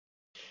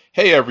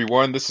Hey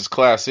everyone, this is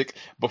Classick.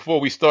 Before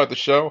we start the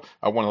show,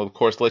 I want to, of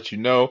course, let you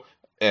know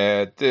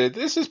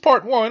this is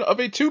part one of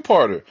a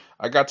two-parter.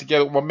 I got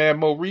together with my man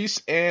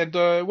Maurice, and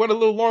it went a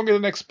little longer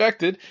than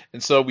expected,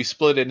 and so we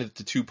split it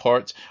into two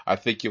parts. I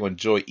think you'll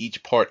enjoy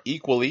each part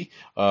equally.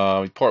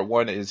 Part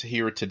one is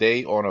here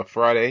today on a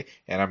Friday,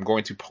 and I'm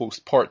going to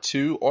post part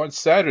two on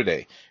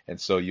Saturday,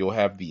 and so you'll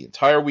have the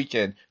entire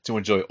weekend to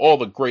enjoy all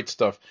the great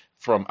stuff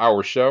from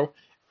our show.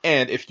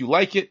 And if you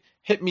like it,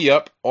 hit me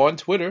up on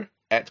Twitter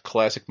at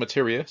Classic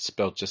Materia,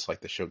 spelled just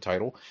like the show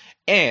title,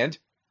 and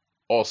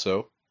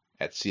also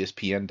at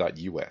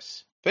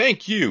cspn.us.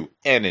 Thank you,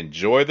 and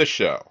enjoy the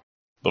show.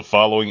 The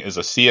following is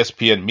a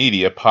CSPN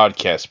Media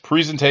podcast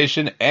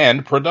presentation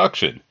and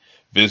production.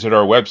 Visit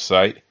our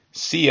website,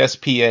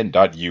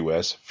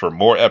 cspn.us, for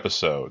more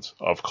episodes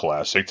of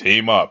Classic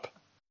Team Up.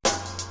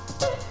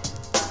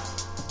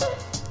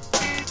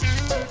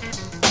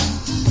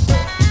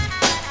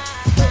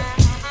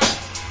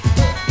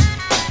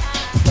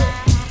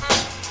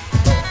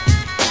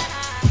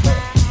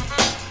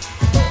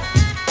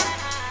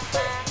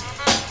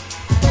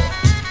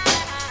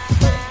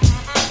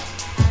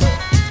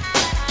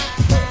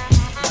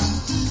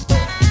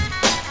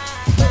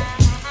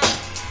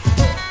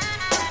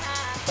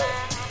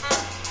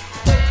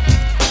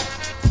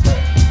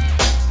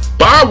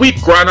 Weep,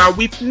 grind our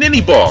weep,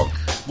 ninny bong.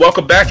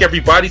 Welcome back,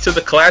 everybody, to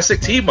the Classic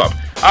Team Up.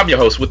 I'm your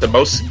host with the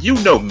most. You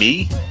know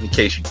me. In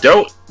case you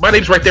don't, my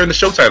name's right there in the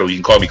show title. You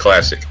can call me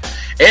Classic.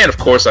 And of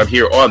course, I'm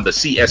here on the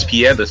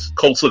CSPN, the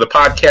Cults of the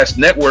Podcast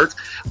Network,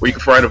 where you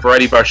can find a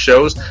variety of our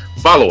shows.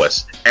 Follow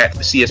us at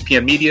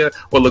CSPN Media,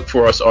 or look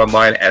for us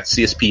online at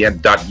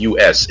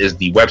cspn.us is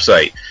the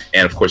website.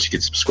 And of course, you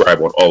can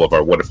subscribe on all of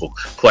our wonderful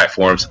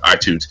platforms: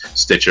 iTunes,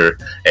 Stitcher,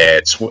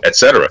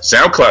 etc.,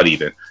 SoundCloud,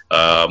 even.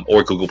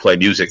 Or Google Play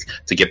Music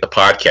to get the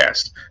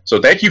podcast.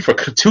 So thank you for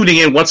tuning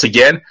in once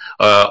again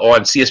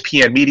on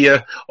CSPN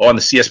Media, on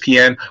the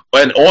CSPN,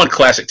 and on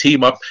Classic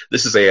Team Up.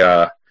 This is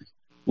a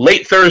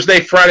late Thursday,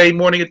 Friday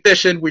morning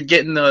edition. We're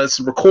getting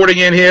some recording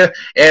in here.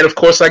 And, of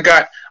course, I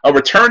got a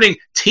returning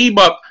Team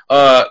Up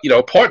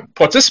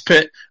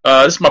participant.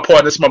 This is my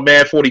partner. This is my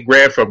man, 40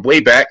 Grand from way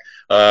back.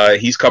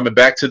 He's coming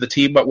back to the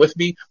Team Up with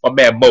me. My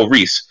man,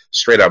 Maurice,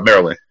 straight out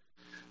Maryland.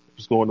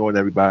 What's going on,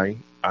 everybody?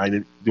 I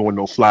ain't doing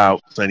no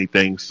flyouts or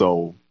anything,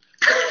 so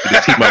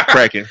the Team Up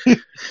cracking.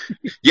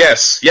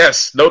 Yes.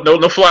 No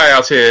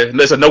flyouts here.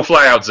 There's a no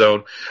flyout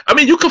zone. I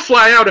mean, you can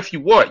fly out if you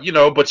want,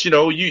 but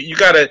you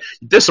gotta.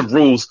 There's some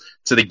rules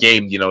to the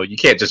game. You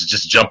can't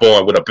just jump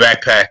on with a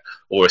backpack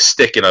or a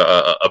stick in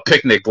a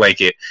picnic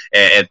blanket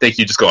and think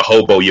you're just gonna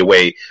hobo your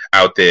way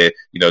out there,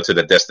 to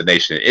the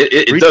destination.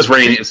 It does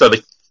rain, so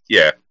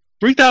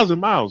 3,000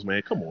 miles,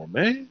 man. Come on,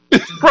 man,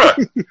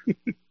 bruh.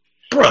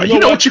 Bro, you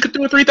know what you could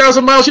do in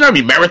 3,000 miles? You know how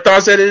many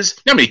marathons that is?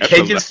 You know how many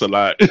Kenyans? That's a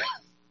lot. You know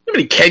how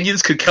many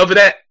Kenyans could cover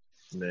that?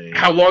 Man.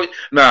 How long?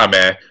 Nah,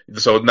 man.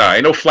 So,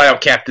 ain't no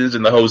fly-out captains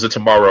in the hose of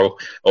tomorrow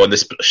on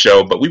this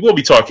show, but we will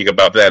be talking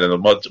about that and a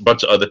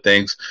bunch of other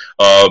things.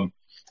 And,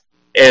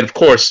 of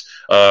course,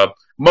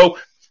 Mo,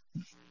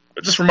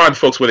 just remind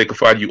folks where they can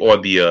find you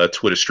on the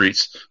Twitter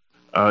streets.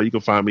 You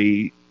can find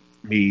me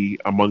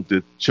among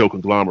the chill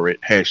conglomerate,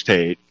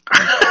 hashtag.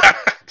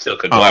 Still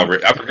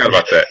conglomerate. I forgot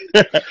about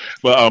that.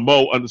 But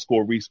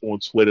Mo_Reese on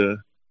Twitter.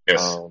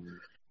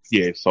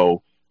 Yes.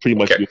 So pretty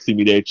much you'll see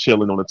me there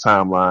chilling on the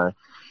timeline,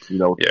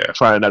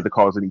 trying not to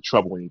cause any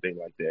trouble or anything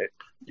like that.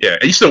 Yeah.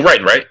 And you still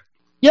writing, right?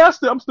 Yeah,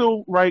 I'm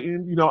still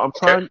writing. I'm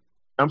trying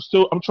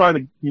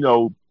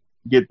to,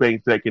 get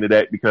things back into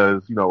that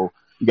because, you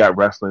got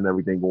wrestling and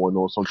everything going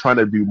on. So I'm trying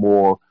to do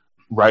more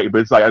writing,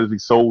 but it's like I just be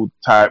so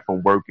tired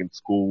from work and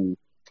school.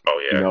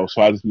 Oh yeah.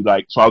 So I'll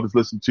just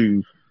listen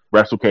to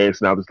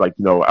WrestleCast, and I'll just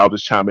I'll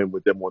just chime in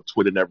with them on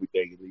Twitter and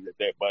everything and leave it at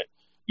that. But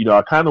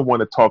I kind of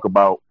want to talk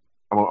about.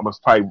 I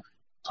must probably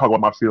talk about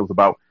my feelings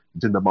about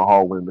Jinder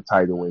Mahal winning the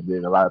title, and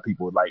then a lot of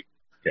people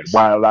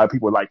why a lot of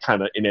people are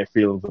kind of in their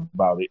feelings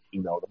about it.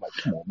 I'm like,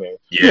 come on, man.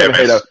 Yeah,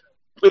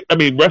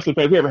 wrestling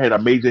fans, we haven't had a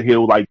major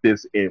heel like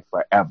this in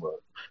forever.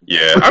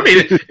 Yeah, I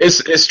mean,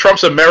 it's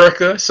Trump's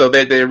America, so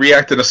they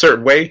react in a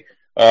certain way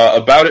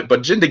about it,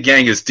 but Jinder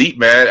Gang is deep,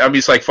 man. I mean,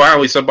 it's like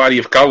finally somebody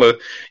of color,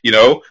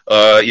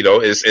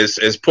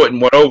 is putting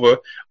one over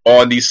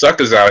on these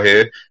suckers out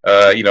here,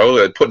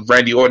 putting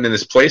Randy Orton in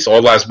his place.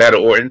 All lives matter,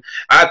 Orton.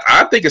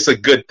 I think it's a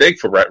good thing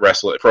for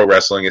pro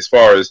wrestling, as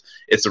far as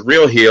it's a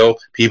real heel.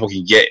 People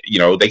can get,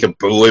 they can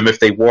boo him if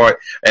they want,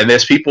 and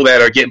there's people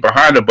that are getting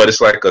behind him, but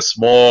it's like a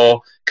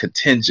small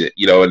contingent,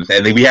 and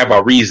then we have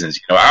our reasons.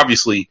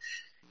 Obviously,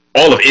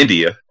 all of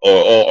India or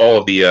all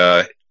of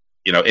the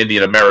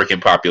Indian American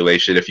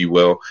population, if you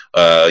will,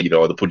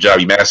 the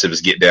Punjabi Massive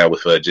is getting down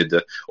with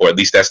Jinder, or at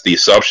least that's the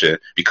assumption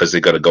because they're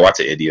going to go out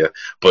to India.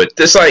 But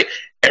it's like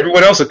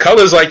everyone else of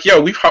color is like,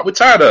 we're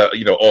tired of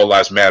All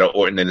Lives Matter,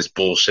 Orton and this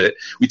bullshit.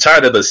 We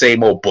tired of the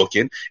same old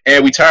booking,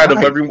 and we tired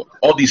of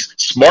all these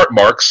smart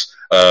marks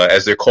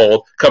as they're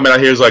called, coming out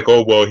here is like,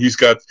 oh well, he's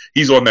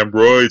on them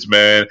roids,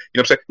 man. You know what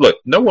I'm saying? Look,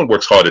 no one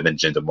works harder than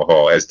Jinder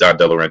Mahal, as Don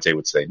De Laurentiis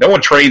would say. No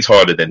one trains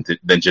harder than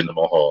Jinder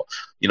Mahal.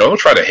 You know, don't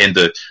try to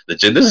hinder the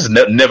Jinder. This is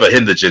never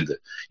hinder Jinder.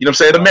 You know what I'm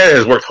saying? The man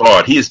has worked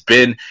hard. He has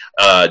been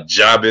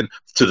jobbing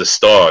to the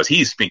stars.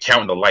 He's been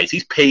counting the lights.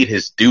 He's paid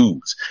his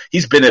dues.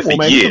 He's been there for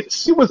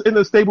years. He was in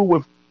the stable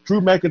with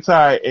Drew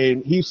McIntyre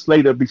and Heath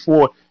Slater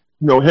before,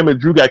 you know, him and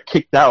Drew got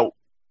kicked out.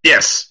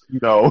 Yes. You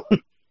know.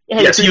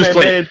 Yes, he was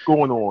playing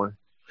going on.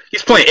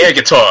 He's playing air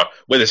guitar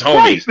with his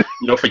homies,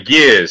 you know, for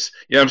years.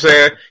 You know what I'm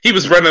saying? He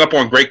was running up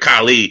on Great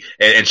Khali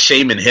and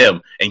shaming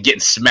him and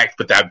getting smacked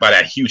by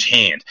that huge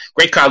hand.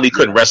 Great Khali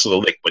couldn't wrestle a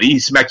lick, but he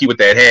smacked you with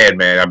that hand,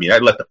 man. I mean,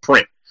 that left the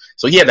print.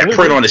 So he had that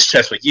print on his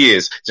chest for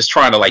years, just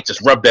trying to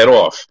just rub that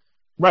off.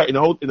 Right, and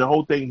the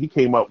whole thing he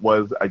came up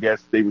was, I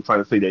guess they were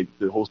trying to say that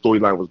the whole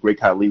storyline was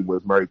Great Khali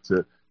was married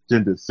to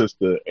Jinder's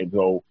sister, and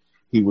so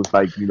he was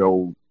like,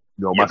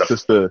 my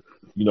sister,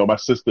 you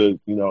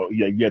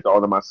had to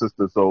honor my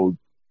sister, so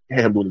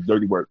him doing the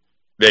dirty work.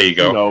 There you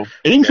go. You know,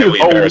 and you can see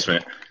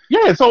embarrassment.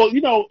 Yeah, so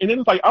and then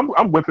it's like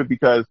I'm with it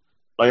because,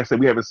 like I said,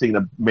 we haven't seen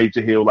a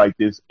major heel like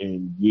this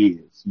in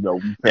years. You know,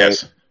 we've had,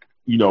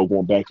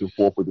 going back and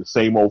forth with the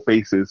same old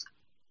faces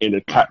and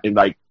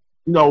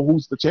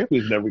who's the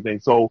champions and everything.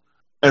 So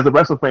as a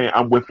wrestling fan,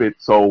 I'm with it.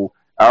 So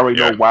I already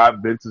know why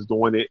Vince is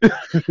doing it.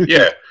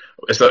 Yeah,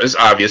 it's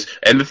obvious.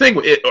 And the thing,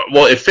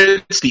 it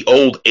fits the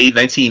old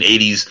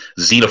 1980s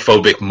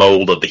xenophobic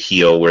mold of the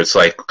heel, where it's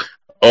like,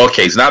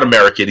 okay, he's not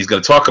American. He's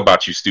going to talk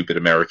about you stupid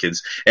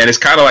Americans. And it's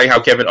kind of like how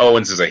Kevin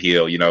Owens is a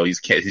heel. You know, he's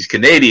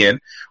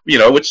Canadian,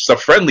 which is a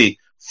friendly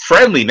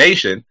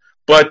nation.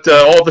 But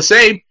all the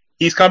same,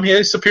 he's come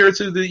here superior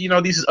to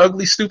these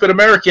ugly, stupid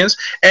Americans,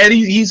 and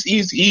he's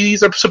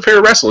a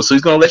superior wrestler. So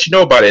he's going to let you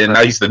know about it. And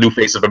now he's the new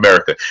face of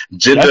America.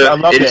 Jinder,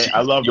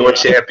 I love your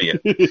champion.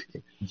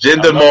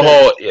 Jinder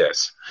Mahal,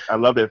 yes. I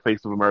love that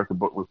Face of America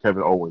book with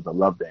Kevin Owens. I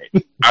love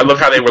that. I love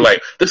how they were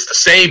like, this is the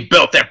same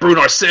belt that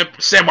Bruno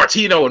San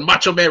Martino and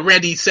Macho Man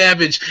Randy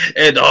Savage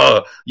and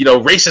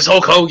racist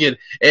Hulk Hogan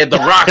and The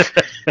Rock.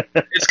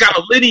 It's got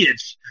a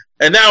lineage.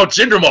 And now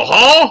Jinder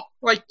Mahal?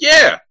 Like,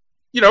 yeah.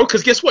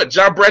 Because guess what?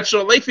 John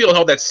Bradshaw Layfield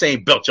held that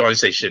same belt. Y'all didn't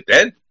say shit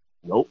then.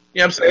 Nope.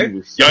 You know what I'm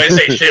saying? Y'all didn't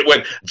say shit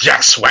when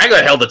Jack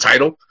Swagger held the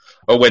title.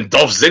 Or when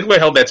Dolph Ziggler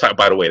held that title.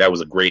 By the way, that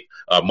was a great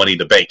Money in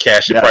the Bank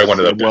cash. Yes, probably one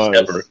of the best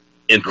ever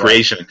in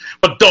creation.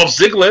 But Dolph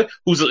Ziggler,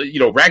 who's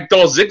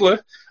Ragdoll Ziggler,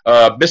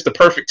 Mr.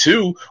 Perfect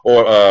 2,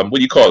 or what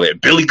do you call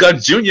it, Billy Gunn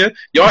Jr.,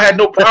 y'all had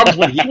no problems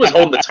when he was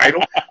holding the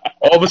title.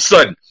 All of a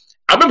sudden,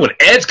 I remember when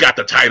Edge got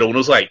the title, and it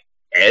was like,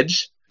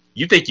 Edge?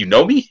 You think you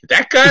know me?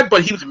 That guy?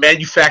 But he was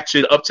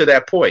manufactured up to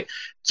that point.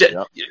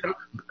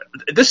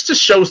 This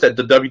just shows that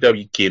the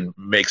WWE can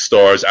make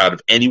stars out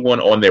of anyone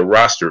on their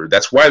roster.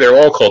 That's why they're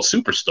all called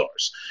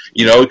superstars.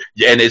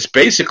 And it's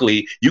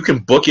basically, you can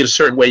book it a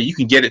certain way, you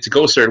can get it to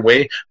go a certain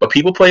way, but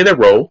people play their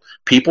role.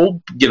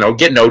 People,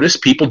 get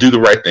noticed. People do the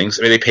right things.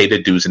 I mean, they pay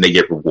their dues and they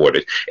get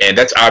rewarded. And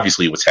that's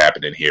obviously what's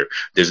happening here.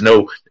 There's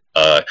no...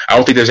 I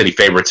don't think there's any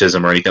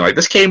favoritism or anything like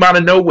this. Came out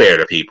of nowhere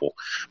to people,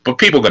 but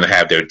people are going to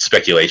have their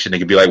speculation. They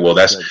could be like, well,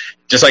 that's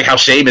just like how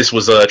Sheamus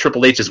was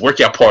Triple H's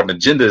workout partner.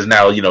 Jinder is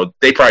now,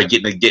 they probably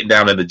getting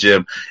down in the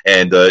gym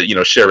and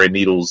sharing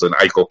needles and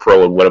Ico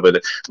Pro and whatever.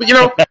 But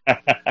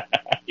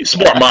you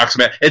smart mocks,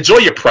 man. Enjoy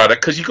your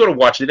product because you're going to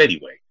watch it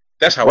anyway.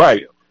 That's how I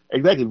feel.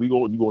 Exactly.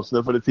 You're going to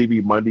sniff for the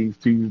TV Mondays,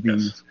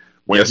 Tuesdays,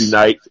 Wednesday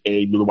nights, and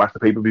you're going to watch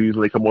the pay-per-views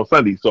when they come on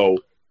Sunday. So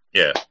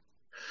yeah.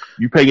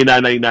 You pay your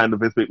 $9.99 to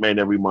Vince McMahon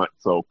every month,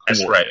 so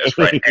that's right.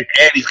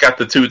 And he's got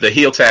the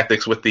heel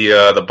tactics with the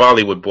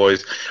Bollywood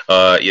boys.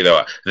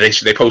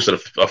 They posted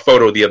a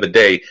photo the other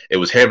day. It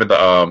was him and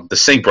the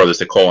Singh brothers,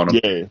 they're calling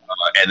him. Yeah.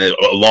 And then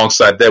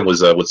alongside them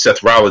was with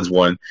Seth Rollins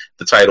won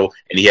the title,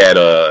 and he had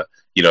the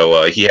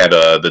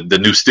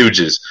New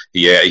Stooges.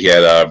 He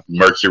had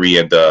Mercury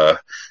and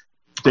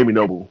Jamie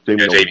Noble.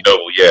 Jamie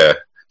Noble, yeah.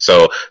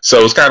 So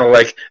it's kind of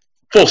like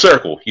full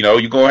circle,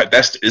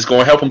 it's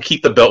going to help him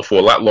keep the belt for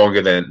a lot longer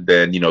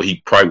than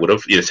he probably would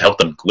have. It's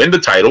helped him win the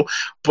title,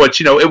 but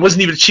it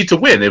wasn't even cheap to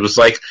win. It was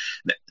like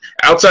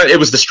outside. It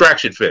was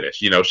distraction finish.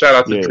 Shout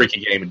out to the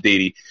Drinking Game and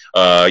Didi.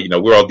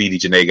 We're all Didi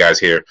Janae guys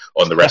here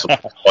on the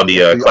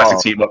Classic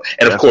Team Up,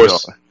 and of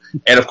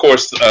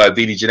course,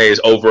 Didi Janae is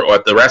over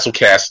at the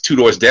WrestleCast 2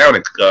 doors down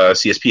at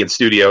CSPN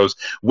Studios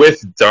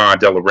with Don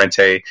De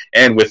Laurentiis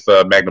and with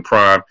Magna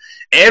Prime.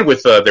 And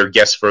with their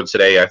guests for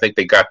today, I think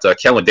they got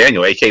Kellen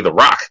Daniel, a.k.a. The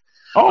Rock,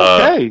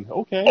 okay,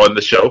 on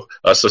the show.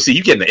 So, see,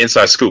 you're getting the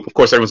inside scoop. Of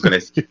course, everyone's going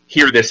to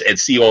hear this and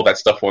see all that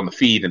stuff on the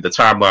feed and the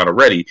timeline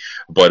already.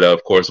 But,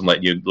 of course, I'm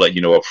letting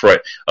you know up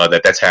front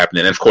that's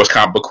happening. And, of course,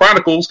 Comic Book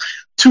Chronicles,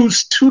 two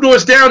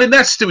doors down in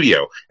that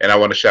studio. And I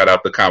want to shout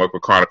out the Comic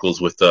Book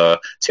Chronicles with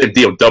Tim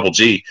Deal Double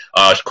G.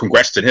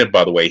 Congrats to him,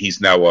 by the way. He's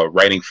now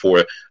writing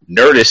for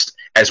Nerdist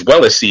as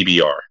well as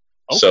CBR.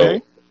 Okay. So,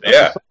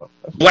 yeah.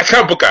 Black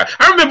Comic Book Guy.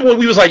 I remember when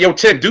we was like, yo,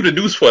 Tim, do the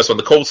news for us on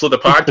the Cold Slither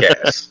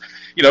podcast.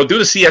 Do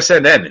the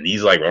CSNN. And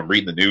he's like, I'm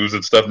reading the news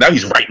and stuff. Now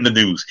he's writing the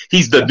news.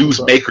 He's the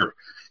news maker.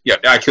 Yeah,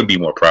 I couldn't be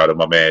more proud of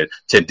my man,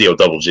 Ted Deal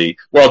Double G.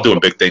 We're all doing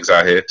big things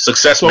out here.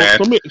 Success, man.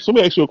 So let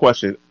me ask you a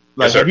question.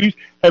 Like, yes,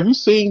 have you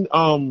seen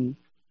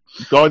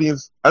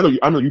Guardians? I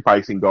know you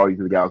probably seen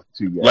Guardians of the Galaxy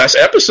 2. Yeah. Last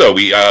episode,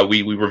 we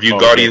reviewed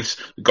Guardians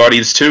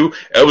 2.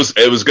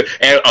 It was good.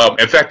 And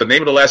in fact, the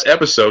name of the last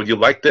episode, you'll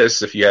like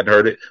this if you hadn't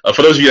heard it.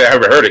 For those of you that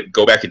haven't heard it,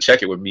 go back and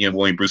check it with me and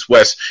William Bruce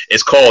West.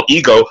 It's called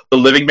Ego, the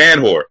Living Man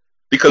Whore.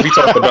 Because we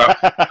talked about,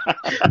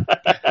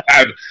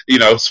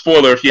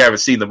 spoiler if you haven't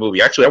seen the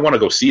movie. Actually, I want to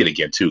go see it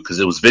again too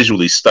because it was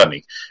visually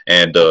stunning,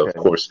 and of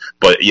course,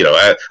 but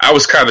I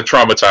was kind of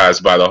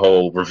traumatized by the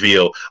whole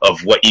reveal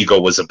of what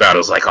Ego was about. I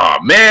was like, oh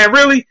man,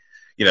 really?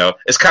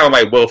 It's kind of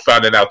like Will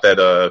finding out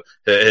that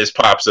his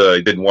pops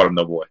didn't want him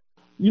no more.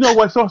 You know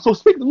what? So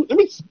speaking, let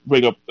me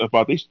bring up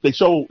about they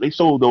show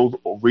those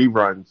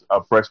reruns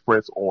of Fresh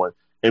Prince on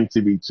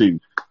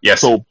MTV2.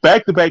 Yes. So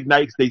back-to-back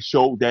nights they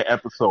showed that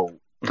episode.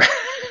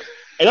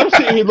 And I'm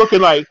sitting here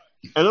looking like,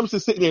 and I'm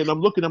just sitting there and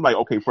I'm like,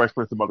 okay, Fresh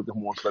Prince about to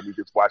come on, so let me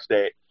just watch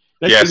that.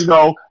 Next thing you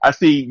know,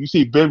 you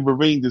see Ben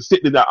Vereen just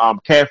sitting in the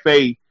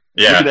cafe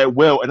looking at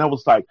Will, and I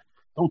was like,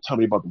 don't tell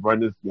me about the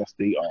runners. Yes,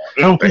 they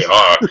are. They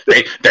are.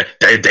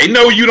 They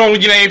know you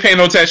ain't paying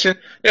no attention.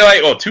 They're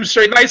like, oh, 2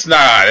 straight nights?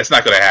 Nah, that's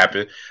not gonna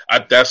happen.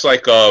 That's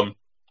like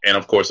and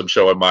of course I'm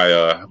showing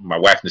my my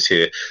whackness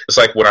here. It's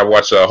like when I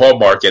watch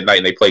Hallmark at night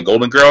and they play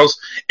Golden Girls,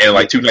 and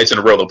like 2 nights in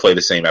a row they'll play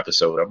the same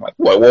episode. I'm like,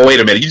 well, wait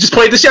a minute, you just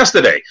played this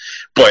yesterday.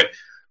 But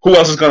who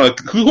else is gonna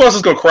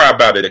cry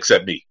about it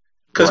except me?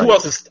 Because who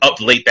else is up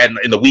late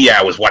in the wee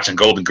hours watching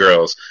Golden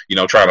Girls,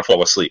 trying to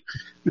fall asleep?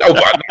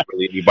 Nobody, not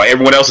really anybody.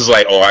 Everyone else is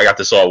like, oh, I got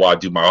this all while I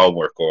do my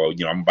homework, or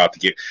I'm about to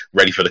get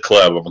ready for the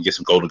club. I'm gonna get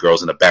some Golden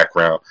Girls in the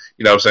background.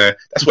 You know what I'm saying?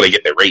 That's where they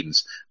get their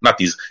ratings. Not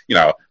these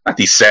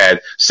sad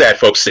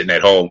folks sitting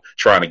at home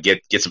trying to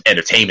get some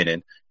entertainment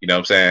in. You know what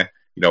I'm saying?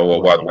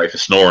 While the wife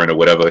is snoring or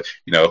whatever.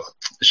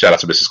 Shout out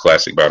to Mrs.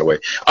 Classick, by the way.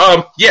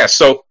 Yeah.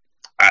 So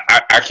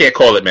I can't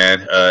call it,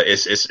 man.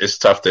 It's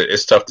tough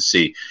to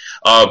see.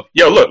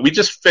 Look, we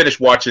just finished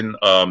watching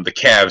the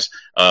Cavs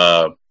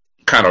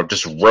kind of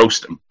just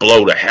roast and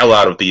blow the hell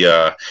out of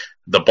the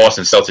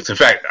Boston Celtics. In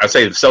fact, I'd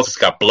say the Celtics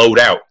got blowed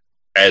out,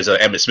 as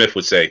Emmett Smith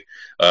would say.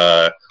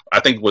 I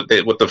think with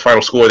the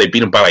final score, they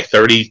beat them by like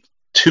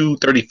 32,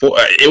 34.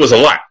 It was a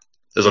lot.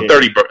 It was a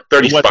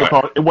 30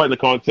 spot. It wasn't a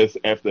contest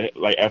after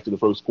the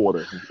first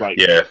quarter.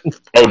 Yeah.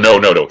 Oh,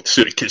 no.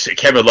 So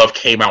Kevin Love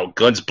came out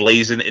guns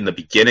blazing in the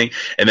beginning,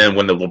 and then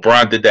when the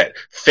LeBron did that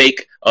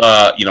fake,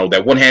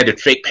 that one-handed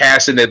fake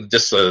pass and then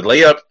just a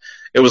layup,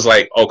 it was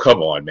like, oh,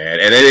 come on, man.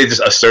 And then they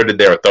just asserted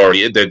their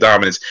authority, their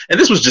dominance. And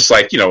this was just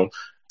like,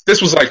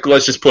 this was like,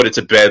 let's just put it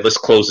to bed. Let's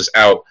close this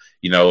out.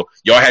 Y'all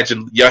had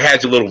your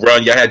little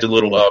run. Y'all had your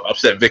little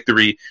upset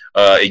victory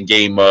in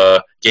game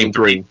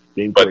 3.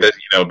 But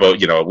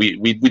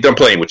we done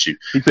playing with you.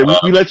 He said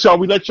we let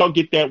y'all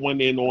get that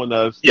one in on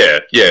us. Yeah.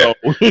 So.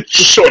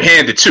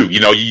 Shorthanded too.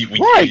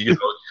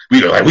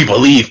 We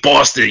believe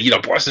Boston.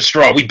 Boston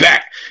strong. We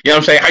back. You know what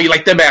I'm saying? How you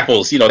like them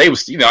apples? They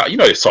was they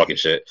was talking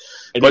shit.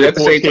 And but at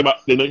the same time,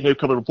 then here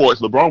come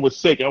reports. LeBron was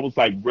sick. I was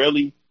like,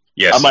 really?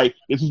 Yes. I'm like,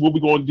 this is what we're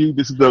going to do.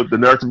 This is the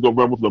narrative we're going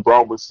to run with.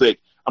 LeBron was sick.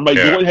 I'm like,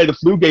 you wouldn't have the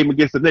flu game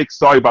against the Knicks.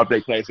 Sorry about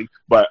that, Classic.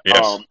 But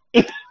yes.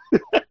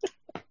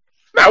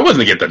 No, it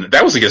wasn't against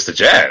that was against the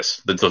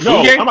Jazz. The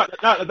flu game?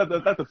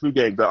 That's the flu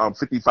game. The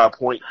 55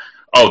 point.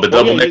 Oh, the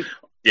double Nick.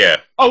 Yeah.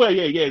 Oh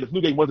yeah. The flu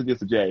game was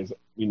against the Jazz.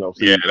 So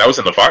yeah, that was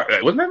in the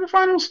wasn't that in the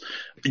finals?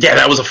 Yeah,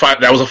 that was a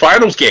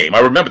finals game. I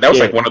remember that was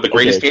like one of the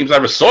greatest games I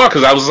ever saw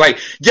because I was like,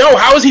 "Yo,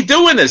 how is he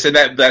doing this?" And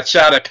that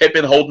shot at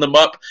Pippen holding him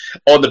up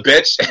on the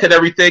bench and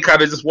everything,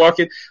 kind of just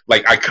walking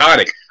like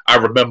iconic. I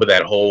remember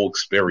that whole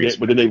experience. Yeah,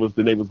 but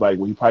then they was like,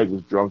 well, he probably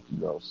was drunk,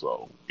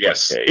 So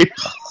yes, okay.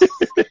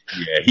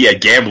 Yeah, he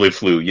had gambling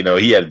flu.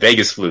 He had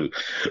Vegas flu.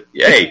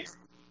 Hey,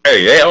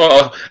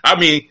 I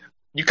mean.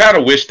 You kind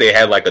of wish they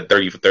had like a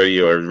 30 for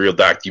 30 or a real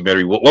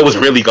documentary. What was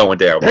really going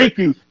down? Thank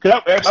you.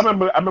 Cause I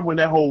remember when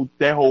that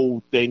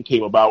whole thing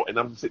came about, and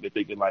I'm just sitting there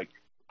thinking like,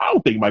 I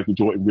don't think Michael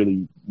Jordan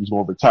really was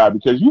going to retire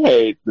because you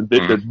had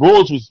the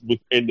Bulls was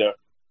in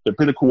the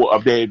pinnacle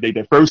of their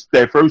first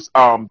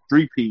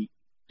three-peat.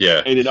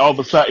 Yeah. And then all of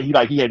a sudden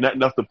he had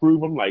nothing else to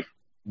prove. I'm like,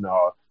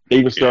 no.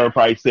 David Stern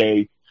probably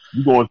say,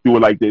 you going through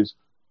it like this.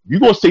 You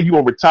gonna say you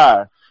gonna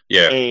retire.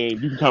 Yeah.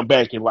 And you can come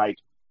back in kind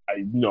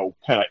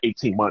of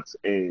 18 months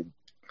and.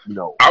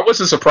 I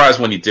wasn't surprised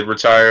when he did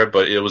retire,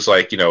 but it was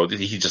like,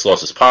 he just lost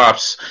his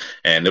pops,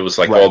 and it was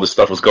like all this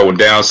stuff was going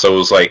down. So it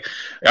was like,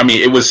 I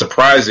mean, it was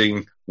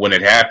surprising when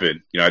it happened.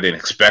 I didn't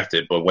expect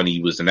it, but when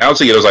he was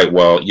announcing it, I was like,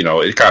 well,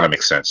 it kind of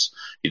makes sense.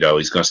 He's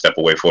going to step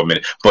away for a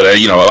minute. But,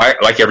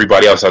 like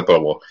everybody else, I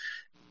thought, well,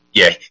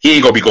 yeah, he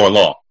ain't going to be going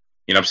long.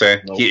 You know what I'm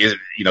saying? Nope. He is,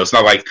 it's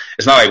not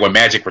like when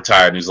Magic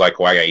retired and he's like,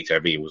 oh, I got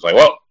HIV. It was like,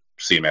 well,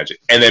 see you, Magic.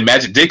 And then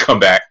Magic did come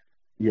back.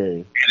 Yeah,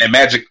 and then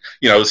Magic,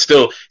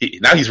 still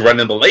now he's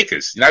running the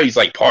Lakers. Now he's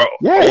like part.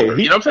 Yeah,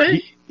 you know what I'm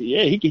saying?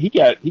 He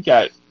got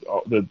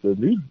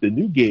the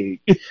new gig.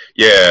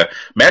 Yeah,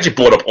 Magic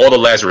bought up all the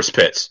Lazarus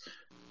pits.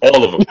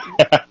 All of them.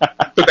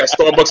 Took that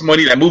Starbucks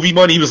money, that movie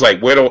money. He was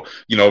like, where do,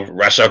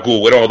 Ra's al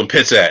Ghul, where do all the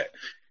pits at?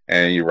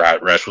 And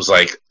Rash was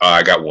like,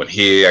 I got one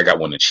here. I got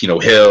one in Chino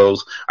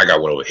Hills. I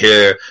got one over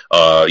here.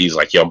 He's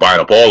like, yo, I'm buying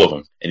up all of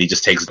them. And he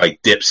just takes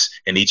like dips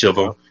in each of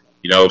them.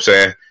 You know what I'm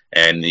saying?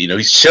 And,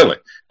 he's chilling.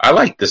 I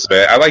like this,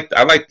 man.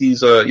 I like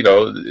these,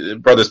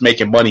 brothers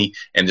making money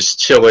and just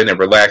chilling and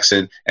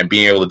relaxing and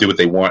being able to do what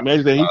they want. Man,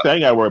 he said, I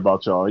ain't got to worry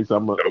about y'all. He said,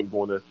 I'm going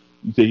to,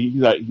 he said,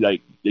 he's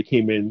like, they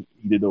came in,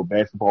 he did no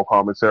basketball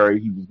commentary.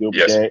 He was good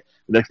with that.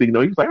 The next thing you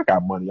know, he was like, I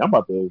got money. I'm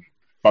about to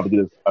get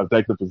a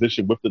executive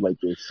position with it like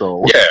this.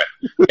 So yeah,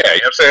 you know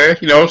what I'm saying?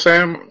 You know what I'm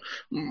saying?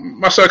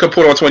 My son could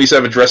put on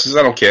 27 dresses.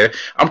 I don't care.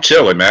 I'm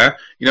chilling, man.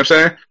 You know what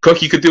I'm saying?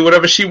 Cookie could do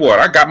whatever she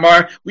want. I got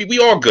mine. We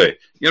all good.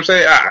 You know what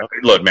I'm saying?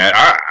 Look, man,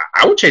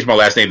 I would change my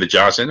last name to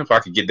Johnson if I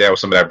could get down with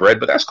some of that bread,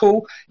 but that's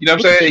cool. You know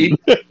what I'm saying?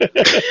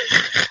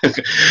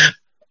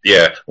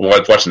 Yeah,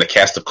 watching the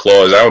cast of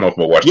Claws. I don't know if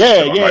I'm gonna watch.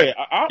 I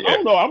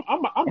don't know.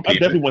 I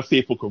definitely want to see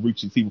it for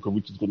Karuchi. See what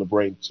Karuchi's going to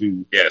bring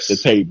to the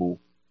table.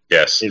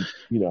 Yes, and,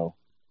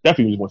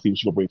 definitely want to see what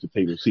she's going to bring to the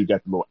table. She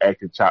got the little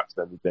acting chops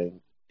and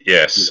everything.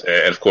 Yes,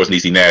 and of course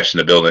Niecy Nash in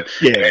the building.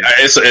 Yeah,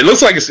 it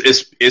looks like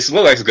it's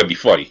going to be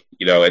funny,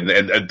 and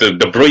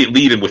the brilliant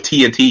lead in with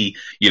TNT.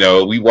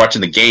 We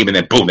watching the game and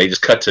then boom, they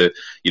just cut to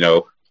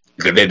the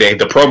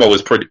promo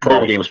was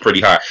promo game was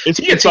pretty high.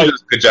 TNT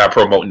does a good job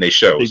promoting their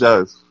shows. He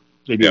does.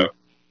 They do. Yeah.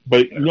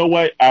 But you know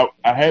what? I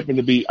happened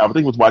to be. I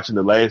think I was watching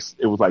the last.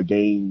 It was like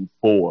game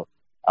 4.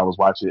 I was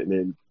watching it, and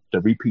then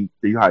the repeat.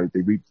 They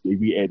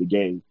re-aired the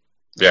game.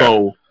 Yeah.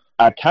 So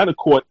I kind of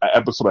caught an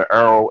episode of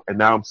Arrow, and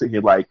now I'm sitting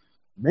here like,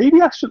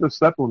 maybe I shouldn't have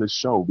slept on this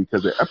show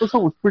because the episode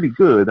was pretty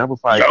good. And I was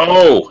like,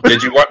 oh,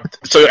 did you watch?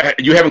 So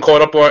you haven't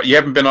caught up on? You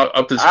haven't been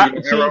up to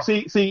speed?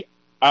 See,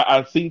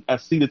 I see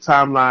the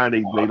timeline.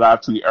 They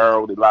live tweet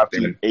Arrow. They live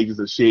tweet Agents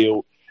of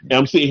S.H.I.E.L.D. And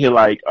I'm sitting here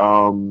like,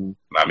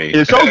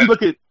 the show's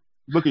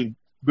looking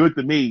good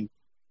to me.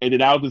 And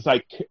then I was just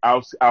like,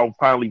 I'll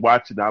finally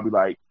watch it and I'll be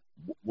like,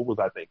 what was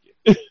I thinking?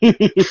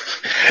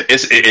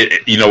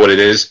 You know what it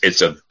is?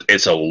 It's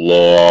a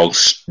long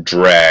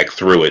drag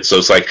through it. So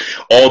it's like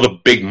all the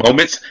big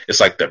moments. It's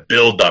like the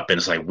build up, and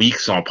it's like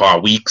weeks on par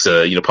weeks.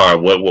 Par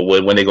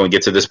when they're going to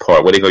get to this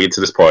part? When they going to get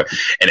to this part?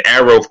 And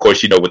Arrow, of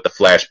course, with the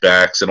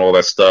flashbacks and all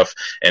that stuff.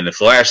 And the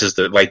Flash is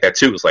like that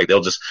too. It's like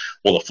they'll just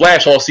the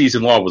Flash all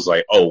season long was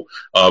like,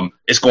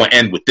 it's going to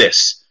end with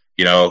this.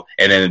 And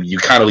then you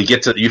finally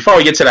get to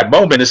that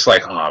moment. It's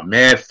like, oh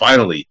man,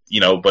 finally,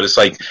 but it's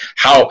like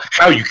how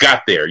you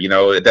got there,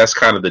 that's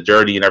kind of the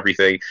journey and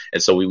everything.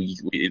 And so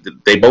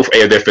they both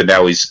air their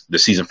finales, the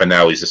season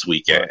finales this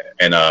weekend.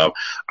 And I'm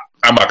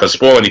not gonna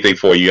spoil anything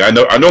for you. I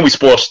know we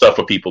spoil stuff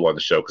for people on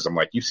the show because I'm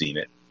like, you've seen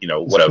it,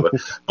 whatever.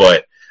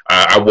 But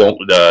I won't,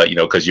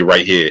 because you're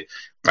right here.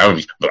 I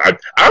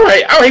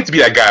hate to be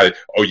that guy.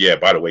 Oh yeah,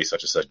 by the way,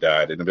 such and such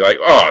died, and be like,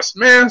 oh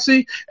man,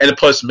 see. And then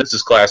plus,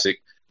 Mrs. Classic.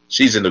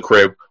 She's in the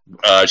crib.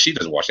 She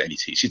doesn't watch any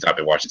TV. She's not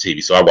been watching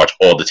TV, so I watch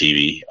all the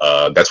TV.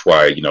 That's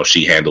why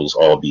she handles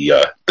all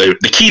the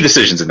key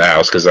decisions in the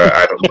house because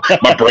I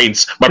don't. My brain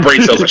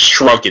cells are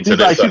shrunk into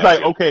this. She's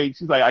like, okay.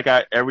 She's like, I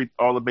got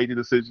all the major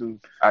decisions.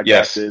 I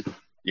got this.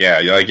 Yeah,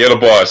 you're like, you're the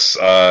boss.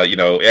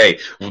 Hey,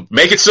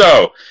 make it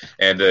so.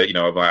 And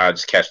I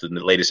just catch the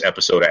latest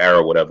episode of Arrow,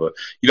 or whatever.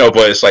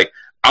 But it's like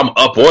I'm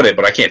up on it,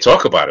 but I can't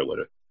talk about it with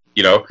her.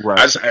 Right.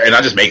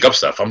 I just make up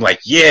stuff. I'm like,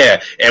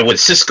 yeah. And when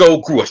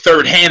Cisco grew a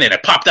third hand and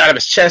it popped out of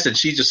his chest, and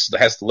she just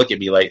has to look at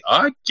me like,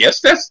 I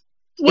guess that's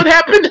what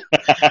happened.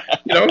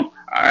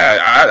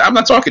 I'm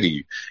not talking to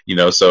you.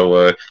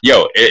 So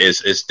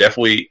it's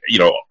definitely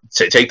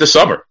take the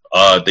summer.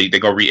 They're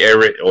gonna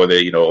re-air it, or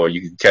or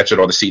you can catch it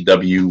on the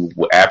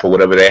CW app or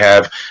whatever they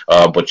have.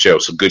 But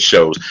some good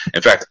shows.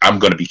 In fact, I'm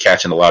gonna be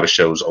catching a lot of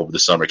shows over the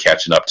summer,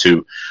 catching up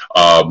too.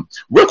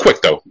 Real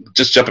quick though,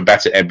 just jumping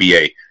back to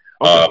NBA.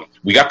 Okay.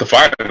 We got the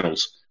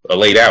finals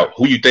laid out.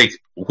 Who you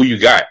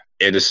got?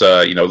 And it's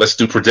let's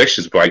do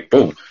predictions. Like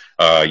boom,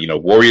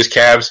 Warriors,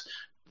 Cavs.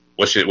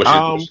 What's your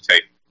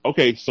take?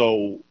 Okay,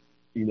 so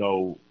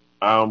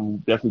I'm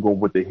definitely going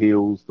with the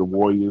Hills, the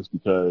Warriors,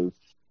 because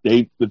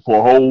they for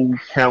a whole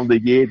calendar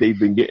year they've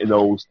been getting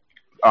those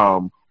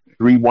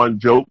 3-1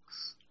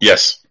 jokes.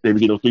 Yes, they've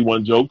been getting those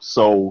 3-1 jokes.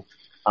 So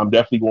I'm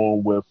definitely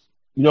going with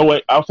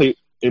what I'll say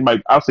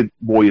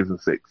Warriors in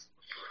 6.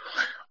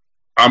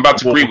 I'm about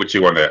to agree with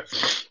you on that.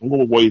 I'm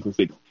going with Warriors in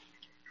 6.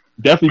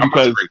 Definitely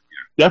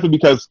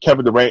because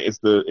Kevin Durant is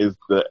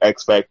the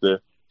X factor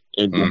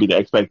and will be the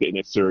X factor in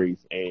that series.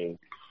 And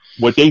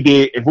what they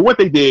did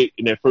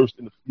in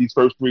these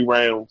first 3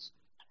 rounds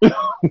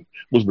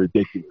was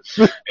ridiculous.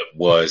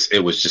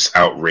 It was just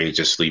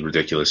outrageously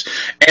ridiculous.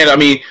 And I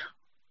mean,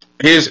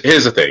 here's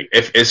the thing: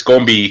 if it's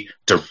going to be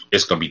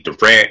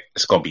Durant,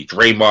 it's going to be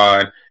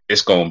Draymond,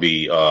 it's going to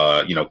be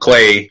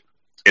Clay.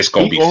 It's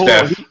gonna be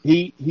Steph.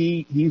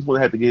 He's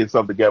gonna have to get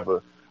himself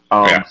together.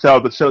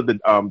 Shout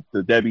out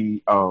to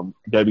Debbie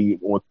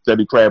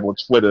Crab on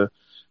Twitter.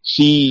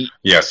 He's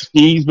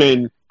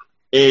been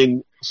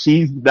in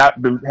she's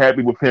not been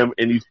happy with him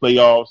in these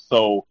playoffs,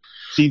 so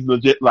she's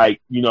legit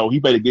like, he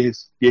better get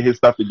his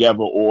stuff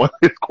together or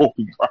it's going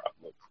to be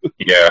problems.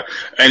 Yeah,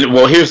 and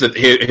well, here's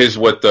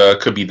what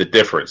could be the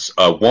difference.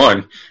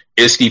 One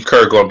is Steve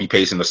Kerr going to be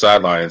pacing the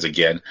sidelines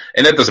again,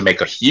 and that doesn't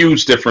make a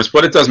huge difference,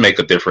 but it does make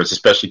a difference,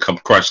 especially come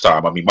crunch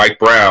time. I mean, Mike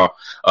Brown,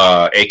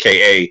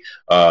 aka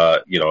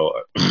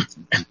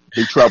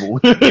Big Trouble,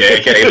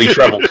 aka Lee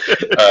Trouble.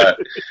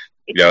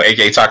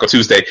 AKA Taco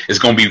Tuesday is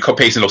going to be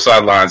pacing those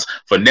sidelines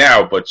for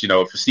now. But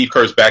if Steve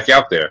Kerr's back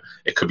out there,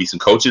 it could be some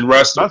coaching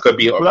rust. It could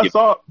be.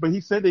 But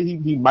he said that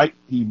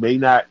he may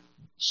not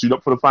shoot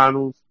up for the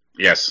finals.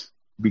 Yes,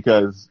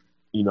 because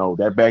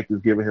that back is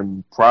giving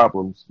him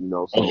problems.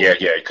 So. Oh yeah,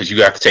 because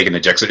you have to take an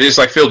injection. It's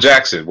like Phil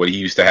Jackson, where he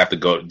used to have to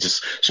go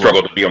just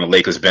struggle to be on the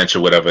Lakers bench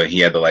or whatever. He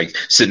had to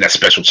sit in that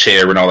special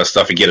chair and all that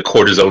stuff and get a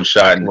cortisone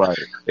shot. And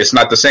It's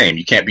not the same.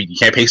 You can't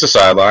pace the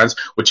sidelines.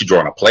 What you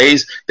drawing up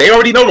plays? They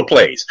already know the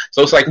plays,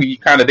 so it's like you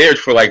kind of there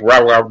for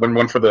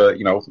one for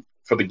the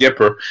for the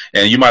Gipper,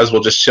 and you might as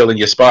well just chill in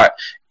your spot,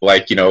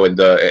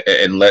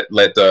 and let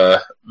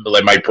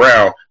Mike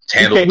Brown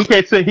handle. He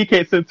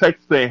can't send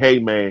text saying, "Hey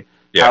man."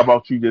 Yeah. How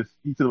about you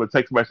he sent him a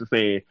text message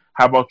saying,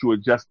 how about you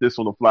adjust this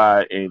on the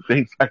fly and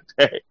things like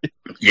that.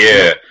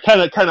 Yeah.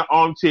 Kind of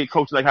armchair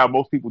coaching, like how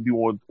most people do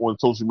on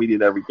social media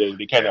and everything.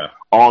 They kind of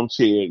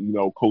armchair,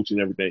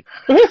 coaching and everything.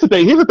 But here's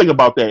the thing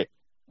about that.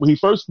 When he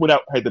first went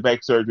out, had the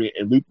back surgery,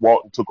 and Luke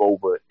Walton took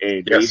over,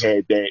 and they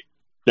had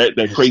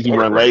that crazy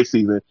run last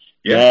season.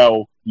 Yeah.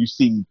 Now you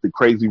see the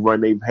crazy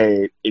run they've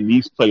had in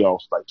these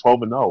playoffs, like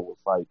 12-0.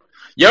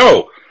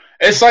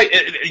 It's like,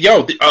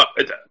 it's like,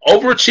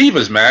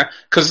 overachievers, man.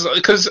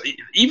 Because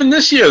even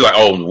this year,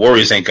 the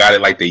Warriors ain't got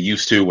it like they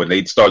used to when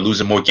they start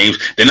losing more games.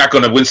 They're not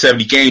going to win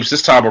 70 games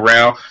this time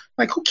around.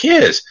 Like, who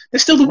cares? They're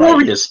still the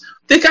Warriors.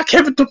 They got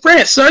Kevin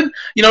Durant, son.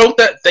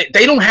 That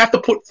they don't have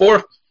to put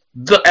forth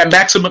the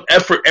maximum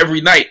effort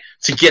every night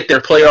to get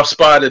their playoff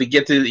spot or to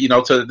get to,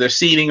 to their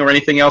seeding or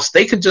anything else.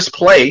 They can just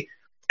play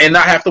and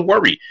not have to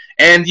worry.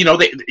 And,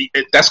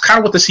 that's kind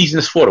of what the season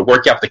is for, to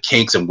work out the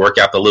kinks and work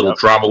out the little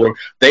drama.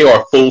 They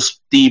are full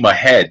steam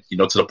ahead, to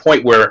the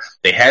point where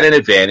they had an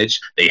advantage.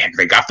 They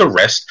got the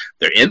rest.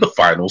 They're in the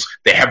finals.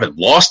 They haven't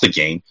lost the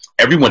game.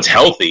 Everyone's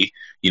healthy,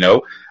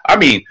 I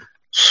mean,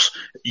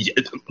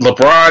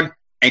 LeBron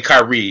and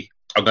Kyrie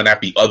are going to have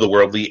to be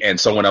otherworldly, and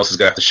someone else is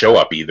going to have to show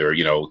up, either,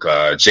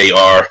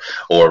 JR,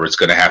 or it's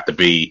going to have to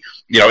be,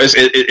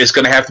 it's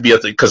going to have to be,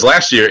 because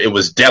last year it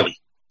was Delhi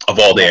of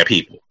all their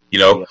people.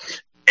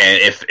 And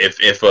if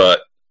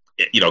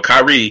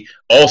Kyrie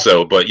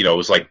also, but it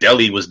was like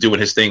Delhi was doing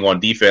his thing on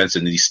defense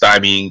and he's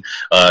stymieing,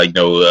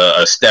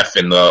 Steph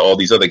and all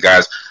these other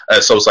guys.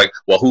 So it's like,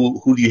 well,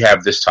 who do you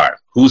have this time?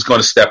 Who's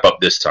going to step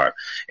up this time?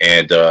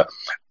 And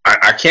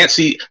I can't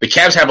see the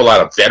Cavs have a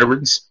lot of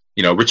veterans.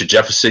 Richard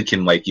Jefferson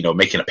can make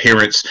an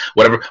appearance,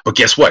 whatever. But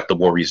guess what? The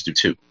Warriors do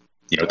too.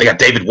 They got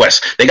David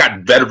West. They got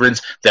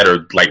veterans that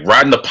are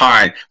riding the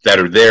pine, that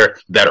are there,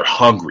 that are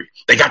hungry.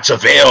 They got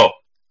JaVale.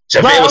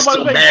 JaVale is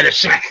still mad at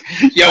Shaq.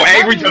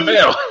 Angry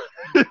JaVale.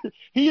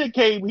 He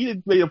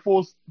didn't play a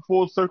full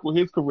circle in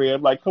his career.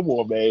 I'm like, come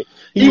on, man.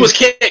 He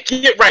can't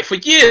get right for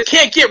years.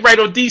 Can't get right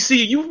on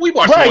DC. We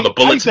watched him on the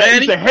Bullets, man. I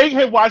used to hate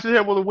him watching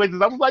him on the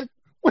Wizards. I was like,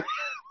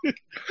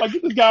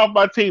 get this guy off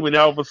my team, and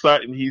now all of a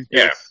sudden he's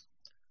just...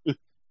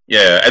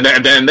 Yeah, and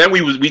then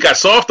we got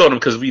soft on him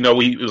because we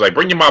was like,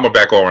 bring your mama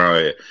back around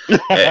here.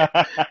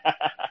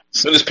 As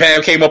soon as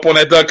Pam came up on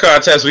that dunk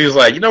contest, we was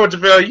like, you know what,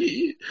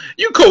 JaVale,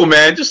 you cool,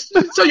 man. Just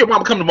tell your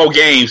mama come to more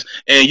games,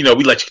 and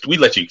we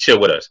let you chill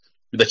with us.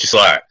 We let you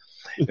slide.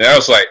 And I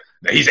was like,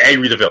 he's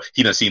angry JaVale.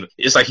 He done seen.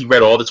 It's like he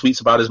read all the tweets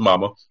about his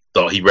mama.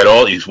 So he's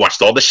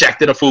watched all the Shaq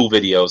to the Fool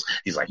videos.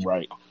 He's like,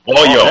 right.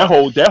 That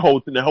whole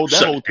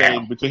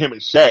thing between him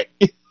and Shaq.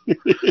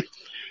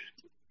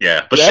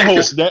 Yeah, but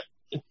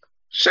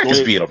Shaq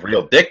is being a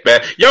real dick,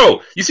 man.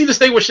 Yo, you see this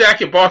thing with Shaq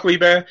and Barkley,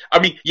 man? I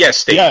mean,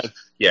 yes, yeah,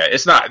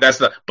 it's not.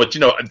 That's not. But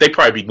they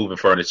probably be moving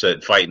furniture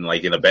and fighting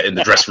in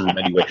the dressing room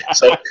anyway.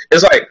 So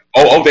it's like,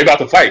 they about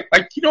to fight.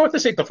 Like, what?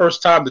 This ain't the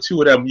first time the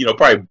two of them,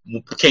 probably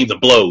came to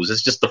blows.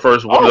 It's just the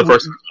first one of the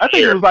first. I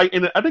think it was like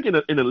in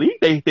the league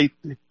they hit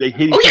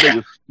each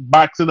other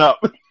boxing up.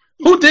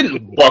 Who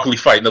didn't Barkley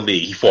fight in the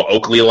league? He fought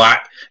Oakley a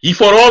lot. He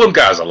fought all them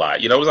guys a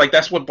lot. It was like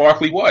that's what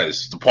Barkley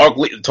was.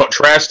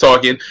 Trash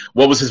talking.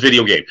 What was his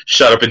video game?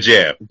 Shut up and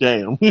jam.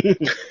 Damn.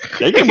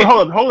 That game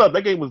was, hold up.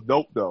 That game was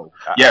dope though.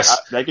 Yes,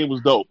 that game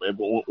was dope. And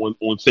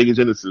on Sega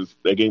Genesis,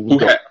 that game was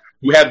dope.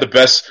 Who had the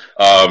best?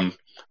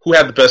 Who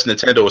had the best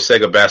Nintendo or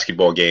Sega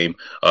basketball game?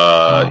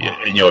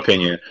 In your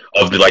opinion,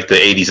 of the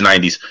 80s,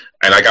 90s?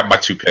 And I got my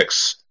two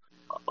picks.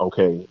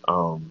 Okay. Wait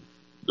a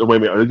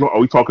minute. Are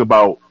we talking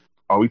about?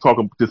 Are we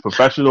talking just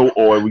professional,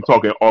 or are we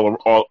talking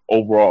all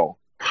overall?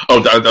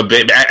 Oh,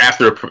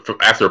 after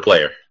a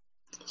player.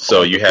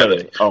 So you have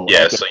it. Oh,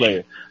 yeah. So,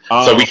 player.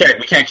 So we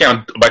can't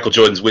count Michael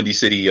Jordan's Windy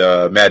City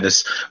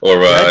Madness or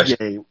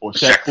game or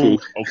Shaq Fu.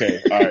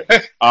 Okay, all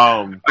right.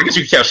 I guess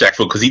you can count Shaq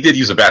Fu because he did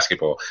use a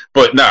basketball,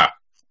 but nah.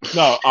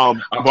 No,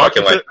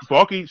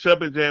 Barkley Shut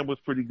Up and Jam was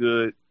pretty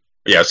good.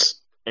 Yes.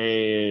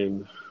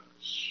 and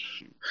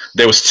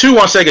there was 2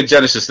 on Sega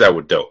Genesis that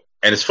were dope.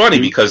 And it's funny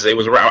because they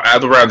was around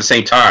the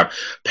same time.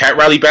 Pat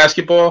Riley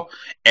basketball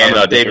and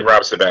David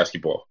Robinson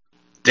basketball.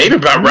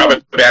 David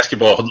Robinson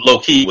basketball, low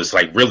key, was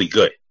like really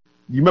good.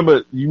 You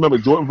remember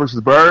Jordan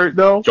versus Bird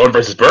though? Jordan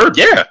versus Bird,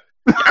 yeah.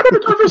 I remember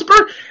Jordan versus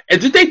Bird. And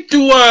did they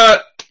do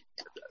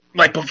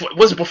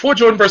was it before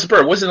Jordan versus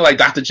Bird? Wasn't it like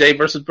Dr. J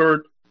versus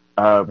Bird?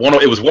 It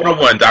was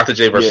 1-on-1, Dr.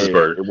 J versus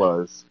Bird. It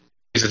was.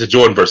 It's the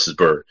Jordan versus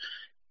Bird,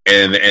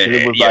 and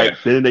it was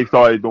like then they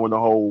started doing the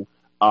whole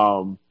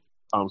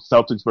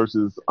Celtics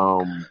versus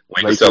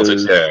Lakers.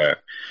 Celtics,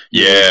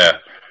 yeah.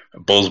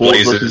 Bulls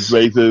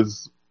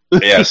Blazers.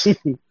 Yes,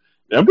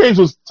 them games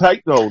was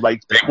tight though.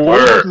 Like Bulls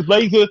versus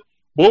Blazers.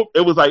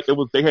 It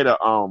was they had a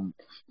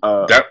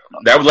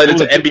that led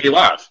into NBA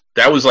Live.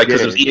 That was like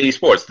because it was EA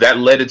Sports. That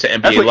led into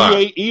NBA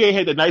Live. EA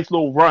had a nice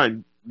little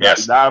run.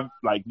 Yes,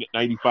 like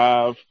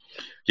 95.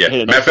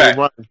 Yeah, matter of fact,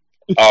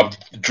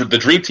 the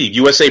Dream Team,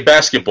 USA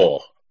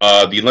Basketball,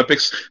 the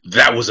Olympics.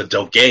 That was a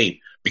dope game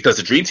because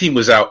the Dream Team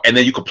was out, and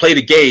then you could play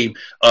the game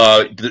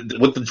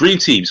with the Dream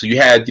Team. So you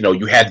had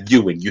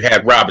Ewing, you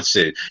had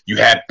Robinson, you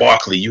had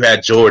Barkley, you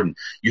had Jordan,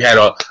 you had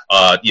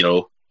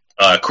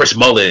Chris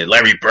Mullin,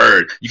 Larry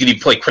Bird. You could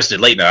even play Kristen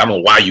Leitner. I don't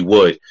know why you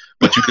would,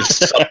 but you could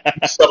sub in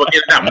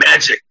and out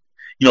Magic.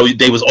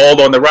 They was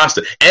all on the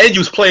roster, and you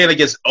was playing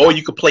against. Or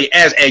you could play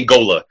as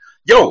Angola.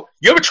 Yo,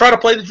 you ever try to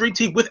play the Dream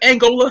Team with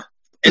Angola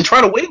and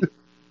try to win?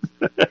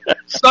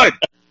 Son,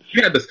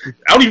 you had to.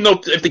 I don't even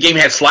know if the game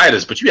had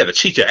sliders, but you had to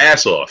cheat your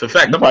ass off. In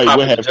fact, I'm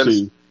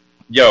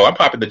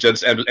popping the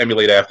Jets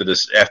emulator after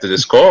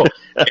this call.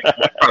 I'm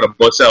trying to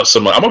bust out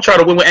some. I'm gonna try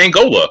to win with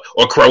Angola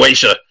or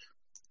Croatia.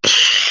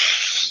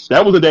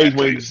 That was the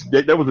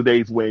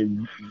days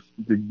when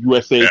the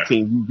USA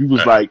team you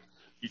was like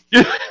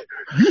you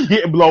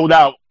getting blown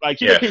out. Like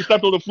she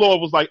stepped on the floor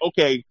and was like,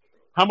 okay,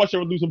 how much are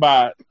we losing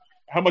by?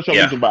 How much are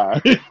we losing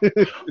by?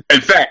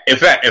 In fact,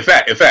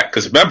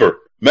 because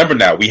remember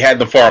now, we had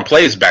the foreign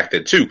players back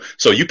then too.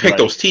 So you pick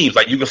those teams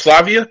like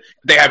Yugoslavia,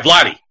 they had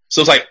Vladi.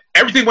 So it's like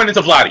everything went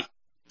into Vladi.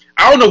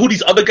 I don't know who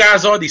these other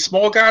guys are, these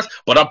small guys,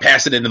 but I'm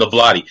passing it into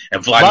Vladi,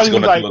 and Vladi's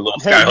going to do a little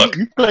skyhook.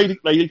 You played,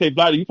 like you say,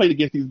 Vladi, you played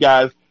against these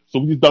guys, so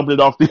we just dumped it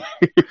off.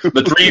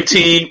 The Dream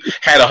Team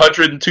had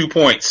 102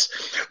 points.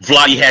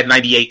 Vladi had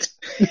 98.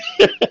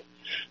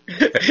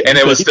 And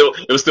it was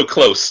still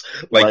close.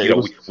 Like,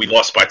 we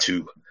lost by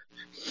 2.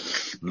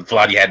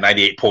 Vladi had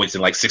 98 points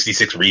and like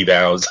 66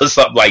 rebounds or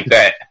something like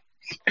that.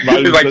 He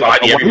was like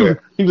Vladi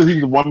everywhere. He was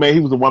a one man.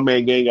 He was a one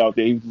man gang out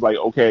there. He was like,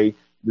 okay,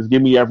 just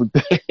give me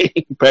everything.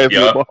 Pass me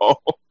the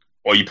ball.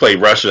 Or you play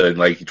Russia and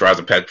like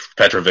Drazen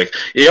Petrovic.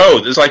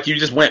 It's like you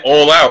just went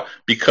all out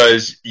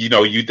because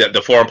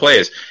the foreign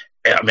players.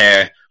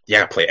 Man,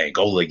 I play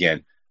Angola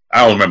again. I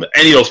don't remember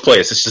any of those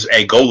players. It's just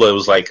Angola. It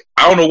was like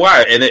I don't know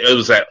why, and it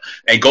was that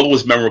Angola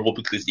was memorable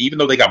because even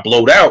though they got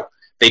blowed out,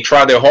 they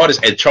tried their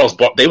hardest. And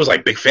they was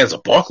like big fans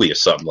of Barkley or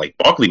something. Like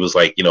Barkley was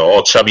like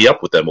all chubby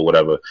up with them or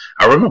whatever.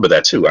 I remember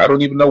that too. I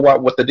don't even know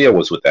what the deal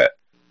was with that.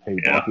 Hey,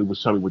 Barkley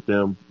was chummy with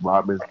them.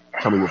 Rodman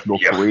chummy with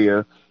North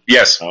Korea.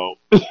 Yes.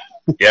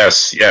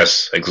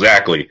 Yes,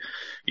 exactly.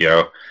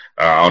 I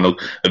don't know.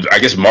 I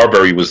guess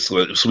Marbury was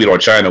sweet on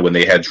China when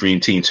they had Dream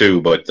Team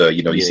too, but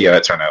you see how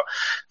that turned out.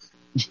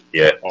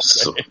 Yeah.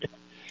 So,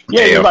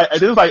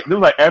 it was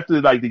like after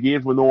like the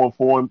years went on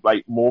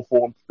more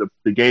form,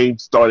 the game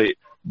started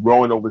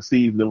growing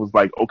overseas, and it was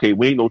like, okay,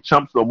 we ain't no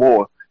chumps no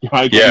more. Y'all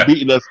ain't gonna be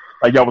beating us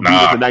like y'all were beating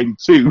us in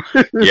 '92.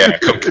 Yeah,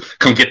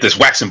 come get this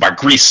waxing by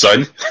Greece,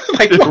 son.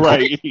 Like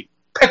right.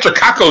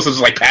 Petrakakos was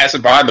like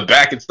passing behind the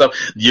back and stuff.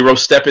 Euro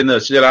stepping the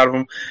shit out of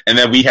him, and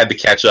then we had to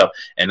catch up.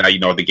 And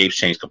now the game's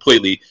changed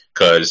completely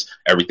because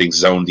everything's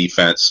zone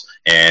defense,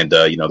 and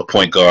the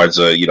point guards.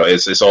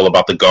 It's all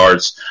about the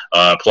guards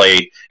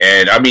play.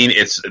 And I mean,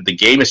 the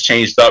game has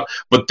changed up.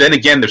 But then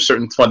again, there's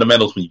certain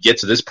fundamentals when you get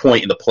to this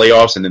point in the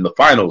playoffs and in the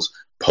finals.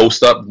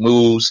 Post up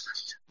moves,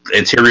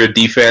 interior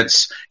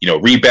defense,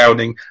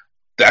 rebounding.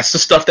 That's the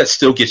stuff that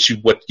still gets you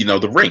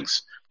the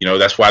rings.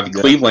 That's why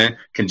Cleveland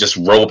can just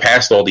roll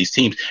past all these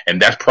teams.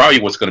 And that's probably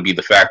what's going to be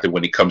the factor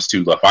when it comes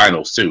to the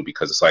finals, too,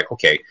 because it's like,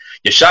 okay,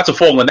 your shots are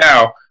falling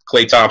now,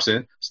 Klay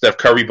Thompson, Steph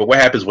Curry, but what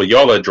happens when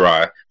y'all are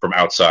dry from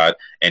outside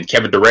and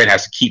Kevin Durant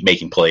has to keep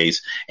making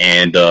plays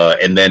and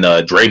then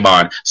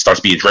Draymond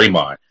starts being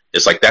Draymond?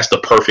 It's like that's the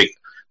perfect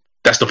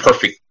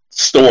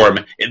storm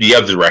in the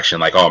other direction.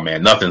 Like, oh,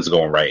 man, nothing's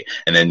going right.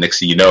 And then next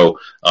thing you know,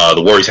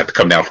 the Warriors have to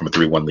come down from a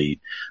 3-1 lead.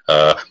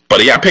 But,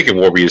 I'm picking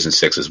Warriors in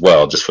 6 as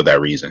well, just for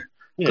that reason.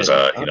 Because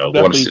I know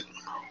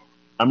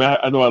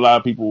a lot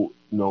of people,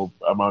 amount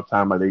of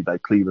time they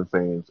like Cleveland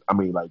fans. I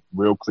mean, like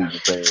real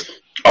Cleveland fans.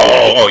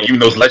 Oh, even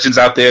those legends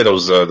out there,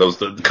 those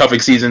the cuffing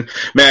season,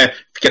 man,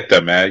 forget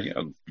them,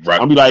 man.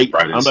 I'm like,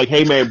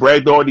 hey, man,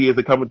 Brad Daugherty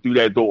isn't coming through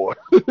that door.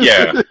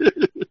 Yeah.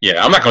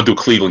 I'm not gonna do a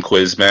Cleveland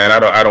quiz, man.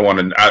 I don't want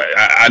to.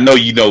 I know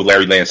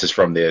Larry Lance is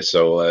from there,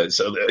 so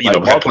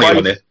Mark playing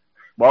on it.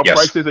 Mark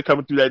Price isn't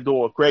coming through that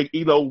door. Craig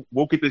Elo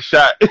won't get the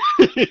shot.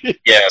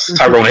 Yes,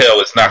 Tyrone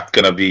Hill is not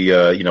going to be,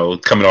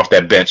 coming off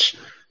that bench.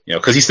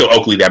 Because he's still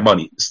Oakley that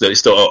money.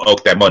 Still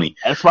Oak that money.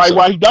 That's probably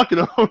why he ducking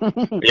him.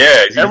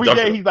 Yeah, every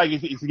day he's like,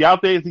 is he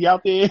out there? Is he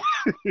out there?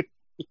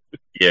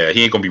 Yeah,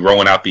 he ain't gonna be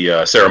rolling out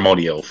the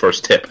ceremonial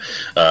first tip,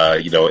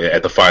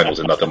 at the finals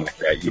and nothing like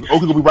that.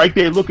 Oakley gonna be right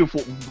there looking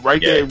for,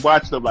 there and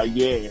watching them like,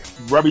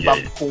 rub me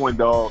about the corn,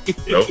 dog.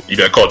 You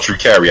better call Drew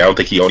Carey. I don't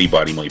think he owe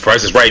anybody money.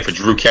 Price is right for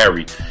Drew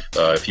Carey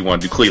if you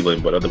want to do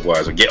Cleveland, but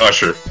otherwise, or get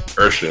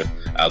Ursher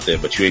out there,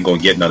 but you ain't gonna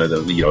get none of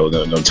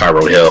the, no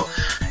Tyrone Hill,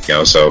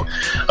 So,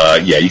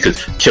 you could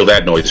kill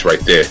that noise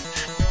right there.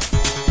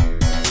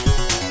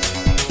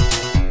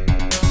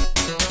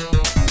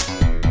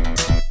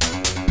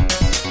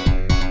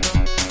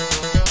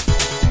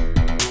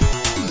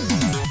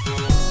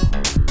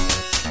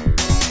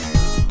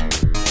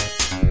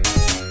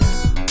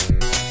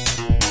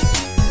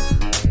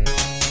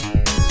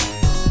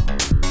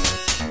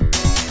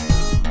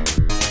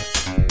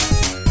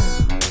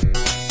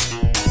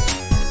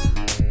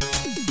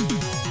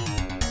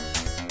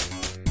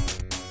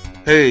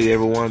 Hey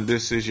everyone,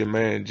 this is your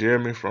man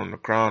Jeremy from the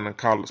Crown and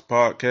Collars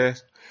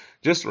podcast.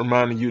 Just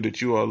reminding you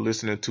that you are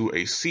listening to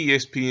a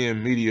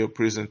CSPN media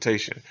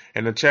presentation,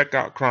 and to check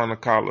out Crown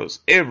and Collars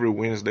every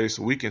Wednesday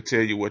so we can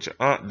tell you what your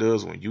aunt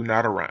does when you're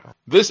not around.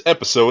 This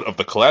episode of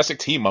the Classic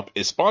Team Up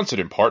is sponsored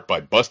in part by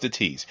Busted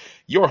Tees,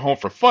 your home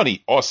for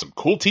funny, awesome,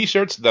 cool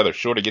t-shirts that are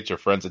sure to get your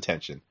friends'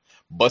 attention.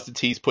 Busted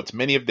Tees puts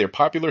many of their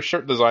popular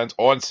shirt designs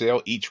on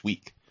sale each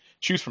week.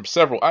 Choose from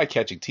several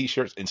eye-catching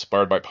t-shirts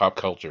inspired by pop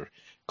culture.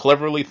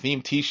 Cleverly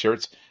themed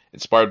t-shirts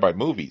inspired by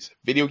movies,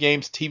 video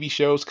games, TV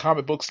shows,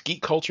 comic books,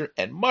 geek culture,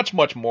 and much,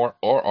 much more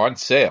are on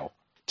sale.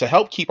 To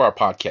help keep our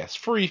podcast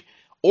free,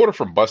 order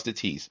from Busted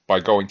Tees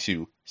by going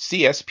to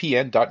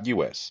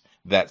cspn.us.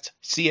 That's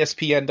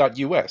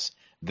cspn.us.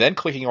 Then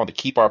clicking on the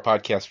Keep Our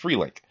Podcast Free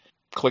link.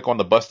 Click on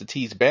the Busted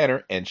Tees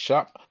banner and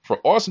shop for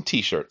awesome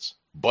t-shirts.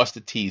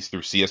 Busted Tees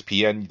through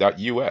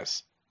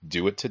cspn.us.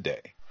 Do it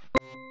today.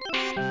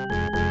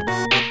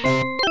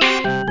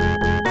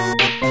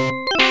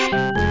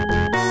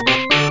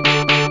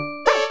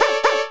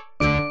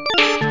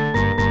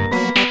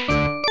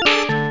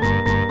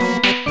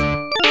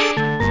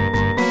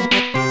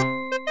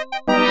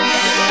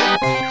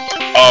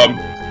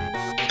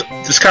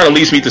 This kind of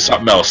leads me to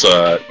something else.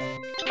 I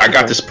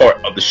got this part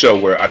of the show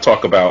where I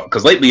talk about,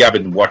 because lately I've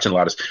been watching a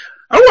lot of,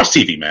 I don't watch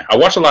TV, man. I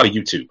watch a lot of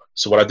YouTube.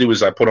 So what I do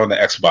is I put on the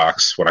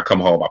Xbox when I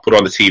come home, I put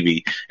on the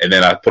TV, and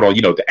then I put on,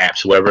 the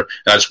apps, whatever,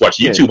 and I just watch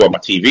YouTube on my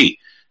TV.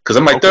 Because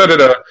I'm like,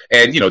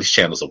 and, these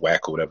channels are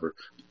whack or whatever.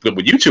 But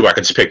with YouTube, I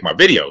can just pick my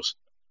videos.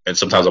 And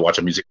sometimes I watch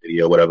a music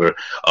video, whatever.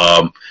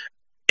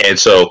 And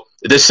so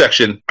this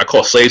section I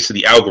call Slaves to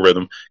the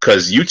Algorithm,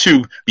 because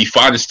YouTube be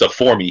finding stuff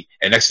for me,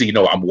 and next thing you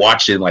know, I'm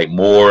watching like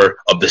more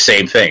of the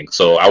same thing.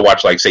 So I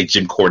watch like, say,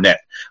 Jim Cornette,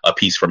 a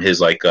piece from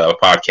his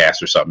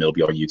podcast or something. It'll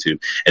be on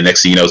YouTube, and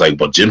next thing you know, it's like,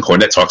 well, Jim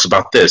Cornette talks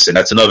about this, and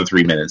that's another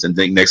 3 minutes, and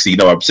then next thing you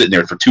know, I'm sitting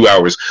there for 2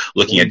 hours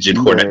looking at Jim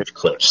Cornette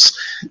clips.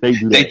 They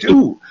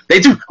do.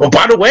 Oh,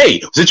 by the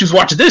way, since you was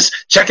watching this,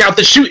 check out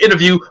the shoot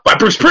interview by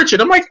Bruce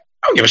Pritchard. I'm like,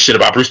 I don't give a shit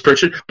about Bruce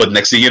Pritchard, but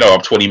next thing you know,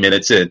 I'm 20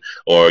 minutes in,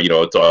 or,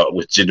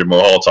 with Jinder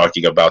Mahal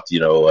talking about,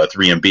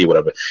 3MB,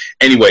 whatever.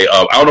 Anyway,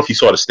 I don't know if you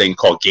saw this thing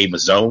called Game of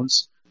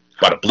Zones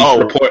by the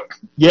Bleacher Report.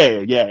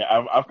 Yeah.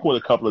 I've caught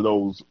a couple of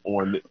those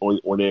on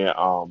there.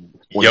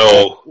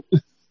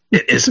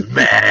 It is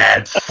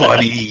mad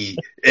funny.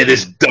 It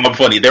is dumb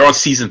funny. They're on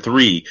season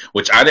 3,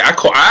 which I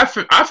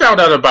found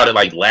out about it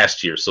like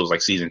last year, so it was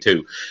like season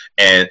 2.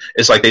 And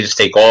it's like they just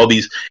take all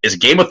these. It's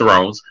Game of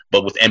Thrones,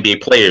 but with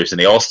NBA players, and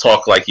they all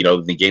talk like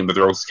the Game of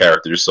Thrones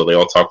characters. So they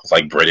all talk with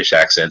like British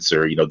accents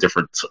or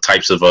different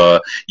types of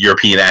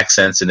European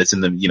accents, and it's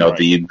in the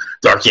the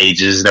Dark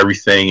Ages and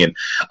everything.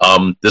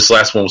 And this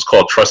last one was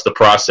called Trust the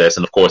Process,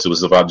 and of course it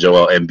was about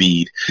Joel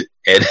Embiid.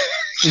 And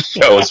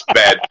it's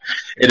bad.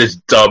 It is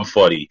dumb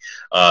funny.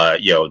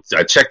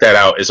 Check that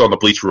out. It's on the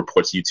Bleacher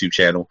Report's YouTube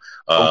channel.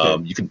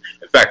 You can,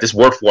 in fact, it's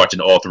worth watching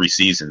all 3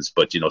 seasons.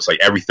 But it's like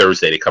every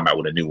Thursday they come out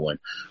with a new one.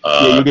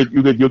 You'll get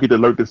the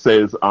alert that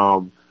says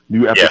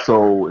new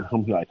episode. Yeah.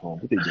 I'm like,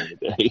 what they doing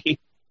today?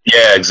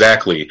 Yeah,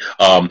 exactly.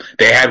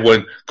 They had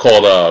one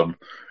called.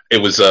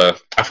 It was I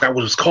forgot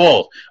what it was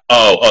called.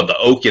 The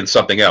Oak and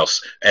something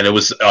else, and it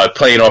was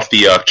playing off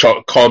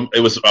the.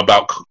 It was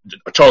about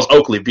Charles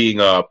Oakley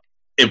being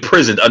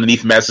imprisoned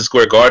underneath Madison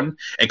Square Garden,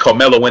 and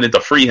Carmelo went in to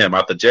free him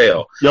out the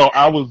jail.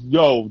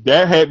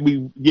 That had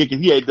me. Yeah, because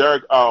he had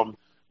Derek.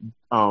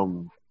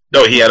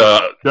 No, he had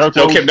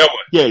Joakim Noah.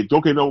 Yeah,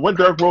 Joakim Noah. Wasn't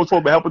Derek Rose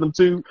supposed to be helping him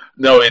too?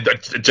 No,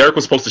 Derek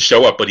was supposed to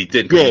show up, but he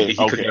didn't. Yeah, he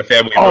had a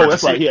family emergency.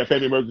 That's right. He had a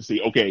family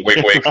emergency. Okay. Wait.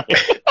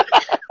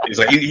 He's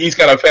like, he's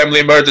got a family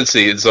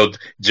emergency, and so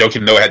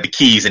Joakim Noah had the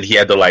keys, and he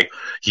had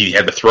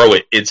to throw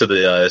it into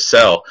the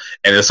cell,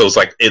 and so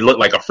it looked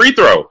like a free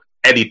throw,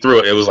 and he threw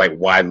it. It was like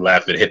wide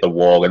left, and hit the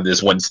wall, and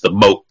this went to the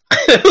moat.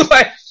 It was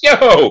like,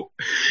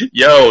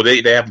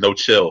 they have no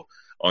chill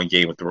on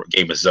Game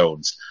of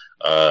Zones.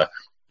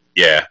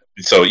 Yeah.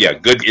 So yeah,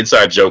 good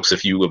inside jokes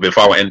if you've been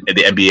following the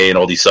NBA and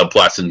all these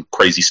subplots and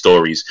crazy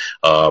stories.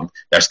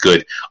 That's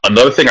good.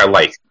 Another thing I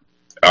like,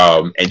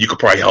 and you could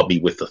probably help me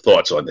with the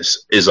thoughts on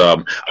this. Is I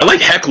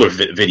like heckler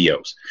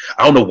videos.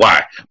 I don't know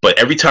why, but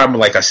every time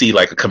like I see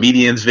like a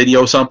comedian's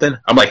video or something,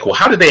 I'm like, well,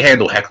 how do they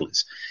handle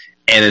hecklers?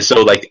 And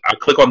so, like, I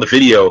click on the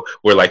video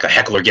where, like, a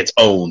heckler gets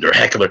owned or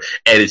heckler,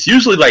 and it's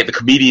usually, like, the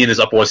comedian is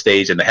up on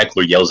stage and the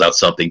heckler yells out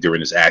something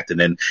during his act, and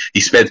then he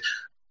spends,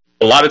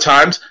 a lot of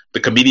times, the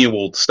comedian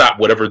will stop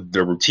whatever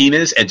the routine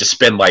is and just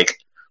spend, like,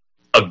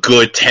 a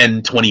good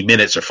 10, 20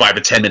 minutes or 5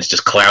 or 10 minutes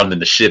just clowning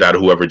the shit out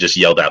of whoever just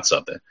yelled out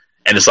something.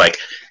 And it's like,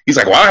 he's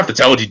like, well, I don't have to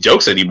tell you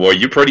jokes anymore.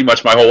 You're pretty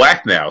much my whole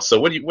act now. So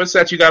what's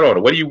that you got on? Or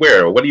what do you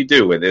wear? Or what do you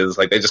do? And it's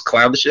like, they just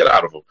clown the shit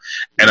out of him.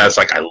 And I was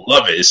like, I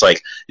love it. It's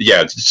like,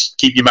 yeah, just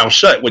keep your mouth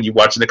shut when you're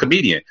watching the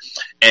comedian.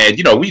 And,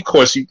 you know, we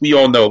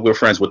all know we're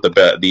friends with the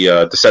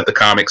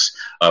Decepticonics.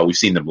 We've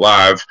seen them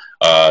live.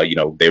 You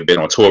know, they've been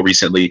on tour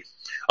recently.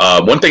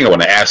 One thing I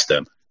want to ask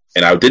them,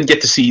 and I didn't get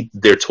to see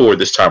their tour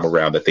this time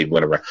around that they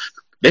went around.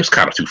 They was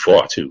kind of too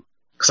far, too.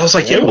 Because I was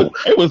like, yo.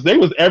 They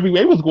was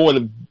everywhere. They was going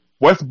to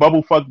West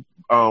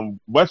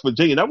West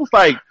Virginia. And I was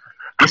like,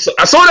 I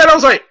saw that. I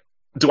was like,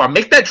 do I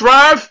make that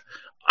drive?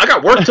 I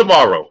got work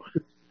tomorrow.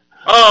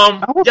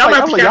 I was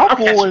like,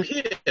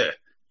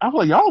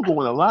 y'all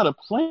going a lot of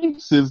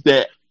places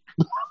that.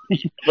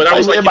 But I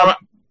was like,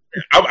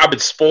 I've been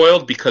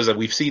spoiled because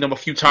we've seen them a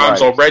few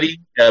times already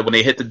when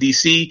they hit the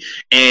DC,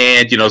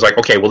 and you know, it's like,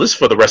 okay, well, this is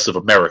for the rest of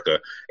America,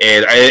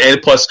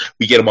 and plus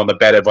we get them on the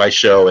Bad Advice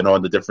show and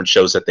on the different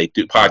shows that they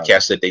do,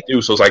 podcasts that they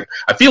do. So it's like,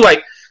 I feel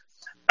like.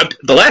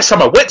 The last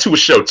time I went to a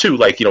show too,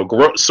 like, you know,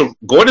 Gordon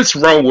and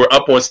Cerrone were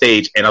up on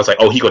stage, and I was like,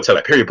 "Oh, he gonna tell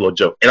that period blow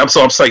joke," and I'm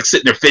like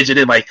sitting there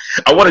fidgeting, like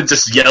I want to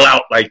just yell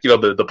out, like, you know,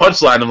 the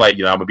punchline. I'm like,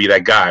 you know, I'm gonna be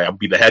that guy. I'm gonna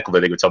be the heckler.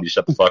 They gonna tell me to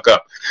shut the fuck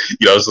up,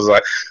 you know. So it's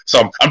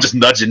like, I'm just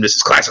nudging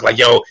Mrs. Classick, like,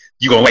 yo,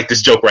 you gonna like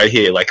this joke right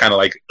here, like kind of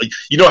like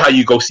you know how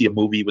you go see a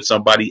movie with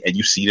somebody and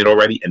you've seen it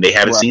already and they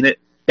haven't seen it.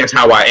 That's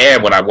how I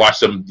am when I watch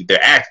them.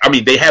 Their act. I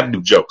mean, they have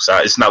new jokes.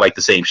 It's not like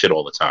the same shit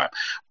all the time,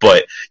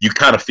 but you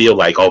kind of feel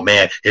like, oh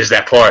man, here's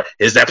that part.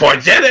 Check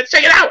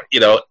it out. You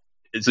know,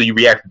 so you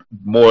react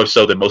more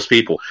so than most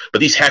people. But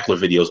these heckler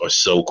videos are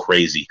so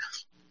crazy.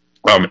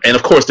 And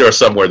of course, there are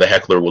some where the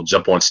heckler will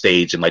jump on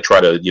stage and like try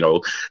to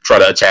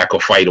attack or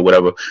fight or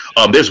whatever.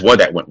 There's one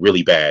that went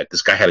really bad.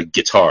 This guy had a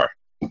guitar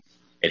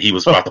and he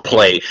was about to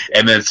play,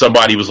 and then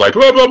somebody was like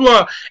blah blah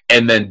blah,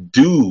 and then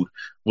dude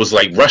was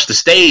like rushed the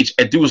stage,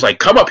 and dude was like,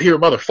 "Come up here,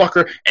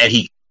 motherfucker!" And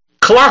he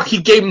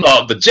gave him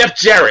the Jeff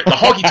Jarrett, the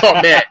honky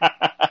tonk man,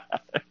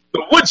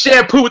 the wood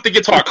shampoo with the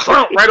guitar,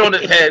 right on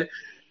his head.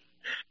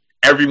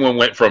 Everyone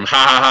went from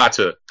ha ha ha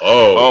to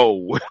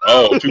oh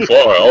too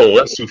far. Oh,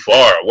 that's too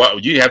far. Wow,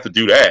 you didn't have to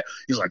do that.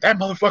 He's like, that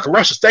motherfucker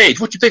rushed the stage.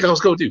 What you think I was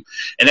gonna do?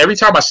 And every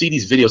time I see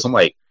these videos, I'm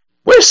like,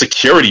 where's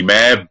security,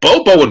 man?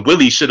 Bobo and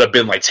Willie should have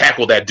been like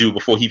tackle that dude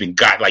before he even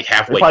got like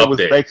halfway up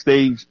there.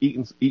 Backstage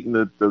eating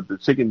the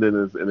chicken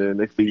dinners, and then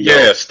next thing you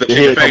know,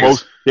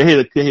 they hear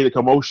the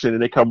commotion,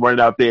 and they come running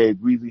out there,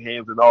 greasy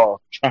hands and all.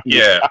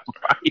 Yeah,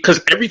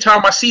 because every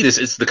time I see this,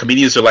 it's the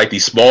comedians are like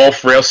these small,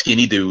 frail,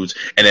 skinny dudes,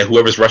 and then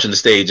whoever's rushing the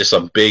stage is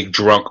some big,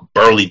 drunk,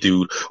 burly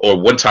dude. Or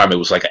one time it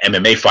was like an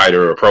MMA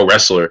fighter or a pro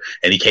wrestler,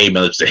 and he came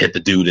in to hit the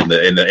dude in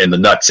the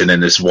nuts, and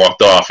then just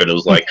walked off, and it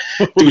was like,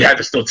 dude had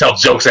to still tell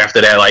jokes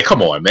after that. Like,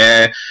 come on,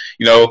 man,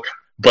 you know.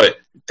 But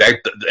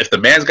if the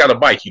man's got a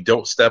mic, you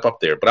don't step up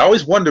there. But I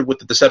always wondered with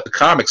the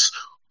Decepticonics,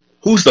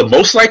 who's the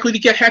most likely to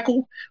get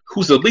heckled,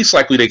 who's the least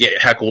likely to get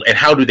heckled, and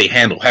how do they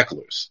handle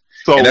hecklers?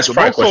 So and that's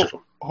probably a question.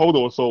 Hold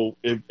on. So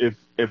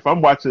if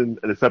I'm watching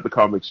a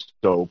Decepticonics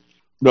show,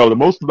 no, the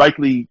most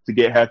likely to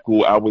get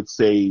heckled, I would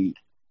say,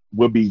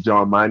 would be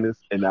John Minus,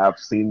 and I've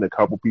seen a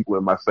couple people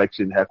in my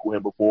section heckle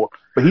him before,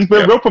 but he's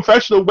been real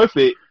professional with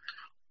it.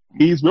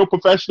 He's real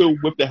professional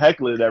with the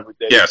heckling and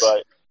everything. Yes.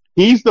 But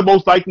he's the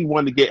most likely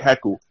one to get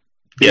heckled.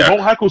 He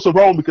won't heckle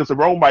Cerrone because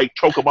Cerrone might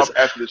choke him up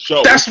after the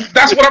show. That's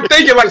what I'm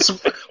thinking. Like,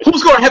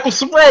 who's going to heckle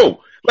Cerrone?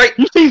 Like,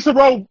 you see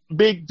Cerrone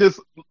big, just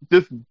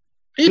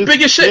he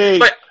big as shit.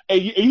 Like,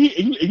 and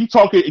you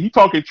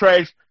talking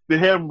trash to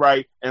him,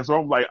 right? And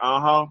Cerrone's like,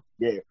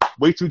 yeah.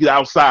 Wait till you get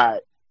outside.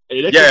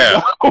 And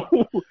I'm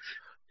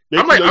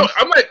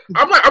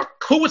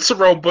cool with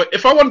Cerrone, but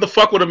if I wanted to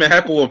fuck with him and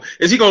heckle him,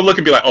 is he gonna look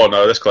and be like, "Oh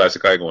no, that's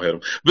Classic. I ain't gonna hit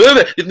him."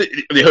 But then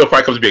he'll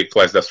probably come to be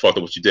Classic. That's fucked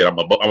up what you did. I'm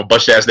a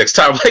bust your ass next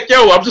time. Like,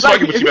 yo, I'm just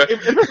fucking with you, man.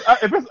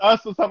 If it's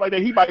us or something like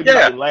that, he might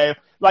laugh.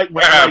 Like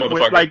when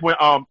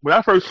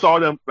I first saw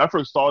them,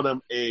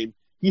 and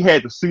he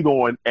had the suit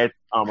on at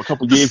a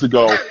couple years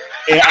ago,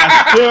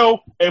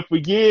 and for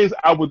years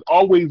I would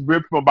always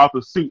rip him about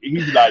the suit, and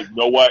he'd be like, "You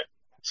know what?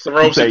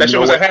 Cerrone said that shit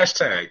was a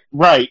hashtag."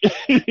 Right.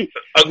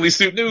 Ugly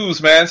suit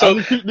news, man. So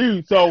ugly suit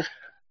news. So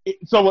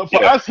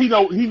for us, he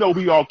know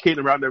we all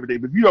kidding around and everything.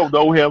 But if you don't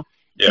know him,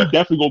 he's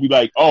definitely gonna be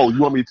like, "Oh, you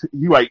want me to?"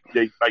 He like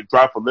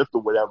drive for Lyft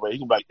or whatever. He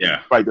gonna be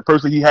like, like the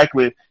person he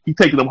heckling, he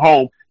taking him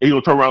home, and he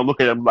gonna turn around and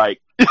look at him like,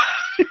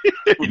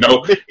 you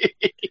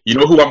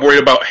know who I'm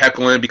worried about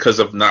heckling because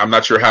of I'm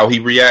not sure how he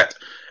react.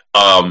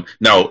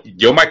 Now,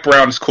 Yo Mike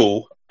Brown is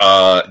cool.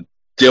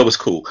 Dill is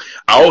cool.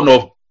 I don't know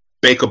if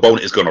Baker Bone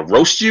is gonna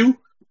roast you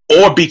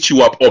or beat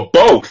you up, or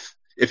both,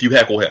 if you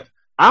heckle him.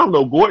 I don't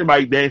know. Gordon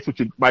might dance with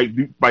you,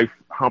 might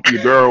hump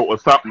your girl or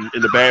something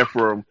in the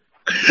bathroom.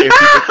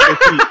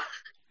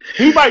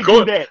 He might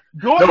do that.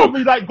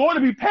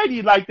 Gordon be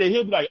petty like that.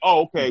 He'll be like,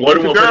 "Oh, okay."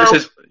 Gordon will finish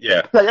his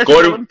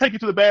Gordon, let me take you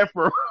to the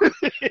bathroom.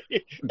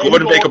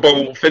 Gordon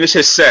Bakerbone will finish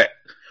his set,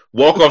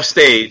 walk off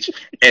stage,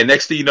 and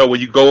next thing you know,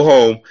 when you go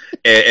home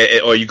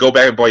or you go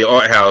back by your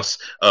aunt's house,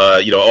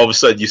 all of a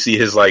sudden you see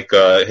his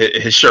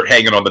his shirt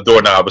hanging on the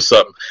doorknob or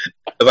something,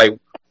 like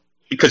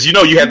because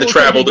you had to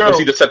travel to go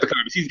see the set the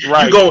comics.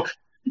 Right.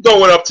 You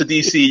going up to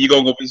DC, you're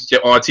going to go visit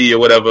your auntie or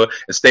whatever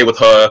and stay with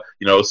her,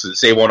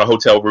 save on a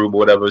hotel room or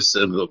whatever,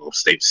 so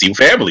stay, see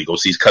family, go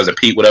see his cousin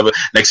Pete, whatever.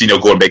 Next thing you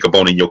know, go and make a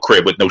bone in your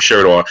crib with no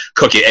shirt on,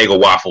 cook your egg or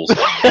waffles.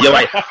 And you're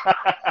like,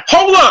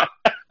 hold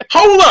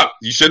up.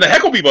 You shouldn't have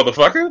heckled me,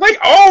 motherfucker. Like,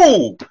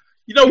 oh,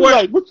 you know what?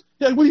 Like, what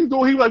are you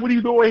doing? He's like, what are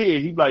you doing here?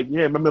 He's like,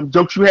 yeah, remember them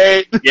jokes you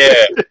had?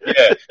 Yeah.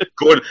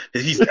 Gordon,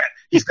 he's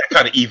that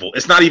kind of evil.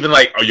 It's not even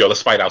like, oh, yo,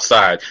 let's fight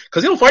outside.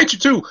 Because he'll fight you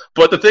too.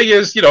 But the thing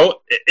is,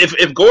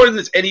 if Gordon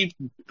is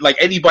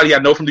anybody I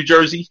know from New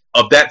Jersey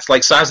of that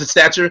like size and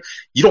stature,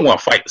 you don't want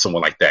to fight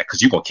someone like that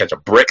because you're going to catch a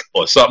brick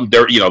or something.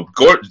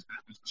 Gordon,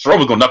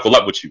 Stroman's going to knuckle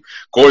up with you.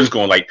 Gordon's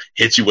going to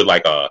hit you with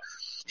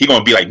he's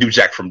going to be like New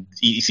Jack from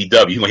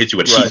ECW. He's going to hit you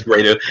with a cheese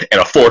grater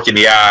and a fork in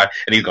the eye,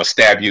 and he's going to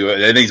stab you,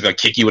 and then he's going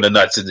to kick you in the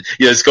nuts. And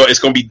it's going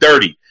to be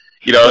dirty.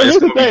 It's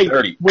going to be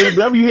dirty.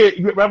 Whenever you hear,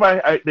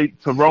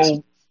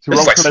 Tyrone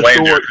it's like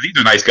slander. These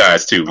are nice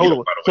guys too.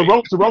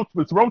 Tyrone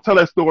tell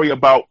that story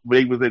about when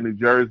he was in New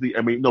Jersey.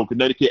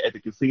 Connecticut at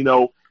the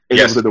casino. And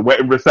it was at the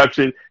wedding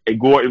reception, and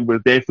Gordon was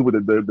dancing with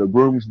the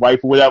groom's wife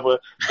or whatever.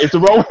 And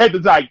Tyrone had to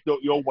like, you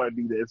don't want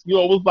to do this. It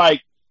was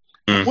like,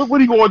 what are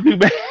you going to do,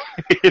 man?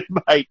 It's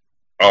like,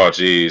 oh,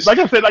 jeez. Like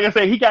I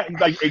said, he got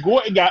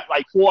Gordon got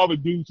like 4 other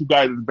dudes who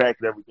got his back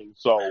and everything.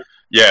 So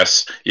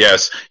yes,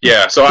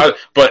 yeah. So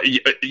but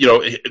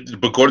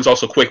Gordon's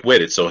also quick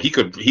witted, so he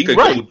could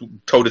go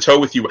toe to toe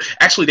with you.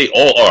 Actually, they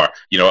all are.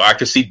 I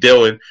could see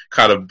Dylan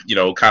kind of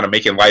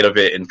making light of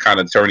it and kind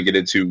of turning it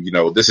into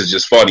this is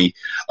just funny.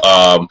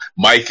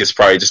 Mike is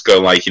probably just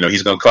gonna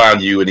he's gonna clown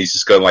you and he's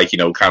just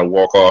gonna kind of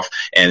walk off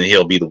and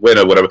he'll be the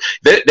winner, whatever.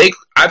 That's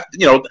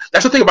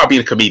the thing about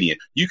being a comedian.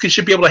 You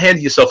should be able to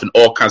handle yourself in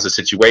all kinds of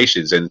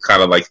situations and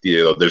kind of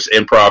there's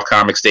improv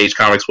comics, stage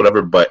comics,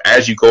 whatever. But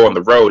as you go on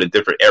the road in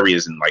different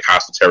areas and like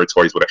hostile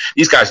territories, whatever,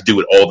 these guys do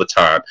it all the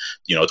time.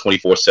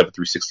 24/7,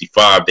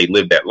 365. They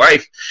live that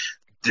life.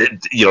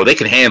 They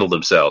can handle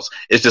themselves.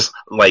 It's just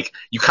like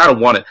you kind of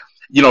want to.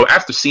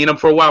 After seeing them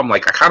for a while, I'm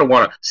like, I kind of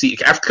want to see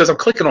because I'm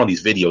clicking on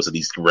these videos of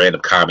these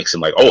random comics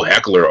and like, oh,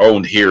 heckler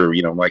owned here.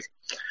 I'm like,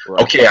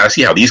 okay, I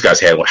see how these guys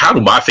handle it. How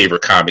do my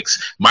favorite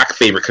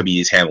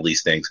comedians handle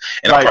these things?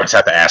 And I just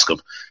have to ask them.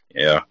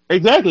 Yeah,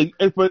 exactly.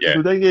 But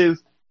the thing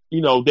is,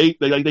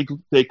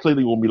 they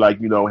clearly will be like,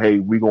 hey,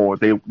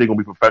 they're gonna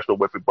be professional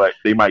with it, but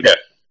they might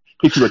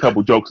hit you with a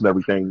couple jokes and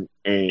everything.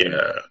 And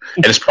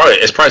it's probably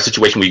a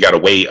situation where you got to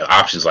weigh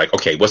options. Like,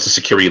 okay, what's the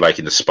security like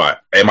in the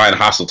spot? Am I in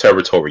hostile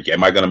territory?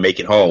 Am I going to make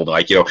it home?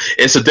 Like,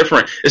 it's a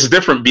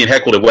different being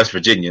heckled in West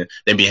Virginia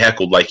than being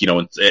heckled like in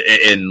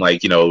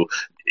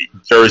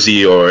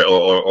Jersey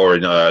or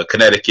in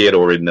Connecticut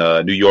or in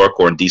New York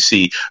or in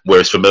DC,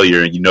 where it's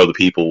familiar and the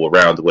people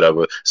around or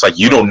whatever. It's like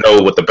you don't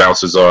know what the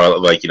bouncers are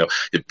like.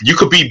 You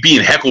could be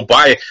being heckled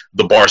by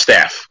the bar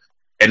staff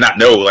and not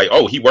know like,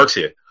 oh, he works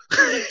here.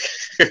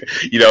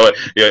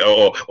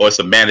 Or it's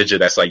a manager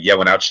that's like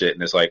yelling out shit,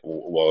 and it's like,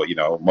 well,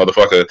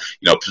 motherfucker,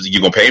 you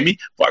gonna pay me?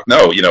 Fuck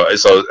no,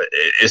 So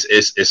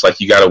it's like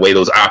you gotta weigh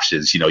those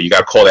options. You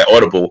gotta call that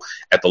audible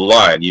at the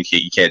line. You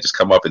can't just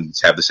come up and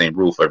have the same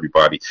rule for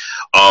everybody.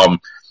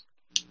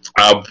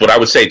 But I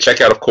would say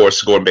check out, of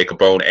course, Gordon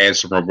Bakerbone and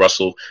Simone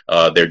Russell,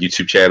 their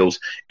YouTube channels.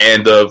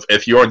 And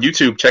if you're on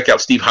YouTube, check out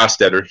Steve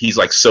Hostetter. He's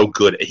like so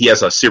good. He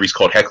has a series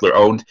called Heckler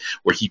Owned,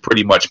 where he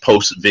pretty much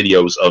posts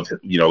videos of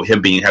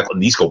him being heckled.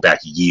 And these go back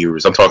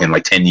years. I'm talking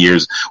like 10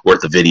 years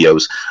worth of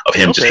videos of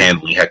him just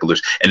handling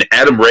hecklers. And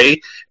Adam Ray,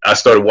 I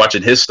started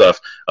watching his stuff.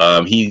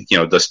 He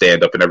does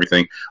stand up and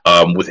everything.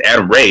 With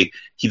Adam Ray,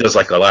 he does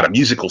like a lot of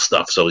musical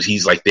stuff. So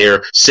he's like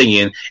there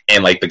singing,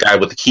 and like the guy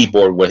with the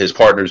keyboard, with his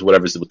partners,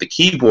 whatever's with the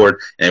keyboard,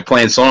 and they're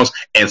playing songs.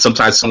 And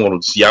sometimes someone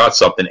will yell out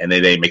something, and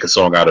then they make a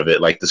song out of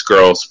it. Like this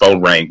girl's phone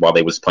rang while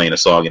they was playing a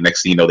song, and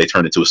next thing you know, they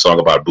turned into a song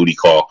about a booty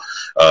call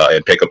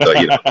and pick up the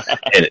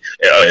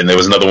and there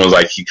was another one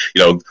like she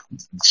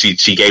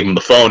gave him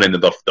the phone, and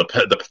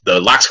the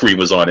lock screen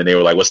was on, and they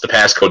were like, "What's the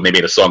passcode?" And they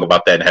made a song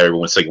about that, and had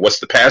everyone singing, "What's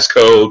the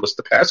passcode? What's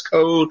the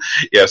passcode?"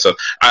 Yeah, so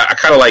I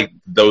kind of like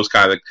those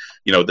kind of.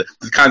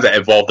 The kinds that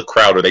involve the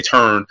crowd, or they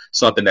turn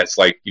something that's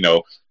like,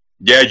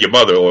 yeah, your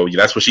mother, or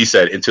that's what she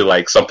said, into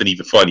like something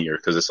even funnier,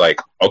 because it's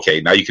like,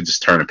 okay, now you can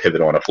just turn and pivot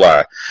on the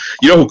fly.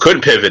 Who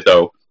couldn't pivot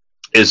though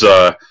is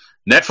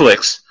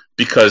Netflix,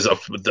 because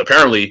of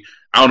apparently,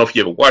 I don't know if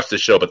you ever watched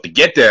this show, but The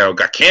Get Down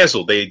got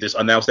canceled. They just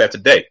announced that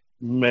today.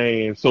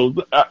 Man, so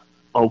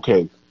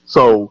okay,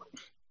 so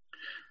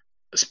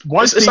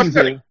one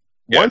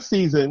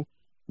season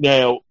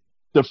now.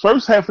 The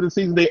first half of the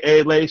season they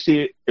aired last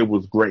year, it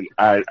was great.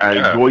 I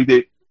enjoyed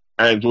it.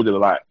 I enjoyed it a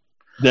lot.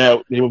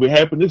 Now, what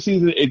happened this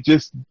season, it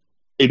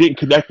didn't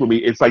connect with me.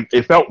 It's like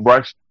it felt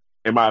rushed,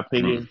 in my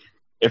opinion.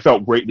 It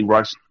felt greatly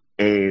rushed,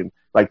 and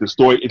like the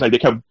story, it's like they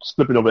kept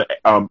slipping over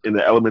in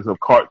the elements of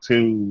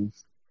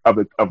cartoons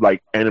of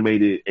like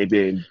animated, and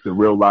then the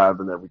real live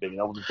and everything.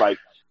 And I was just like,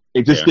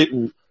 it just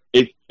didn't.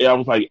 I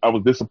was like, I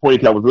was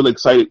disappointed. I was really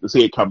excited to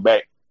see it come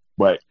back,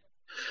 but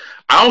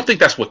I don't think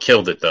that's what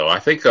killed it, though. I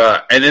think,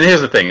 and then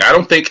here's the thing: I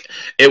don't think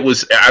it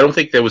was. I don't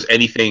think there was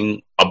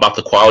anything about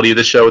the quality of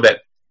the show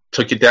that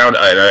took it down.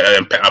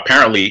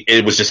 Apparently,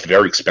 it was just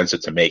very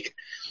expensive to make.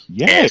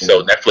 Yeah. And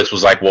so Netflix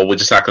was like, "Well, we're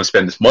just not going to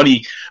spend this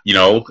money,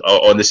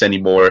 on this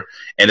anymore."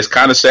 And it's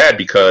kind of sad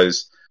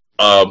because,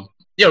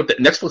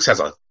 Netflix has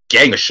a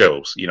gang of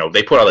shows.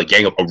 They put out a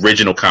gang of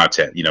original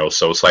content.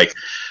 So it's like,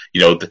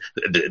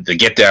 the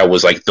Get Down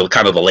was like the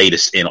kind of the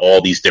latest in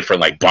all these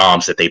different like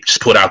bombs that they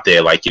just put out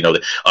there. Like,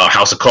 the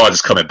House of Cards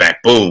is coming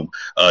back. Boom.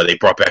 They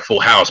brought back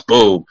Full House.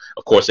 Boom.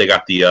 Of course, they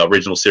got the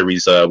original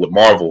series with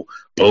Marvel.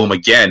 Boom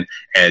again.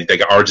 And they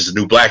got Orange is the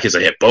New Black is a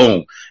hit.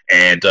 Boom.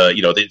 And, they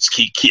just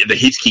the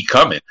hits keep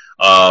coming.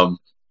 So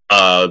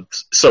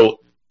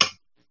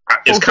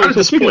it's kind of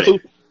disappointing.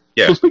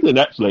 So speaking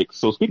of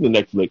Netflix,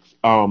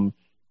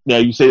 now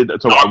you say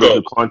that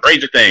original content.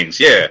 Stranger Things,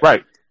 yeah.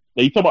 Right.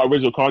 Now you talk about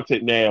original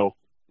content. Now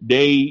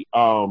they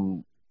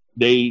apparently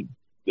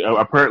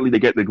they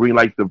get the green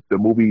light. The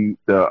movie,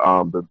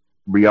 the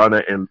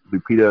Rihanna and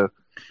Lupita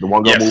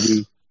Nyong'o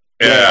movie.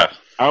 Yeah.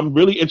 I'm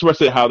really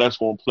interested in how that's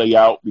going to play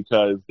out,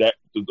 because that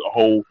the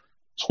whole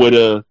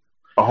Twitter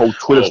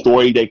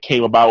story that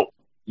came about.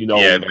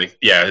 Yeah.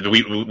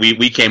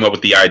 We came up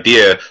with the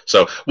idea.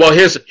 So, well,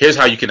 here's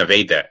how you can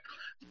evade that.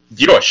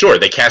 Sure,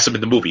 they cast him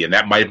in the movie, and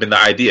that might have been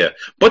the idea.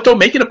 But don't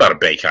make it about a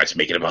bank heist.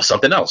 Make it about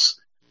something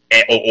else.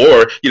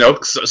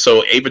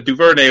 So Ava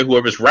DuVernay,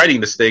 whoever's writing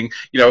this thing,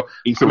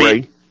 Issa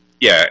Rae.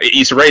 Yeah,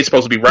 Issa Rae is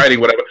supposed to be writing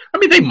whatever. I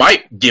mean, they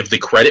might give the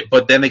credit,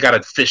 but then they got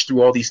to fish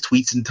through all these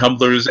tweets and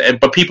Tumblrs,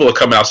 but people are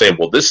coming out saying,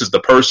 well, this is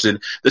the person,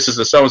 this is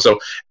the so-and-so.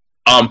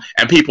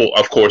 And people,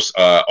 of course,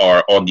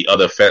 are on the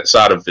other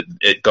side of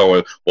it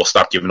going, well,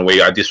 stop giving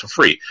away ideas for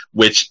free,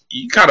 which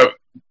you kind of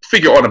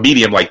figure on a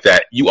medium like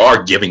that, you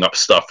are giving up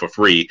stuff for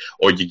free,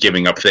 or you're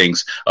giving up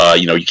things.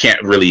 You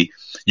can't really,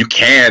 you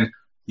can,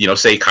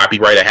 say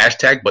copyright a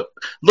hashtag, but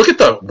look at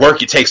the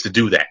work it takes to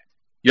do that.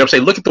 You know what I'm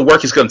saying? Look at the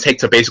work it's going to take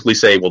to basically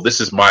say, well,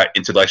 this is my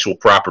intellectual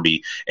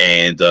property,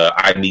 and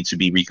I need to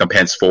be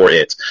recompensed for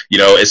it.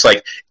 It's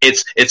like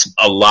it's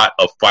a lot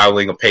of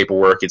filing of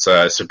paperwork. It's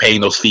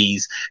paying those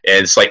fees,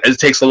 and it's like it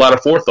takes a lot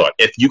of forethought.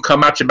 If you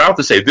come out your mouth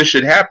and say this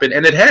should happen,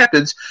 and it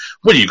happens,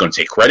 what are you going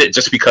to take credit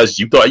just because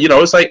you thought?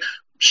 It's like,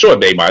 sure,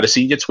 they might have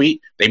seen your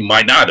tweet, they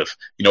might not have,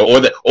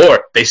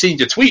 or they seen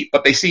your tweet,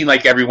 but they seen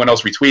like everyone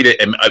else retweet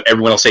it, and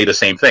everyone else say the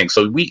same thing.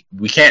 So we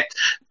can't.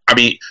 I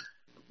mean,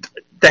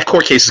 that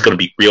court case is going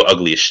to be real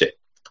ugly as shit,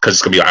 because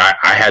it's going to be,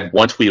 I had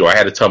one tweet, or I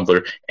had a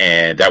Tumblr,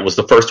 and that was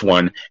the first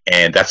one,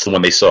 and that's the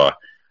one they saw.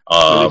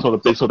 They saw the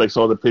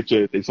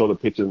picture. They saw the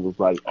picture and was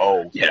like,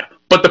 oh, yeah.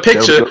 But the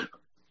picture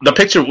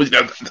was,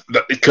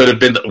 it could have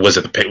been. Was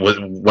it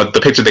the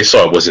picture they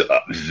saw? Was it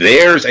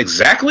theirs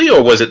exactly,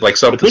 or was it like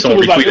something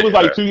someone retweeted? It was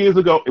like 2 years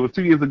ago. It was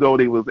 2 years ago.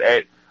 They was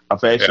at a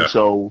fashion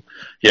show.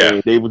 Yeah,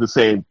 and they were just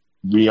saying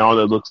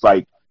Rihanna looks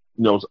like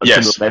a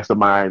similar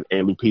mastermind,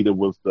 and Lupita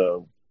was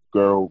the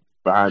girl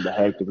behind the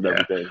hackers and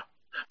everything.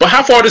 But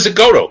how far does it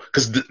go though?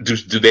 Because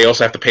do they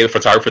also have to pay the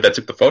photographer that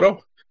took the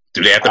photo?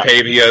 Do they have to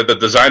pay the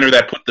designer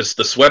that put the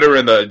sweater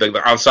and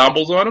the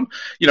ensembles on them?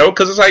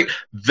 Because it's like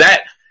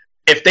that.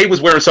 If they was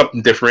wearing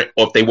something different,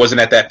 or if they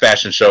wasn't at that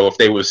fashion show, if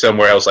they was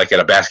somewhere else, like at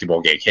a basketball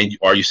game,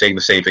 are you saying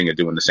the same thing or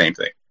doing the same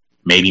thing?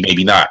 Maybe,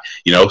 maybe not.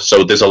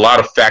 So there's a lot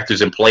of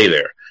factors in play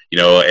there.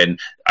 And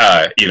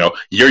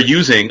you're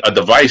using a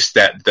device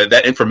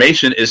that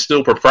information is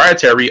still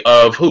proprietary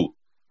of who?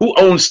 Who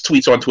owns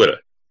tweets on Twitter?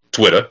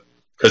 Twitter.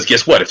 Because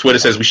guess what? If Twitter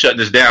says we shutting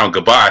this down,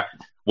 goodbye,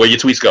 where your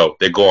tweets go?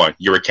 They're gone.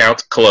 Your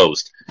account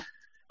closed.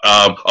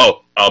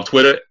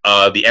 Twitter,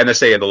 the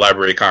NSA and the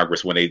Library of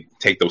Congress, when they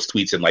take those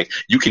tweets and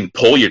you can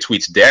pull your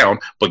tweets down,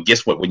 but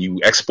guess what? When you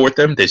export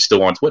them, they're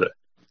still on Twitter.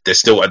 They're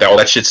still, all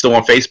that shit's still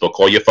on Facebook,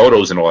 all your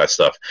photos and all that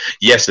stuff.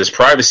 Yes, there's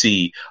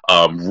privacy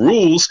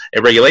rules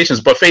and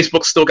regulations, but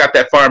Facebook still got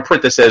that fine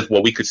print that says,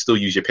 well, we could still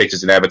use your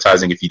pictures in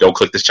advertising if you don't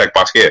click this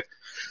checkbox here.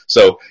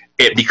 So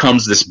it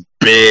becomes this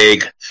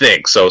big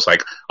thing. So it's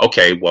like,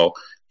 okay, well,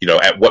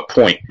 at what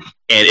point?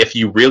 And if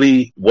you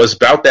really was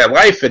about that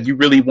life and you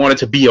really wanted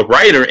to be a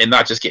writer and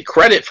not just get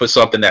credit for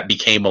something that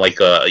became like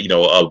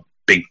a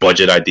big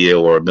budget idea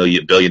or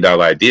 $1 billion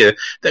idea,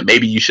 then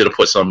maybe you should have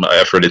put some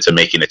effort into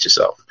making it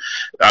yourself.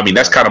 I mean,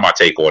 that's kind of my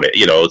take on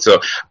it, So,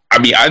 I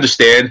mean, I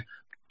understand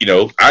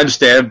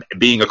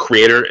being a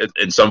creator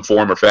in some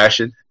form or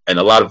fashion. And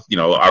a lot of,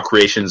 our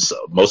creations,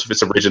 most of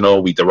it's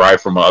original. We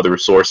derive from other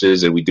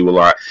sources and we do a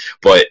lot.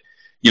 But,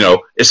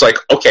 it's like,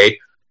 okay,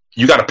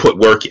 you got to put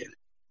work in.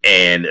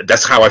 And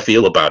that's how I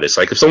feel about it. It's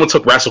like if someone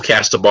took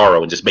WrestleCast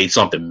tomorrow and just made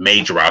something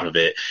major out of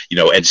it,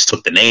 and just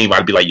took the name,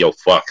 I'd be like, yo,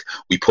 fuck,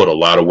 we put a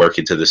lot of work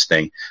into this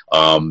thing.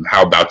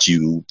 How about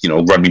you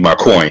run me my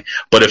coin?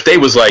 But if they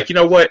was like, you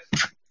know what?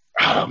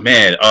 Oh,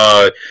 man,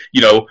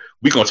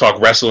 we're going to talk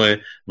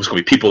wrestling. There's going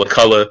to be people of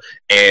color,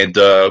 and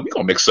we're going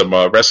to mix some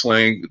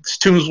wrestling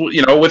tunes,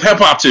 with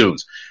hip-hop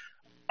tunes.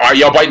 All right,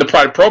 y'all biting the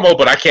private promo,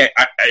 but I can't.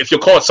 If you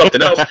call it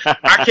something else,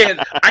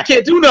 I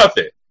can't do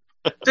nothing.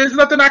 There's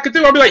nothing I could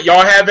do. I'll be like,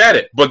 y'all have at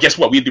it. But guess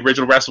what? We have the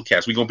original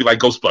WrestleCast. We're going to be like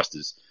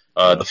Ghostbusters,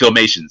 the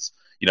Filmations.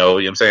 You know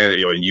what I'm saying?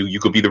 You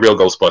could be the real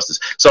Ghostbusters.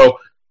 So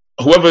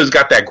whoever's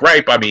got that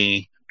gripe, I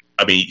mean,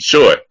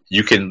 sure,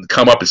 you can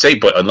come up and say,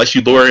 but unless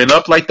you lure it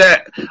up like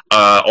that,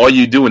 all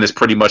you're doing is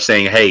pretty much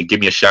saying, hey,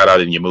 give me a shout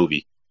out in your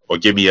movie, or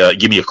give me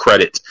a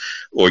credit,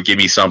 or give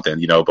me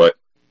something, but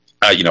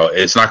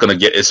it's not going to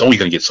get, it's only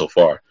going to get so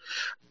far.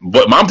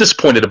 But I'm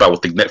disappointed about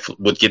what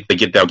the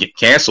Get Down get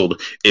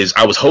canceled is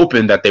I was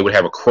hoping that they would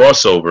have a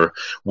crossover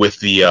with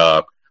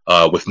the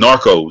with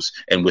Narcos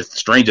and with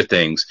Stranger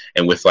Things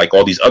and with like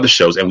all these other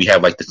shows, and we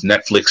have like this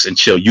Netflix and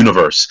chill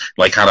universe,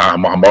 like how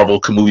Marvel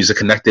movies are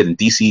connected and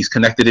DC's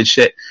connected and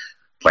shit.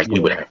 Like we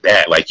would have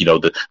that, like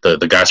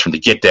the guys from the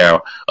Get Down,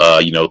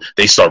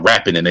 they start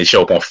rapping and they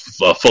show up on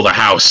Fuller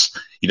House.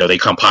 They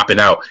come popping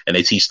out and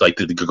they teach like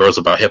the girls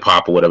about hip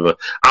hop or whatever.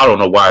 I don't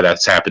know why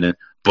that's happening,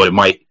 but it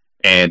might.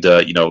 And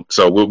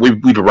so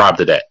we've been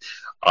robbed of that.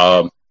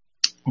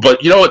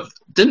 But you know what?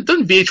 Didn't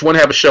VH1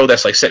 have a show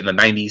that's like set in the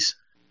 90s?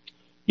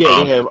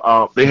 Yeah,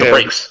 they have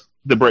Breaks.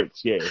 The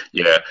Breaks, yeah.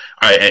 Yeah,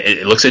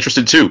 it looks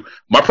interesting too.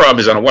 My problem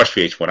is I don't watch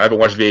VH1. I haven't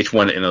watched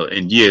VH1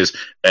 in years,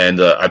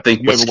 and I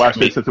think you haven't watched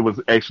it since it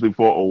was actually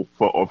for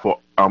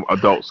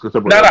adults. No,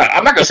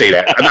 I'm not gonna say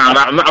that.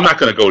 I'm not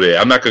gonna go there.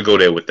 I'm not gonna go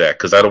there with that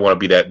because I don't want to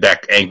be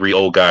that angry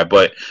old guy.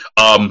 But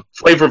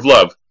Flavor of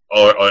Love.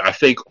 Or I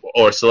think,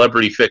 or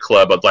Celebrity Fit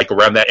Club, like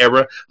around that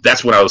era,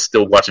 that's when I was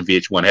still watching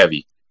VH1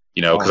 heavy,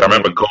 because I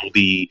remember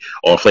Goldie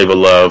on Flavor of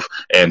Love,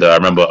 and I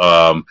remember,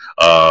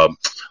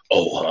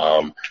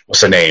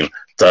 what's her name?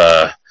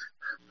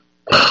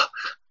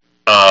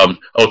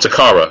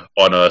 Takara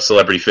on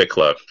Celebrity Fit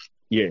Club.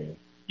 Yeah.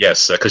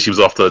 Yes, because she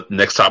was off the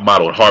Next Top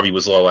Model, and Harvey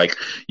was all like,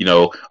 he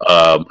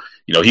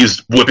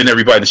was whipping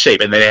everybody into shape,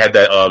 and then they had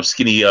that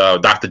skinny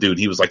doctor dude.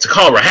 He was like,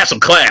 Takara, have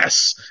some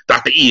class,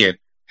 Dr. Ian.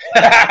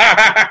 Yo,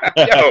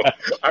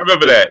 I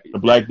remember that.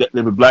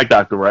 The black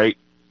doctor, right?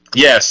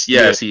 Yes. He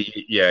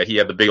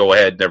had the big old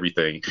head and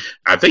everything.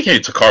 I think he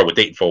and Takara were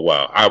dating for a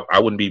while. I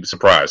wouldn't be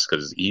surprised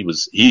because he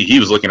was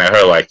looking at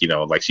her like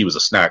like she was a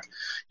snack.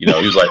 He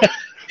was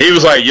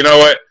like, you know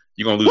what,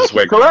 you're gonna lose this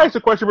weight. Can I ask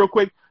a question real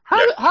quick?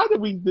 How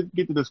did we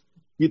get to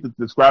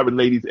describing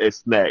ladies as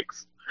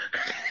snacks?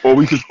 Or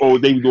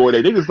they doing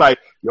that? They just like,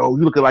 yo,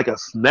 you looking like a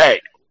snack.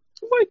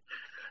 I'm like,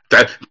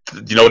 that,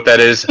 you know what that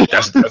is?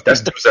 That's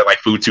dudes that like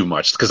food too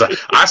much. Because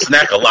I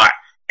snack a lot,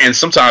 and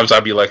sometimes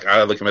I'd be like,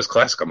 I look at him as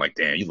Classic. I'm like,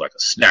 damn, you like a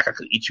snack? I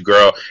could eat you,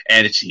 girl.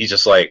 And he's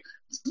just like,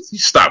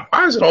 stop.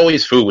 Why is it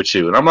always food with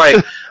you? And I'm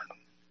like,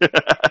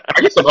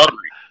 I guess I'm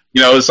hungry.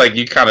 It's like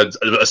you kind of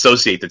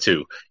associate the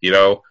two.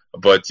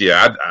 But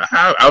yeah,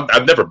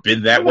 I've never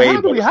been that way.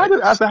 How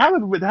did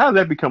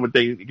that become a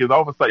thing? Because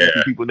all of a sudden, you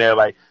see people there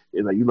like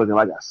you looking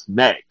like a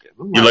snack.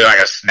 You look like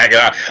a snack.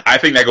 I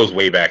think that goes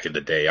way back in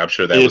the day. I'm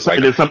sure that was like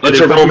a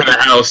room in the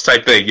house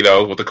type thing,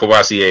 with the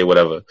Courvoisier,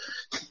 whatever.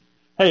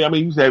 Hey, I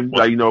mean, you said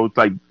it's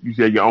like you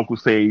said your uncle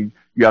saying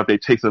you out there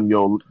chasing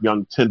your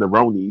young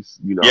tenderonis.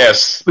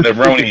 Yes,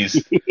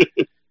 tenderonis.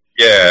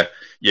 yeah,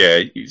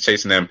 you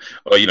chasing them,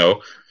 or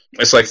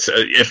it's like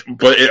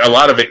but a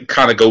lot of it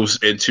kind of goes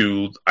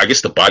into, I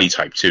guess, the body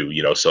type too,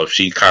 So if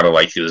she kind of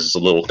like is a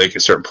little thick in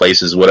certain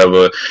places,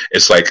 whatever,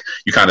 it's like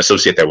you kind of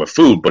associate that with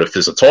food. But if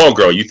it's a tall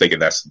girl, you thinking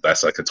that's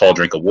like a tall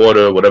drink of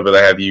water, whatever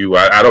that have you.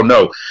 I don't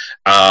know.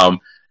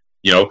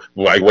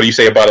 Like what do you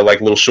say about a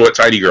like little short,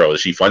 tiny girl? Is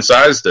she fun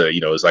sized?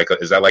 Is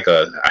that like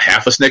a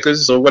half a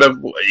Snickers or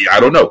whatever? I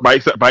don't know.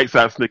 Bite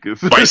size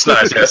Snickers. Bite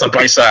size. Yeah, that's a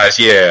bite size.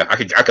 Yeah, I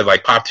could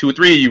like pop 2 or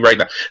 3 of you right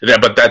now.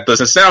 But that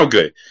doesn't sound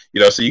good.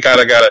 So you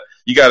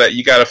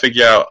gotta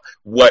figure out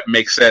what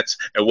makes sense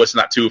and what's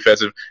not too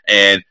offensive.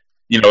 And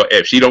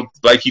if she don't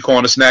like you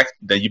calling a snack,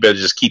 then you better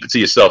just keep it to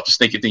yourself. Just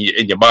think it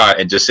in your mind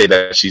and just say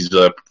that she's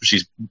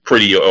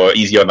pretty or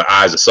easy on the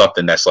eyes or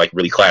something that's like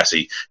really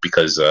classy,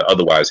 because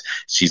otherwise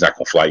she's not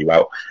gonna fly you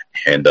out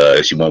and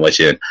she won't let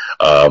you in.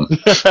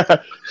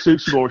 She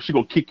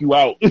gonna kick you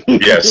out.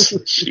 Yes,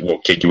 she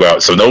won't kick you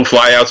out. So no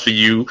fly outs for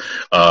you.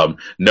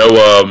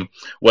 No.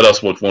 What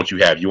else won't you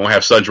have? You won't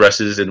have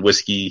sundresses and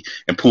whiskey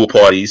and pool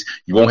parties.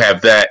 You won't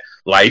have that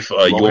life.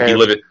 You won't be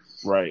living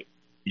right.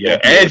 Yeah,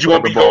 and you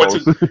won't be going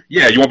to.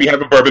 Yeah, you won't be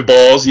having bourbon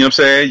balls. You know what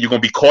I'm saying? You're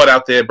gonna be caught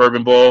out there,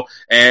 bourbon ball.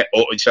 And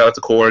shout out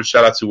to Corn.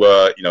 Shout out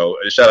to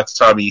shout out to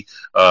Tommy.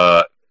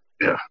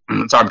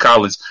 Tom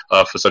Collins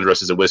for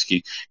sundresses and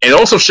whiskey, and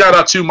also shout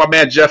out to my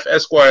man Jeff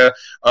Esquire.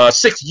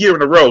 6th year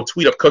in a row,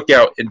 tweet up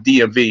cookout in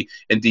DMV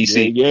in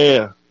DC.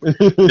 Yeah.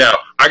 Now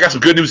I got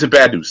some good news and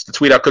bad news. The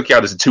tweet out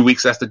cookout is in 2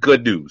 weeks. That's the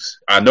good news.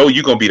 I know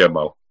you're gonna be there,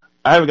 Mo.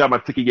 I haven't got my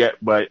ticket yet,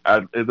 but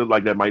it looks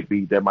like that might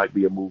be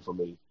a move for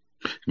me.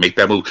 Make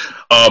that move.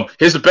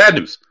 Here's the bad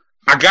news.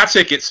 I got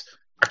tickets.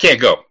 I can't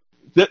go.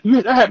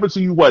 That happened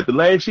to you the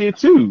last year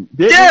too?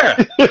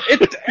 Yeah,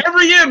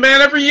 every year,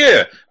 man, every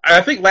year.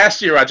 I think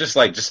last year I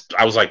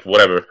I was like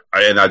whatever,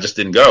 and I just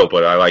didn't go.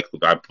 But I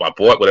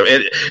bought whatever.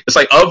 It's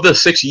like of the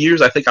 6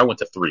 years, I think I went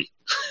to 3.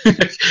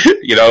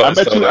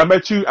 I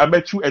met you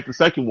at the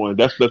second one.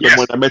 That's the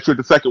one I met you at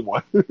the second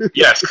one.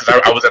 Yes, because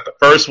I was at the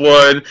first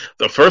one.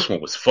 The first one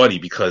was funny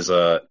because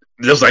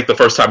it was like the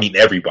first time meeting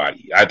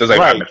everybody. I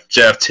met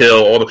Jeff,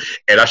 Till,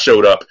 and I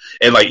showed up,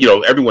 and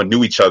everyone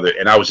knew each other,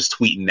 and I was just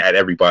tweeting at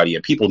everybody,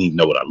 and people didn't even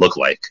know what I looked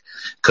like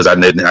because I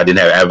didn't have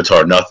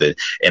avatar or nothing,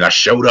 and I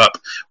showed up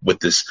with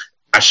this.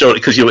 I showed it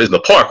because it was in the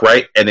park,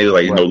 right? And they were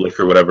like, no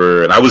liquor,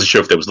 whatever, and I wasn't sure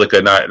if there was liquor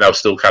or not, and I was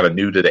still kind of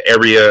new to the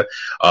area,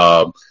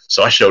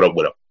 so I showed up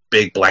with a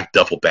big black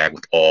duffel bag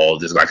with all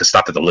this. I could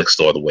stop at the liquor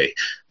store the way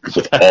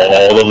with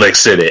all the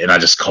licks in it, and I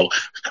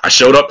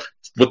showed up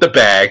with the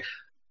bag.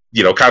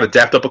 Kind of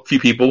dapped up a few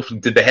people,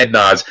 did the head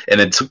nods, and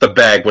then took the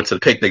bag, went to the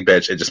picnic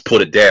bench, and just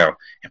put it down.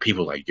 And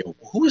people were like, yo,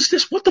 who is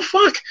this? What the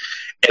fuck?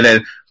 And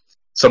then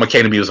someone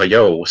came to me and was like,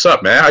 yo, what's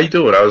up, man? How you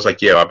doing? I was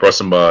like, yeah, I brought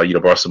some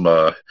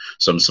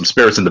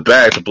spirits in the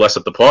bag to bless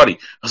up the party. I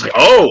was like,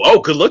 oh,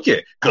 good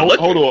looking.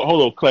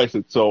 Hold on,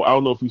 Classic. So I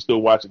don't know if you're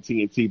still watching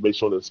TNT, but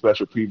showing a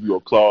special preview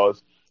of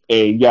Claus,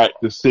 and you got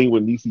the scene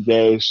with Niecy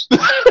Dash.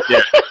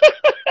 Yeah.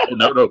 Oh,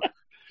 no.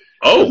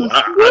 Oh,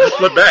 I just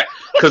went back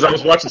because I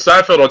was watching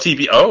Seinfeld on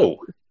TV. Oh.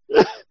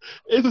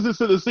 It's just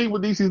the scene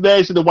with DC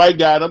Nash and the white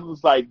guy, and I'm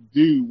just like,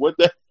 dude, what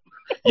the?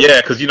 Yeah,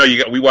 because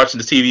we watching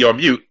the TV on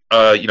mute.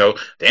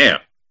 Damn.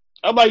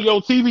 I'm like, yo,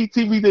 TV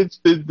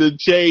did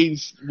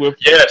change with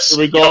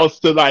regards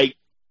to like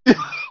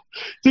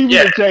TV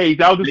did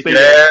change. I'll just say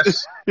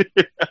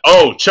that.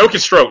 Oh, choke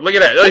and stroke. Look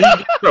at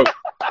that.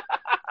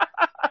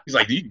 He's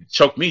like, you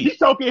choke me. He's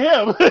choking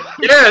him.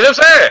 Yeah, that's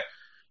it.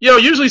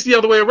 Usually it's the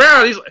other way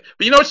around. He's like,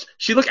 but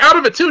she looked out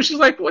of it too. She's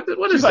like, what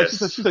is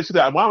this? She's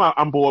like, why am I?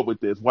 I'm bored with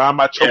this. Why am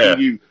I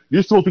choking you?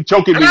 You're supposed to be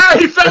choking me.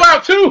 He fell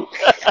out too.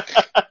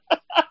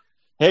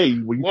 Hey,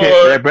 well, you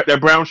can't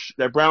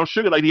that brown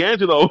sugar like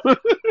D'Angelo.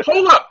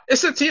 Hold up,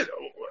 this is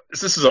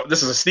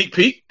a sneak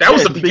peek. That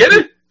was the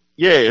beginning.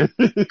 Yeah.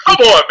 Come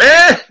on,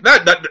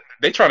 man.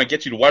 They trying to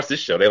get you to watch this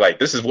show. They like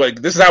this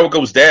is how it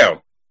goes down.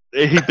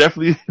 They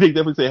definitely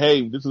say,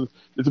 hey, this is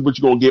what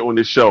you're gonna get on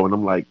this show, and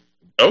I'm like,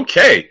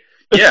 okay.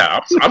 Yeah,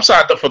 I'm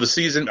signed up for the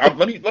season.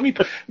 Let me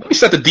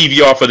set the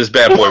DVR for this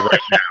bad boy right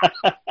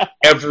now.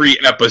 Every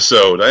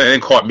episode, they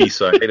didn't caught me,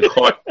 son. They didn't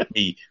caught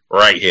me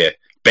right here.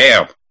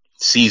 Bam,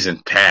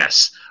 season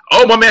pass.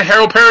 Oh, my man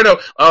Harold Perrineau,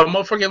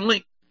 motherfucking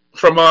Link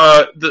from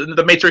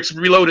the Matrix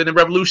Reloaded and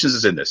Revolutions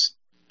is in this.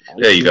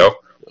 There you go.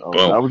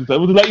 Boom. I was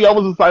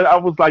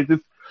like this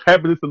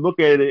happened to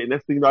look at it, and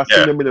next thing you know, I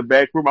seen them in the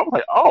back room. I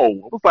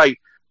was like,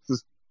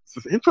 this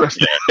is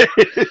interesting.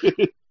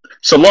 Yeah.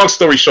 So long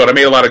story short, I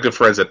made a lot of good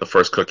friends at the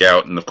first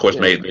cookout, and of course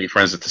made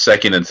friends at the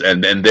second,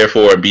 and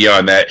therefore and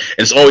beyond that. And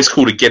it's always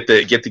cool to get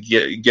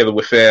together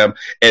with fam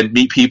and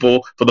meet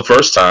people for the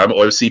first time,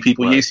 or to see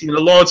people you ain't seen in a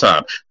long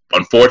time.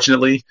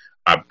 Unfortunately,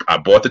 I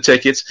bought the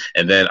tickets,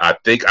 and then I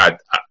think I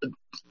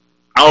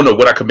don't know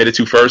what I committed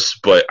to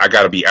first, but I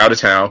got to be out of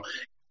town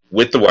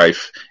with the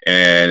wife,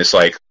 and it's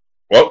like,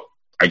 well,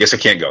 I guess I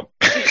can't go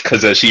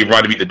because she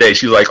reminded me today.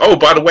 She was like, "Oh,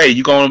 by the way,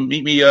 you gonna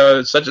meet me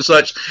such and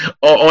such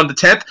on the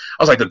 10th?"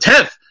 I was like, "The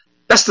 10th?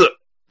 That's the."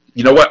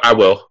 You know what? I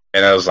will.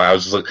 And I was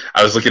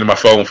looking at my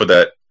phone for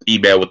that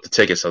email with the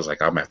tickets. I was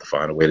like, I'm gonna have to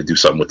find a way to do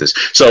something with this.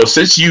 So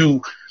since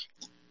you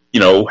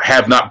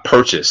have not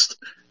purchased,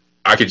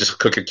 I could just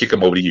kick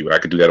them over to you. I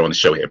could do that on the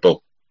show here. Boom.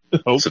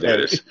 Okay. So that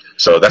is.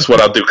 So that's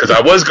what I'll do because I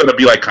was gonna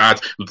be like,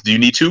 do you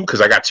need 2? Because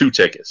I got 2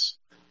 tickets.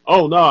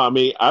 Oh no! I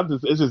mean,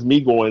 it's just me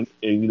going,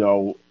 and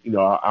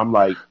I'm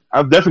like,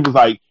 I definitely was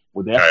like,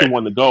 well, that's the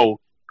one to go,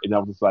 and I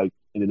was just like,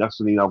 and the next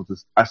thing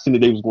I seen that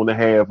they was going to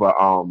have,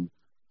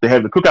 they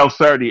have the cookout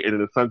Saturday and then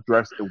the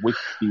sundress and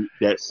whiskey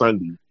that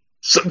Sunday.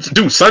 So,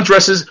 dude,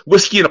 sundresses,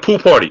 whiskey, and a pool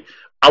party.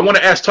 I want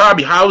to ask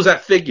Tommy, how does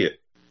that figure?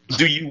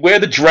 Do you wear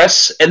the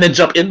dress and then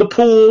jump in the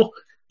pool?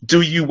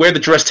 Do you wear the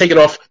dress, take it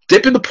off,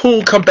 dip in the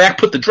pool, come back,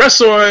 put the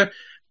dress on,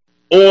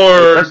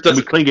 or the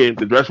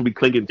dress will be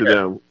clinging to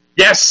them?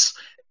 Yes.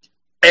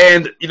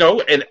 And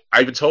and I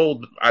even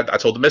told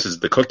the missus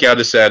the cookout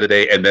is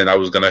Saturday, and then I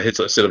was gonna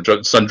set up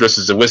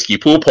sundresses and whiskey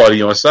pool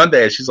party on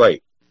Sunday, and she's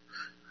like,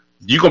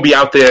 "You gonna be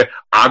out there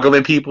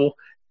ogling people?"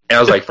 And I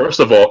was like, first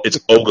of all, it's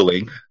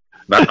ogling,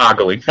 not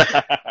ogling.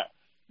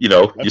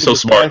 You're so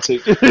smart.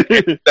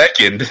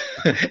 Second,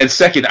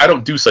 I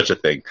don't do such a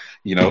thing.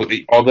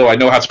 Although I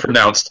know how it's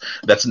pronounced,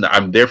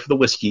 I'm there for the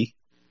whiskey.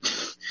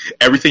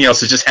 Everything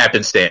else is just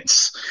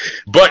happenstance.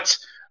 But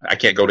I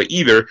can't go to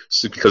either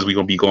because we're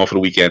going to be going for the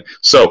weekend.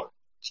 So,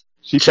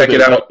 check it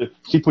out.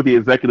 She put the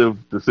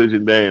executive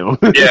decision down.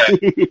 Yeah.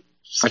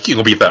 It's like you're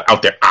going to be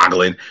out there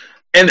ogling.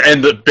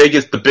 And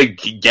the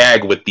big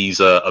gag with these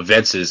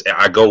events is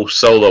I go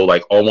solo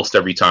like almost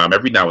every time.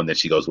 Every now and then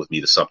she goes with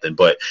me to something,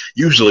 but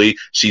usually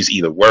she's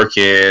either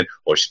working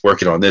or she's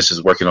working on this,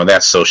 is working on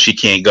that, so she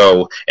can't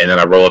go. And then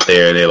I roll up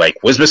there and they're like,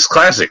 "Where's Mrs.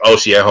 Classic?" "Oh,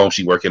 she at home.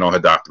 She working on her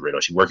doctorate,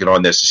 or she working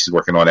on this, she's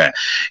working on that."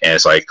 And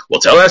it's like,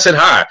 "Well, tell her I said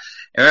hi."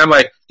 And I'm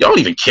like, "Y'all don't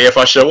even care if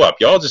I show up.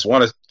 Y'all just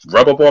want to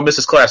rub up on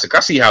Mrs. Classic. I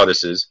see how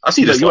this is. I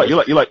see this." You're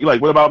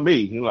like, what about me?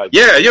 You're like,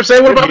 yeah, you know what I'm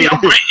saying? What about me? I'm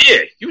right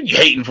here. You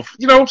hating for,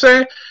 you know what I'm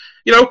saying?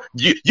 You know,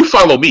 you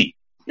follow me.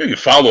 You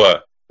follow her. You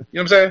know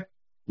what I'm saying?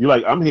 You're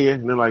like, I'm here.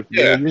 And they're like,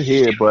 yeah, you're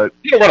here, but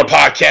you don't run a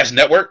podcast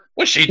network.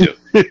 What's she do?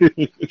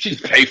 She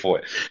just pay for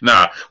it.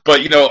 Nah,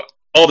 but you know,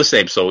 all the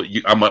same. So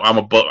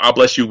I'll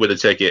bless you with a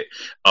ticket.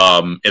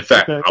 In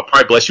fact, okay. I'll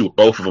probably bless you with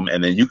both of them,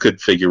 and then you could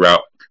figure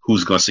out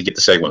who's going to get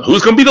the segment.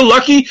 Who's going to be the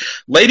lucky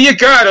lady of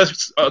God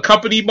to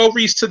accompany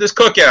Maurice to this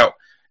cookout?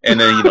 And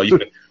then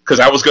because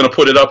I was going to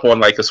put it up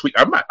on like a sweet.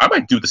 I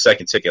might do the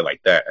second ticket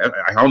like that.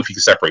 I don't know if you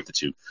can separate the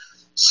two.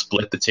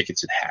 Split the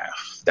tickets in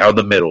half down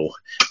the middle,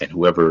 and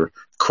whoever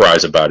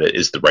cries about it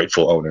is the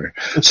rightful owner.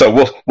 So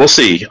we'll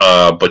see.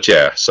 But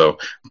yeah, so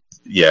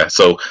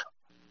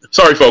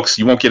sorry folks,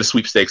 you won't get a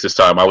sweepstakes this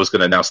time. I was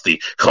going to announce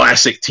the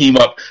Classick team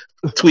up,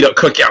 tweet up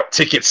cookout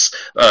tickets,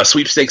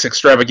 sweepstakes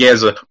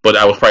extravaganza, but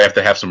I would probably have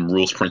to have some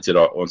rules printed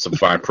on some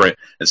fine print,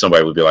 and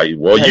somebody would be like,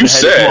 "Well, you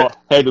said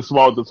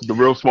the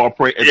real small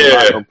print at the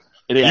bottom,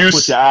 and then I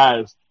put your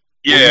eyes."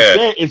 Yeah, you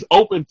said it's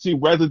open to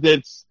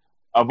residents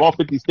of all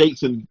 50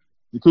 states and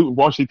including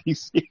Washington,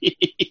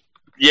 D.C.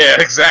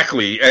 Yeah,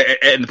 exactly.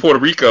 And Puerto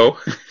Rico.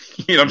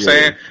 You know what I'm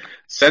saying?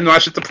 Send my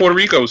shit to Puerto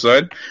Rico,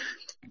 son.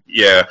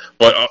 Yeah,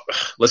 but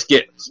let's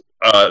get...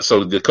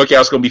 so the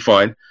cookout's going to be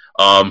fun.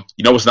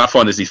 You know what's not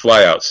fun is these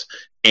flyouts.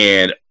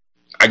 And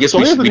I guess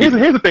here's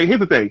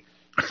the thing.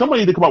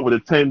 Somebody need to come up with a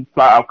 10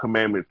 flyout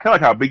commandments. Kind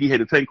of like how Biggie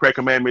had the 10 crack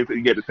commandments and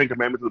you get the 10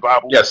 commandments of the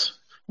Bible. Yes.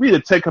 We need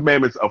the 10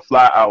 commandments of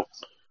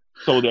flyouts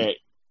so that,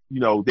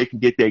 they can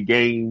get their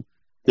game,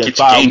 their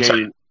file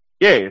game.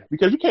 Yeah,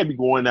 because you can't be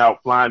flying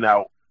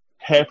out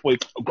halfway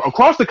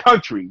across the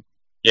country.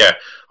 Yeah.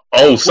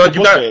 Oh, son,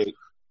 you got bag.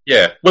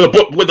 Yeah, with a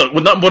book, with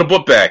nothing but a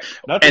book bag,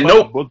 and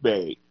no book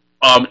bag.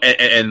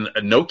 And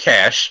no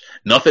cash,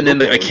 nothing in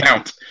the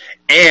account,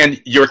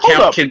 and your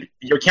account can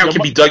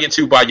be dug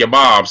into by your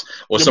mom's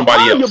or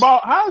somebody else.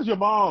 How's your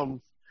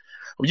mom's?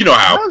 You know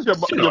how.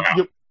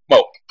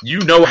 Well, you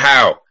know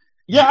how.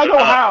 Yeah, I know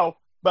how.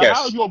 But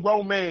how you a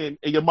grown man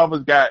and your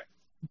mother's got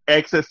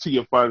access to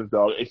your funds,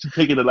 dog, and she's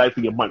taking the life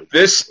of your money?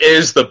 This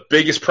is the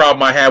biggest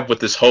problem I have with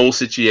this whole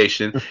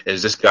situation.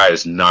 Is this guy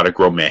is not a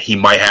grown man. He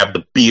might have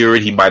the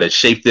beard, he might have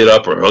shaped it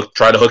up or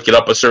try to hook it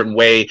up a certain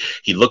way.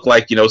 He looked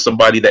like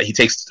somebody that he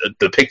takes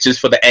the pictures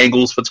for the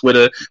angles for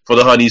Twitter for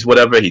the honeys,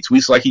 whatever. He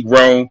tweets like he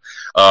grown.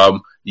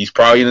 He's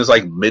probably in his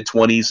like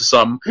mid-20s or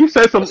something. He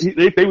said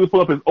they would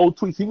pull up his old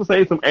tweets. He was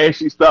saying some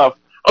ashy stuff.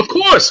 Of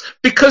course,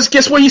 because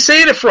guess where he's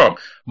saying it from?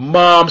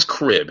 Mom's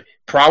crib.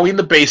 Probably in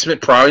the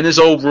basement, probably in his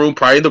old room,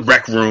 probably in the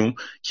rec room.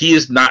 He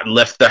has not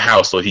left the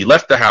house. So if he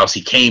left the house,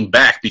 he came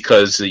back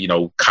because,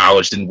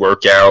 college didn't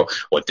work out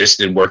or this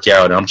didn't work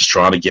out. And I'm just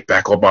trying to get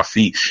back on my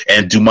feet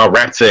and do my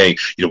rap thing.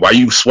 Why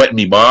you sweating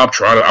me, Mom?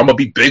 I'm going to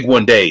be big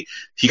one day.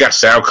 He got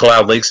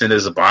SoundCloud links in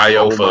his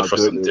bio for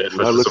some to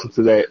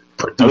that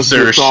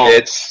producer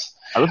shit.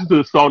 I listened to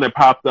the song that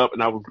popped up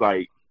and I was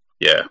like,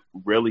 yeah,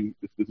 really?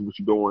 This is what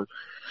you're doing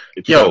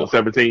in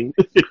 2017?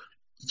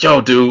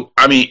 Yo, dude,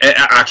 I mean,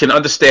 I can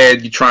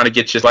understand you trying to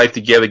get your life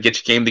together, get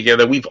your game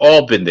together. We've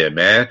all been there,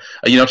 man.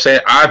 You know what I'm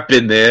saying? I've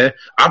been there.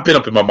 I've been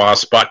up in my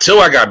mom's spot till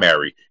I got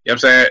married. You know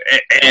what I'm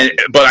saying?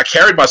 But I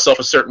carried myself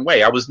a certain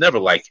way. I was never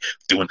like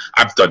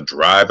I've done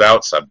drive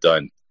outs. I've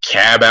done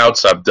cab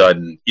outs. I've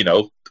done,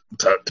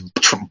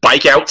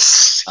 bike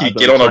outs.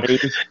 Get on that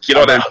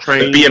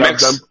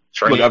BMX.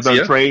 I've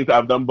done trains.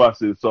 I've done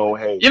buses. So,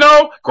 hey.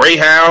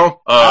 Greyhound.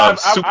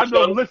 I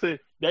know, listen.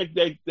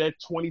 That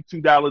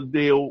 $22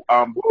 deal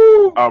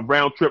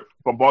round trip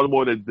from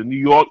Baltimore to New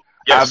York.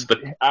 Yes,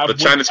 the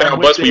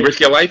Chinatown bus. We risk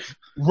your life,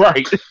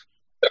 right?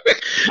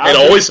 And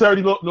always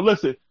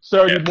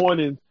Saturday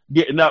morning,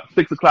 getting up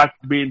 6 o'clock,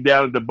 being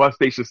down at the bus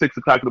station 6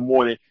 o'clock in the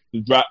morning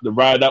to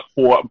ride up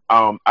for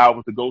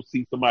hours to go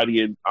see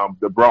somebody in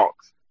the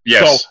Bronx.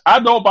 Yes, so I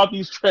know about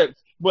these trips.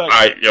 But all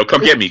right,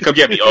 come get me.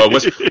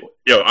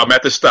 I'm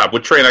at the stop.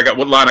 What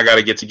line I got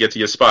to get to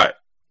your spot?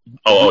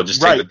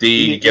 Just take the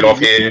D, get off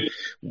here.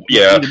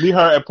 Yeah. Either meet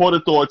her at Port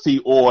Authority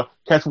or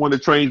catch one of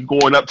the trains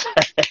going uptown.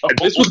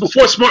 This was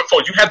before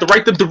smartphone. You had to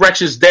write the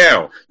directions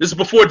down. This is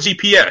before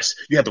GPS.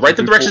 You had to write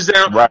the directions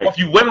down. Right. If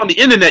you went on the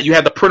internet, you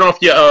had to print off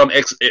your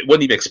it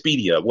wasn't even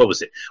Expedia. What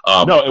was it?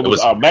 It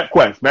was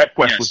MapQuest.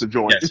 MapQuest was the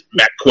joint. Yes,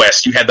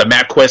 MapQuest. You had to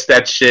MapQuest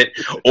that shit,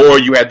 or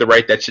you had to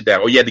write that shit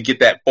down, or you had to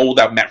get that fold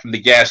out map from the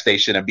gas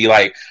station and be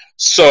like,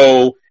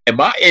 so am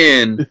I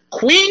in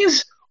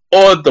Queens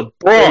or the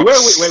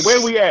Bronx?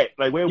 Where we at?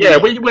 Like where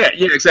you at?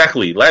 Yeah,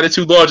 exactly.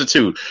 Latitude,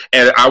 longitude.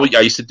 And I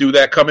used to do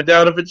that coming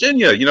down to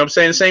Virginia. You know what I'm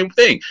saying? The same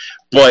thing.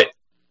 But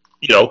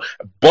you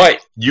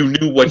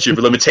knew what your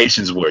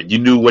limitations were. You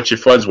knew what your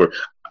funds were.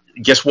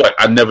 guess what?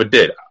 I never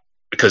did.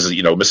 Because,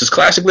 Mrs.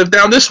 Classick lived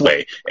down this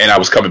way. And I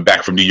was coming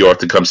back from New York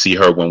to come see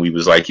her when we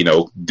was like,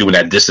 doing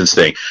that distance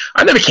thing.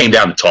 I never came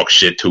down to talk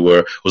shit to her.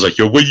 I was like,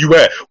 yo, where you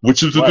at?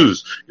 Which is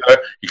this?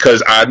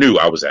 Because I knew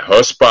I was at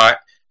her spot.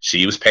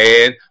 She was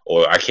paying,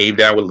 or I came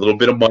down with a little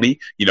bit of money,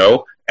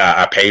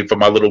 I paid for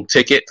my little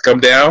ticket to come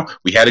down.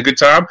 We had a good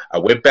time. I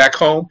went back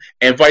home,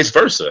 and vice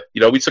versa.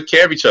 We took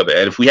care of each other.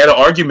 And if we had an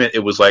argument, it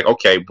was like,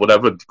 okay,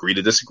 whatever, agree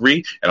to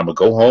disagree, and I'm gonna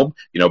go home.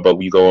 But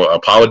we go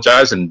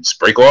apologize and just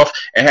break off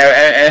and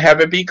have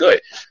it be good.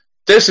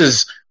 This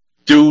is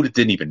dude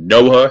didn't even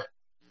know her.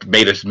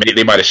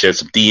 They might have shared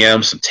some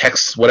DMs, some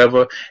texts,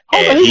 whatever.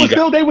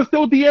 They were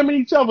still DMing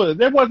each other.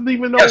 There wasn't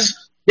even no.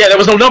 Yes. Yeah, there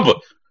was no number.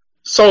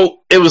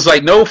 So it was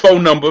like no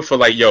phone number for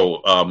like,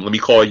 yo, let me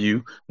call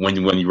you when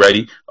you're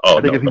ready. Oh,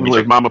 I think it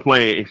was Mama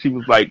playing, and she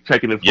was like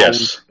checking his phone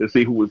to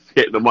see who was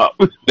hitting him up.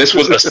 This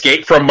was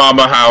Escape from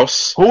Mama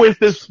House. Who is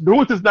this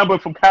number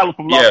from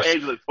Los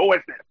Angeles? Who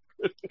is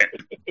this?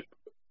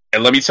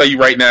 And let me tell you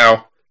right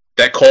now,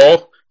 that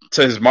call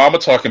to his mama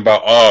talking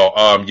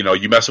about,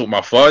 you messing with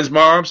my funds,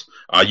 moms?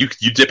 You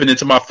dipping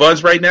into my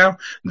funds right now?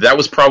 That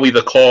was probably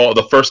the call,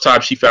 the first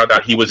time she found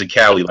out he was in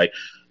Cali. Like,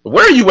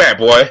 where are you at,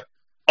 boy?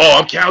 Oh,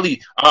 I'm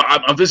Cali.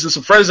 I'm visiting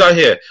some friends out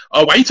here.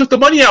 Oh, why you took the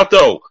money out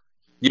though?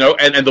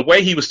 And the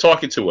way he was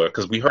talking to her,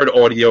 because we heard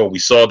audio and we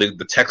saw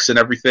the text and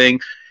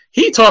everything.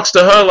 He talks to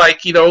her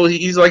like,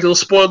 he's like a little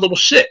spoiled little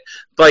shit.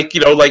 Like,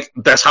 like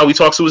that's how he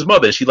talks to his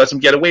mother. And she lets him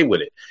get away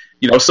with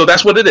it. So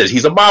that's what it is.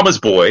 He's a mama's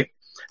boy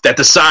that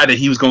decided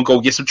he was going to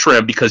go get some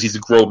trim because he's a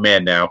grown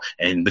man now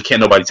and can't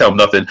nobody tell him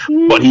nothing,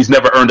 but he's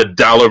never earned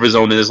 $1 of his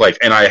own in his life.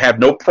 And I have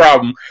no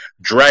problem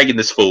dragging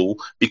this fool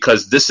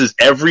because this is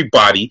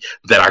everybody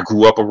that I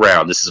grew up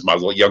around. This is my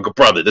younger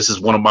brother. This is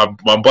one of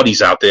my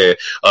buddies out there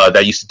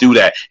that used to do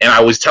that. And I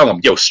always tell him,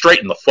 yo,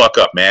 straighten the fuck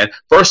up, man.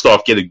 First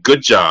off, get a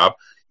good job.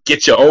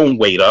 Get your own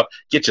weight up,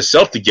 get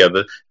yourself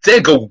together,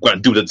 then go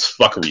and do this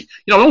fuckery.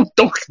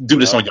 Don't do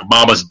this on your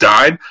mama's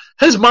dime.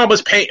 His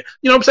mama's paying,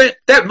 what I'm saying?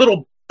 That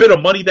little bit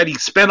of money that he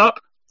spent up,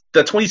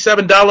 the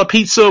 $27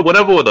 pizza,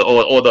 whatever, or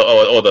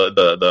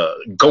the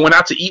going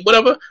out to eat,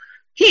 whatever,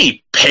 he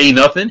ain't pay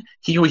nothing.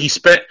 He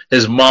spent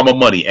his mama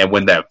money, and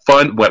when that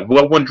fund ran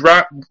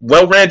dry,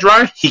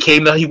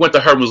 he went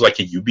to her and was like,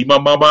 "Can you be my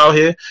mama out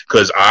here?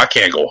 Because I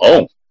can't go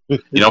home."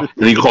 And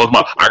he calls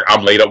mom.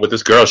 I'm laid up with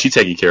this girl. She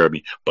taking care of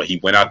me. But he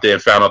went out there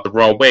and found out the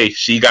wrong way.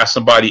 She got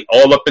somebody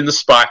all up in the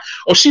spot.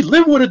 Oh, she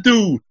lived with a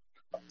dude.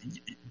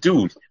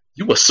 Dude,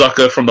 you a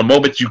sucker from the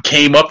moment you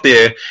came up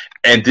there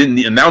and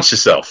didn't announce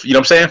yourself. You know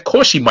what I'm saying? Of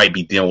course she might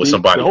be dealing with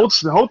somebody.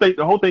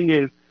 The whole thing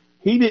is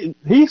he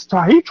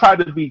tried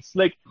to be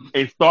slick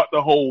and start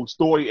the whole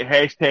story and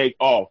hashtag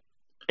off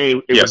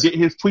and get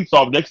his tweets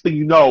off. Next thing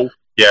you know,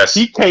 yes,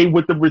 he came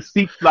with the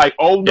receipts like,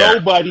 "Oh no,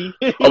 buddy."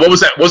 What was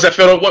that? What was that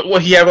photo?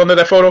 What he had under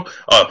that photo?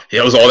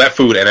 It was all that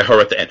food and then her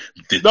at the end.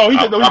 He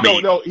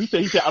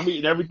said, "I'm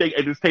eating everything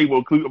at this table,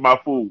 including my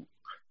food."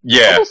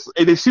 Yeah,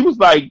 and then she was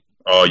like,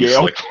 "Oh, you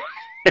slick."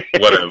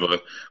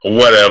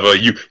 whatever.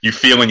 You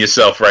feeling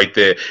yourself right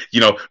there.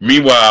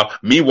 Meanwhile,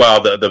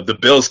 the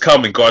bills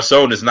come and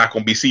Garcon is not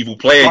going to be Sifu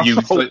playing you.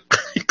 Garcon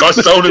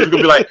is going to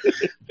be like,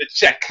 the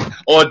check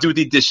or do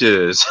the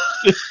dishes.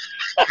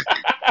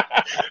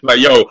 Like,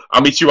 yo,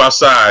 I'll meet you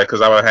outside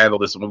because I want to handle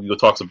this. We'll go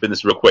talk some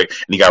business real quick.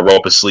 And he got to roll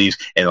up his sleeves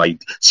and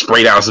like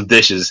spray down some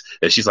dishes.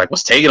 And she's like,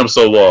 what's taking him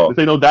so long? This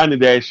ain't no dining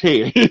dash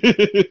here.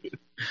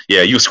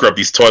 Yeah, you scrub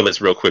these toilets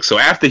real quick. So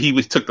after he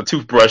took the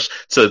toothbrush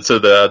to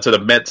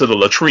the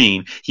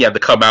latrine, he had to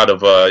come out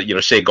of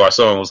Chez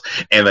Garçon's,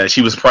 and then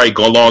she was probably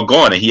long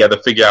gone, and he had to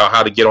figure out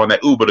how to get on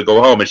that Uber to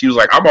go home. And she was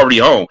like, "I'm already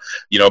home.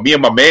 Me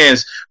and my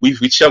man's we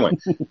chilling.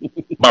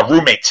 My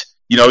roommate."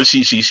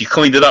 She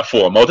cleaned it up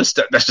for him. Oh, that's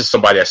just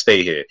somebody that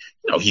stay here.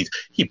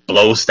 He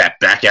blows that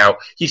back out.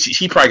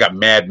 He probably got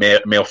mad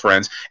male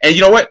friends, and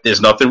you know what?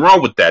 There's nothing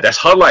wrong with that. That's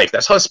her life.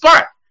 That's her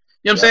spot.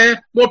 You know what I'm saying?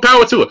 More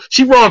power to her.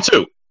 She wrong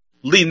too.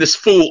 Leading this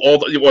fool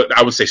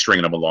I would say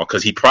stringing him along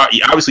because he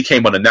obviously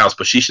came unannounced,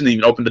 but she shouldn't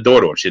even open the door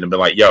to him. She'd have been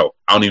like, "Yo,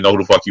 I don't even know who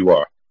the fuck you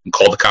are," and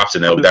call the cops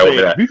and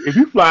that. If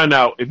you flying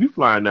out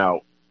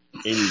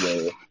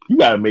anywhere, you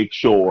gotta make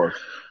sure.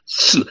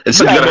 So you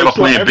gotta have a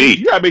plan B.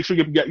 You gotta make sure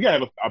you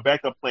have a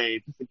backup plan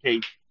just in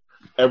case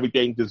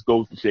everything just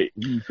goes to shit.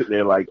 You sitting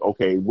there like,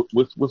 okay,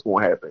 what's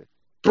going to happen,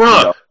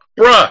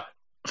 bruh?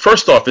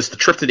 First off, it's the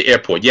trip to the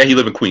airport. Yeah, he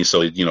live in Queens,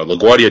 so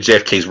LaGuardia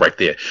JFK's right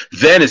there.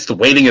 Then it's the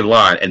waiting in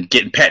line and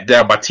getting pat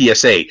down by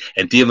TSA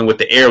and dealing with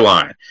the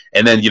airline,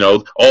 and then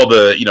all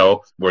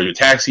the where you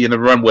taxi in the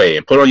runway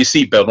and put on your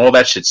seatbelt and all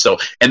that shit. So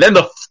and then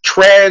the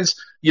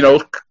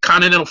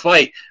continental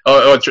flight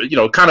or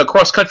kind of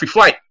cross country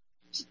flight.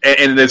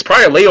 And there's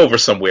probably a layover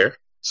somewhere,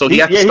 so he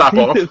had to stop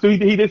off. So he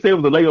did say it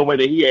was a layover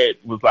that he had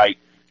was like,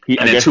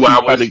 and then 2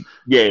 hours.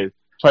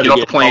 Try get off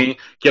the plane,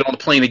 get on the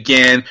plane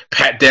again,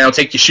 pat down,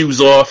 take your shoes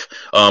off,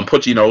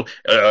 put,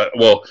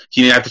 well,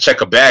 he didn't have to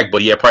check a bag,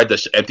 but he had probably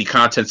the empty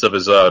contents of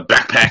his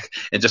backpack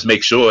and just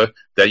make sure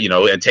that, and you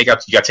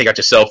got to take out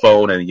your cell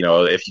phone and,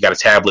 if you got a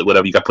tablet,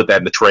 whatever, you got to put that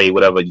in the tray,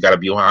 whatever, you got to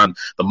be behind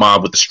the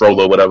mom with the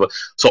stroller, whatever.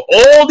 So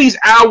all these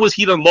hours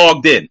he done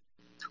logged in.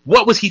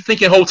 What was he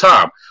thinking the whole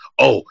time?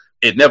 Oh,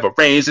 it never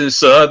rains in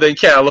Southern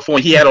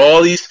California. He had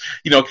all these,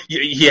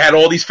 he had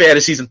all these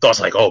fantasies and thoughts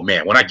like, oh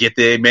man, when I get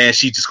there, man,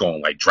 she's just gonna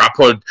like drop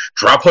her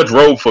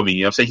robe for me.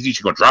 You know what I'm saying?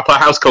 She's gonna drop her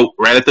house coat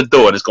right at the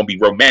door, and it's gonna be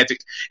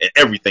romantic and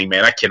everything,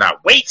 man. I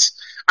cannot wait.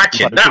 I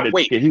cannot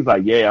wait. He's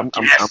like, yeah,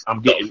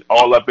 I'm getting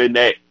all up in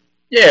that.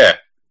 Yeah,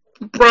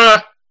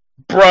 bruh.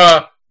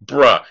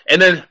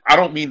 And then I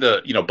don't mean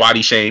to,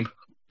 body shame,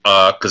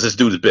 because this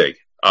dude is big.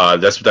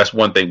 That's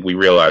one thing we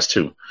realized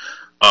too.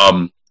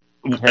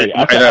 Hey,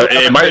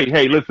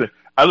 listen,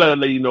 I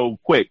let you know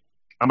quick.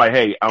 I'm like,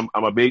 hey, I'm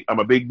a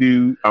big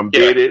dude. I'm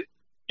dated.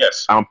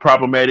 Yes. I'm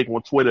problematic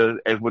on Twitter,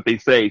 as what they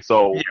say.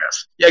 So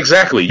yes, yeah,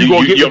 exactly. You're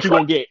what you're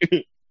gonna get.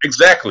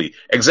 Exactly.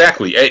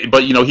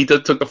 But he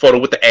took the photo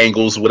with the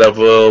angles,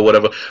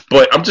 whatever.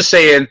 But I'm just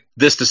saying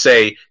this to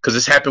say, because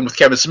this happened with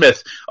Kevin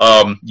Smith,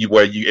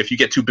 if you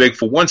get too big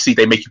for one seat,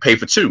 they make you pay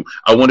for two.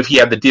 I wonder if he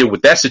had to deal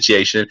with that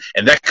situation,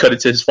 and that cut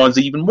into his funds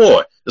even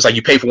more. It's like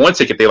you pay for one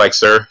ticket, they like,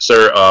 sir,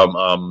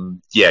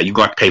 yeah, you're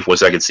going to pay for a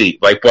second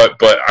seat. Like,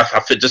 but I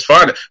fit just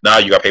fine. Nah,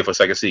 you got to pay for a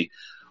second seat.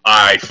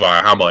 All right,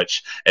 fine. How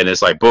much? And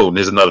it's like, boom,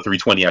 there's another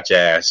 $320 out your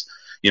ass.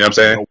 You know what I'm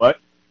saying? You know what?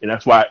 And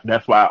that's why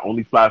I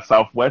only fly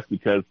Southwest,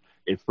 because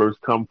it's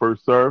first come,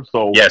 first serve.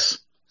 So yes, as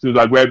soon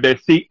as I grab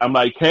that seat, I'm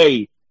like,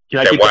 hey, can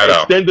I get the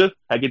extender? Can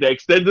I get the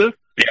extender?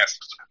 Yes.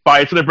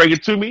 Fire should bring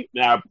it to me.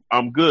 Now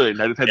I'm good.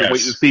 And I just had to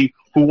wait to see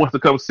who wants to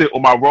come sit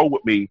on my row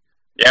with me.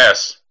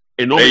 Yes.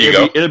 And normally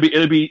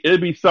it'll be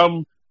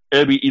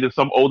either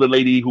some older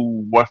lady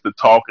who wants to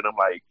talk, and I'm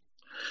like,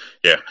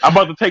 yeah, I'm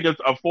about to take a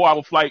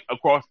 4-hour flight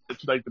across to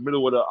like the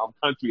middle of the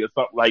country or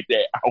something like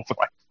that. I was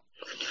like,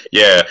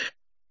 yeah.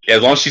 As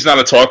long as she's not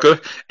a talker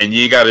and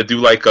you got to do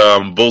like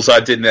Bullseye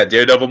did in that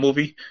Daredevil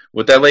movie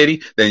with that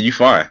lady, then you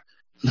fine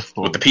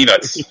with the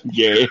peanuts.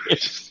 Yeah.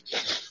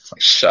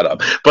 Shut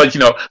up. But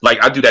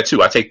like I do that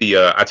too. I take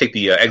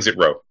the exit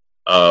row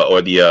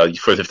or the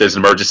for if there's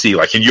an emergency.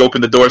 Like, can you open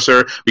the door,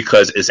 sir?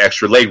 Because it's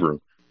extra leg room.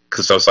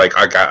 Because I was like,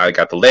 I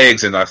got the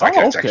legs, and I was like,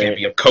 I can't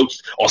be a coach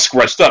all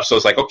scrunched up. So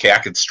it's like, okay, I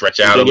can stretch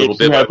out a little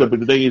bit. But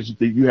the thing is,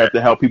 you have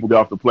to help people get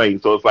off the plane.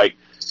 So it's like,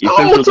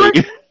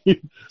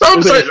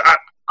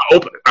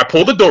 I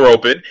pull the door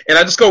open and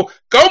I just go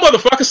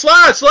motherfucker,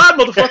 slide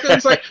motherfucker.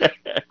 It's like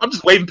I'm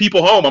just waving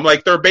people home. I'm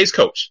like third base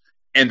coach,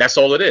 and that's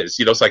all it is.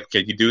 It's like,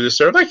 can you do this,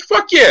 sir? I'm like,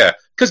 fuck yeah,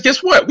 because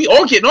guess what? We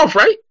all getting off,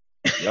 right?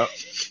 Yep.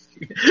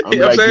 I'm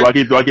like,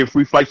 do I get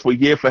free flights for a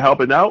year for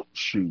helping out?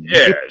 Shoot.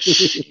 Yeah.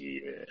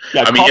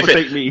 I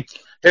mean,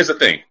 here's the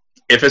thing.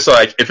 If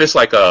it's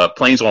like a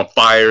planes on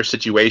fire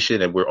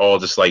situation, and we're all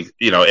just like,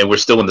 and we're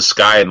still in the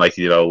sky, and like,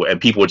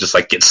 and people are just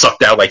like get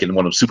sucked out like in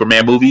one of the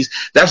Superman movies,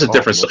 that's a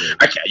different.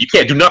 You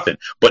can't do nothing.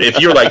 But if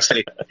you're like,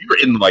 say, if you're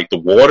in like the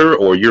water,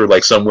 or you're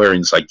like somewhere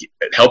and it's like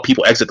help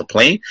people exit the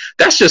plane,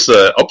 that's just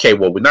okay.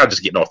 Well, we're not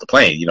just getting off the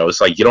plane.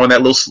 It's like get on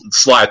that little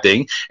slide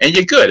thing and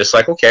you're good. It's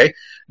like, okay,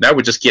 now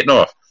we're just getting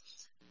off.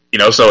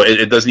 So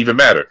it doesn't even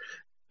matter.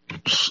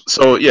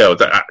 So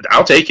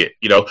I'll take it.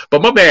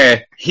 But my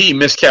man, he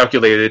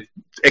miscalculated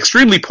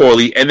extremely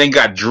poorly, and then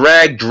got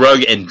dragged,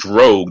 drugged, and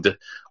drogued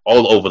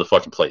all over the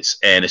fucking place.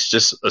 And it's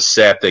just a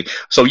sad thing.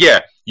 So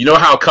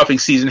how cuffing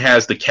season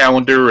has the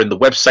calendar and the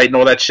website and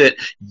all that shit?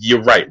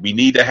 You're right. We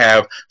need to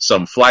have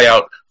some fly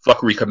out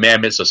fuckery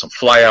commandments, or some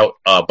fly out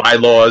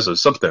bylaws, or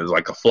something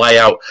like a fly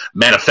out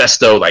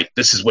manifesto. Like,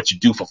 this is what you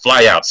do for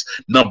flyouts.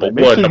 Number one.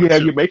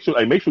 Make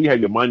sure you have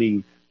your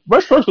money.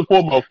 First and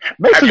foremost,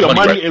 make sure your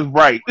money is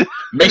right.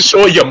 Make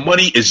sure your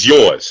money is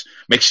yours.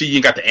 Make sure you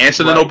ain't got to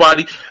answer to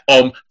nobody.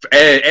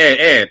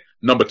 And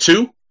number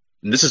two,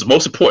 and this is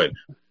most important,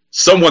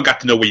 someone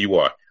got to know where you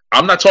are.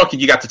 I'm not talking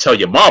you got to tell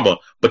your mama,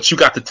 but you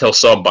got to tell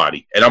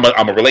somebody. And I'm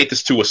gonna relate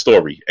this to a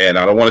story. And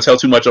I don't want to tell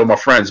too much of my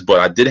friends, but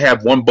I did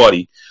have one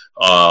buddy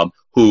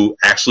who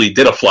actually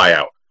did a fly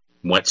out.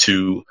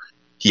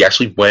 He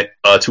actually went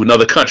to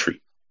another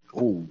country.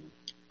 Ooh.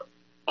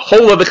 A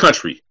whole other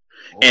country.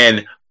 Ooh.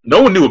 And no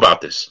one knew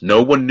about this.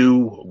 No one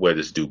knew where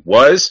this dude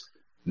was.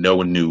 No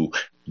one knew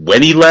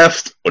when he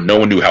left, or no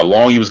one knew how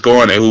long he was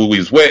going and who he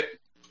was with.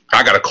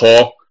 I got a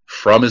call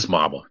from his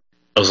mama.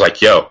 I was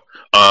like, yo,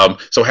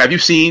 so have you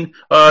seen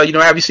my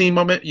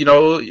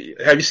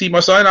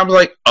son? I was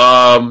like,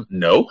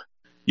 no.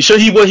 You sure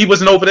he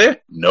wasn't over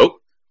there?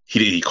 Nope.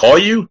 Did he call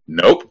you?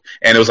 Nope.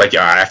 And it was like,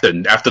 after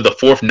the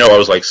fourth no, I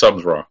was like,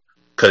 something's wrong.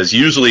 Because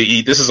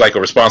usually this is like a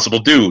responsible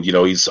dude,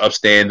 he's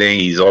upstanding,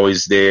 he's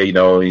always there,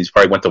 he's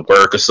probably went to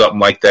work or something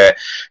like that.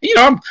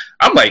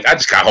 I'm like, I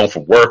just got home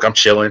from work, I'm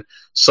chilling.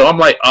 So I'm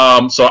like,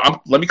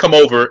 let me come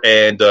over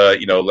and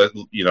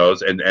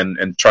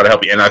and try to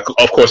help you. And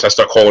of course I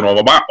start calling all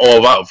of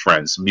our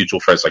friends, mutual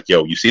friends, like,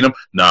 yo, you seen him?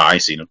 Nah, I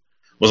ain't seen him.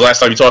 Was the last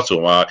time you talked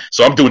to him?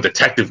 So I'm doing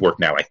detective work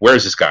now. Like, where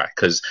is this guy?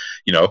 Because,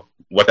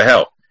 what the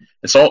hell?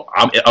 And so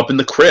I'm up in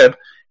the crib,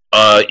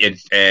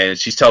 and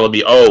she's telling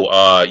me,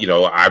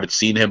 I haven't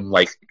seen him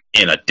like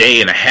in a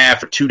day and a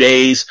half or 2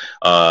 days.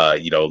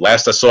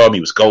 Last I saw him, he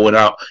was going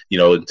out, he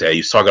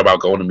was talking about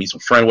going to meet some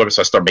friend with him.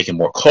 So I start making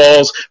more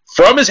calls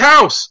from his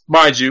house,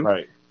 mind you.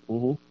 Right.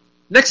 Mm-hmm.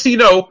 Next thing you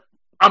know,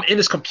 I'm in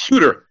his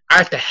computer. I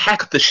have to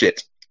hack the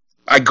shit.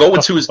 I go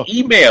into his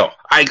email.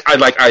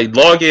 I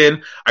log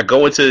in. I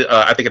go into,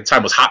 I think at the time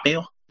it was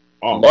Hotmail.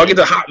 Log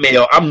into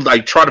Hotmail. I'm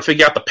like trying to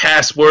figure out the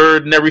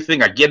password and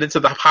everything. I get into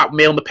the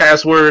Hotmail and the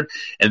password,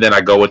 and then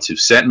I go into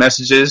sent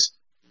messages,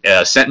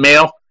 sent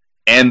mail,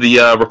 and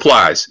the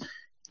replies.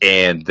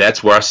 And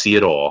that's where I see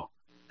it all.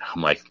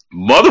 I'm like,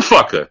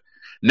 motherfucker.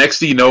 Next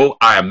thing you know,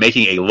 I am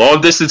making a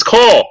long distance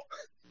call.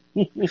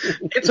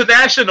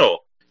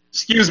 International.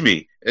 Excuse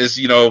me. Is,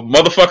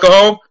 motherfucker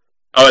home?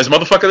 Oh, is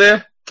motherfucker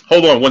there?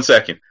 Hold on 1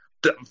 second.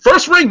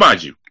 First ring,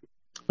 mind you.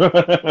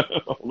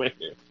 Oh, man.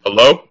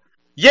 Hello?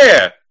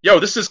 Yeah. Yo,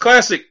 this is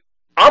Classic.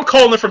 I'm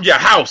calling from your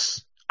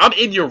house. I'm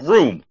in your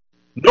room.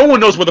 No one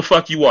knows where the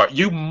fuck you are.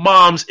 You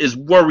mom's is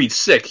worried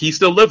sick. He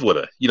still live with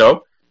her,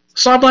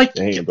 So I'm like,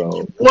 damn,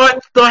 bro.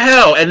 What the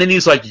hell? And then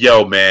he's like,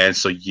 yo, man.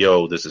 So,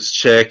 this is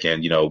chick.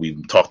 And,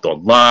 we talked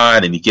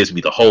online. And he gives me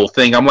the whole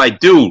thing. I'm like,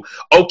 dude,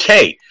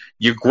 okay,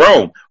 you're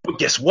grown. But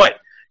guess what?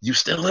 You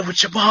still live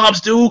with your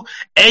moms, dude,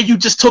 and you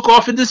just took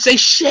off and didn't say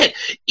shit.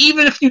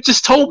 Even if you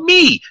just told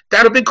me,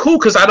 that'd have been cool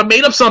because I'd have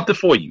made up something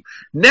for you.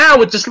 Now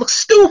it just looks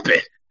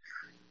stupid.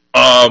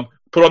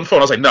 Put on the phone.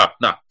 I was like, nah,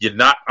 you're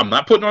not. I'm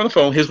not putting her on the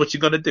phone. Here's what you're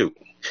gonna do.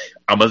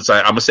 I'm gonna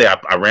say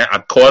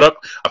I caught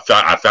up.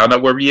 I found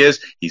out where he is.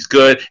 He's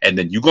good, and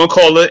then you're gonna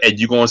call her and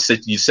you're gonna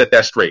set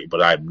that straight.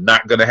 But I'm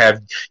not gonna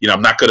have,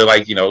 I'm not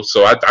gonna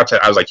So I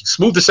was like,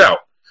 smooth this out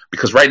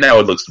because right now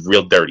it looks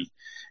real dirty,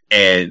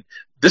 and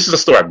this is a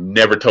story I've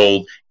never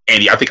told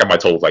any. I think I might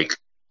have told like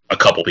a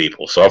couple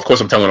people. So of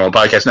course I'm telling it on the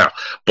podcast now.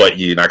 But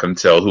you're not going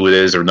to tell who it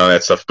is or none of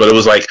that stuff. But it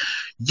was like,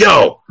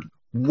 yo,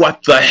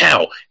 what the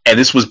hell? And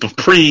this was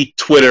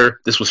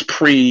pre-Twitter. This was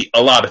pre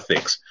a lot of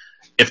things.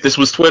 If this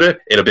was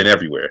Twitter, it'd have been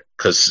everywhere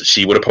because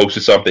she would have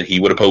posted something. He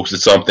would have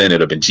posted something.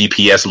 It'd have been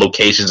GPS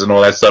locations and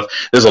all that stuff.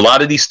 There's a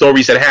lot of these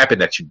stories that happen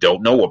that you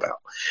don't know about.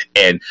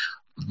 And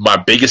my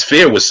biggest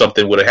fear was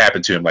something would have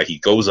happened to him. Like he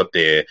goes up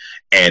there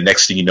and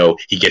next thing you know,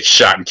 he gets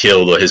shot and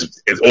killed or his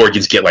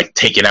organs get like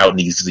taken out and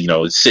he's,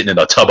 sitting in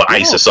a tub of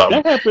ice or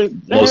something. That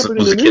happened in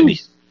the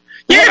news.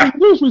 Yeah. The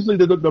news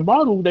recently, the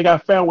model that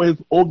got found with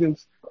his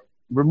organs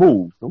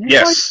removed.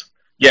 Yes.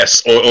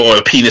 Yes. Or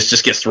a penis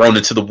just gets thrown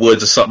into the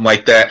woods or something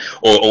like that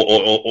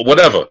or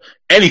whatever.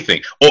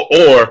 Anything.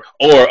 Or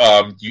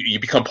you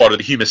become part of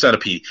the human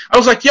centipede. I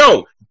was like,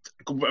 yo,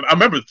 I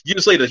remember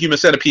years later, the human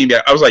centipede.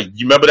 I was like,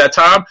 you remember that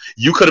time?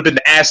 You could have been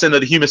the ass end of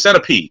the human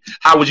centipede.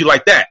 How would you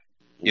like that?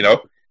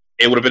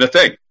 It would have been a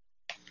thing.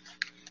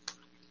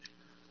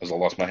 Because I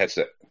lost my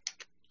headset.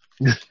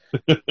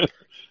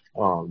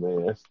 Oh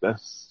man,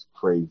 that's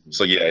crazy.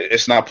 So yeah,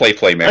 it's not play,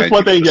 man. That's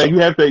one thing. Yeah,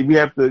 we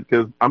have to.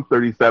 Because I'm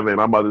 37.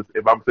 My mother,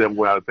 if I'm saying I'm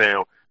going out of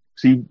town,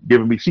 she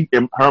giving me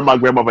her and my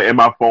grandmother and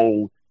my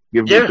phone.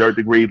 Give me 3rd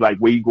degree, like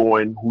where you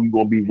going, who you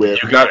gonna be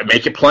with. You got to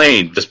make it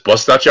plain. Just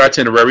bust out your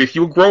itinerary. If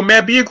you a grown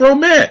man, be a grown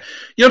man.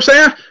 You know what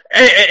I'm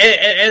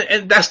saying?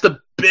 And that's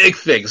the big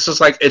thing. It's just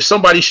like if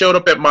somebody showed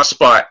up at my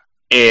spot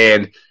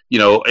and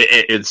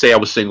and say I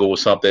was single or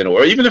something,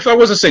 or even if I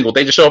wasn't single,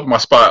 they just show up at my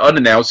spot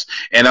unannounced,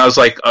 and I was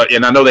like,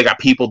 and I know they got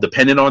people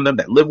dependent on them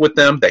that live with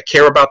them, that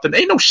care about them.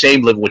 Ain't no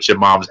shame living with your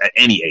moms at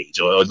any age,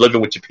 or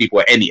living with your people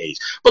at any age.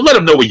 But let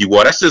them know where you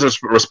are. That's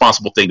just a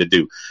responsible thing to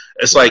do.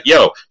 It's like,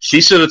 yo, she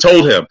should have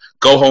told him,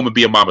 go home and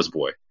be a mama's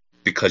boy.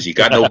 Because you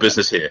got no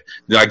business here.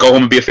 Like, go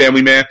home and be a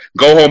family man.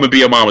 Go home and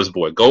be a mama's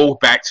boy. Go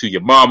back to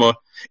your mama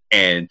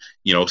and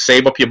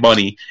save up your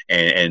money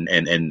and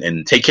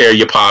take care of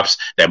your pops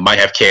that might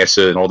have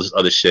cancer and all this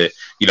other shit.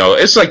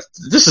 It's like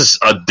this is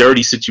a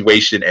dirty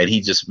situation, and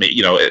he just made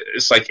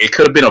it's like it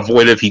could have been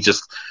avoided if he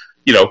just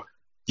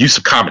use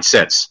some common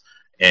sense.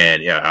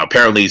 And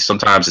apparently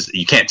sometimes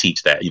you can't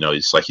teach that.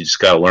 It's like you just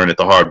gotta learn it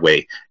the hard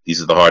way. These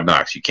are the hard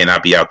knocks. You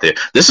cannot be out there.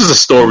 This is a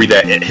story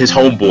that his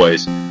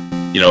homeboys,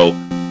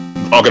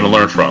 are gonna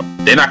learn from.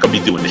 They're not gonna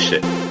be doing this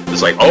shit.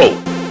 It's like, oh,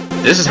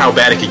 this is how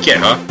bad it can get,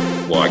 huh?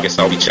 Well, I guess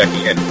I'll be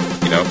checking in,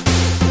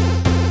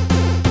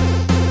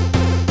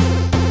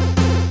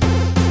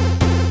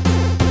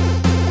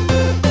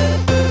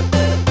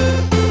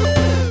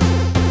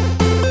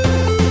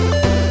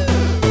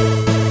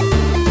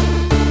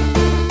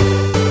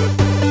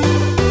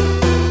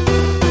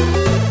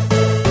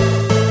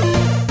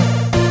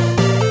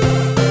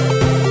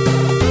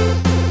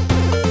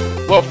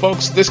 Well,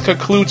 folks, this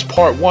concludes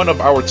part 1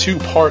 of our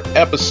 2-part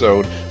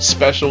episode,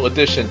 special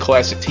edition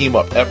Classic Team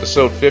Up,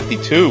 episode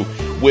 52,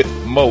 with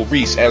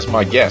Maurice as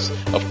my guest.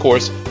 Of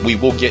course, we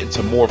will get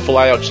into more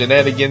fly-out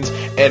shenanigans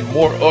and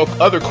more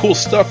other cool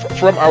stuff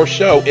from our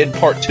show in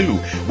part 2,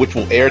 which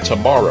will air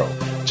tomorrow.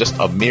 Just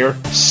a mere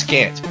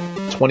scant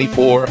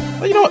 24,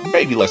 you know what,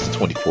 maybe less than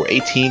 24,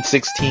 18,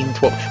 16,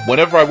 12.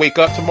 Whenever I wake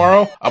up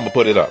tomorrow, I'm going to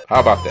put it up. How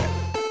about that?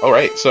 All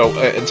right, so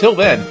until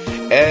then,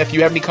 if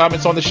you have any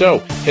comments on the show,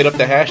 hit up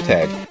the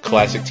hashtag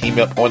Classic Team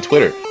Up on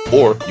Twitter,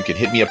 or you can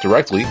hit me up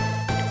directly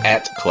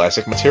at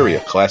Classic Materia.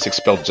 Classic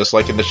spelled just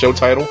like in the show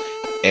title,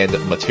 and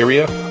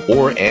Materia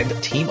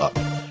and Team Up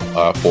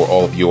for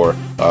all of your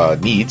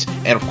needs.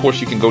 And of course,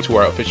 you can go to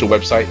our official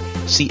website,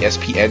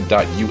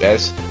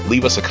 cspn.us,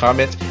 leave us a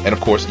comment, and of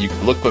course, you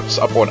can look us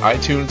up on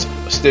iTunes,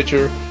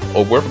 Stitcher,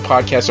 or wherever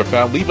podcasts are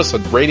found. Leave us a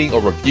rating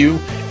or review,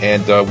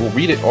 and we'll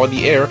read it on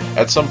the air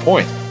at some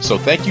point. So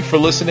thank you for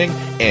listening,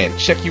 and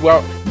check you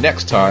out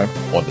next time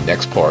on the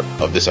next part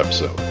of this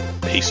episode.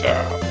 Peace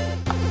out.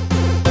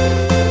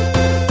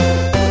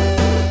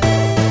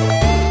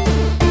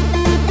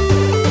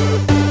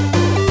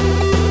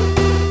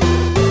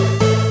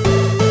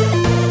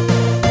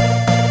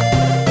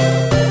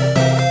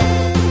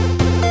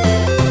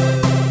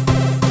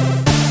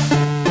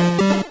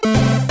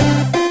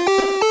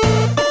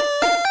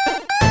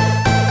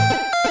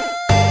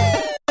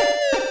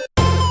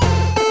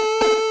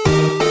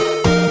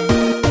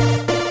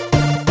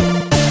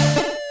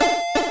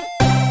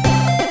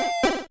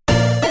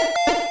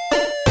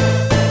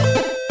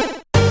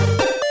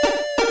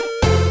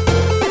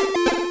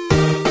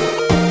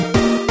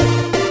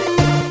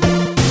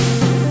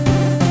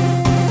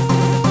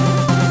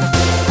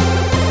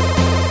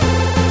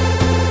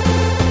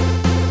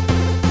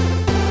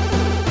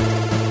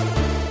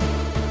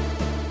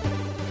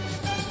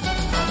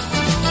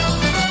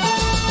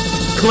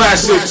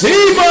 Classic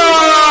Team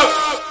Up!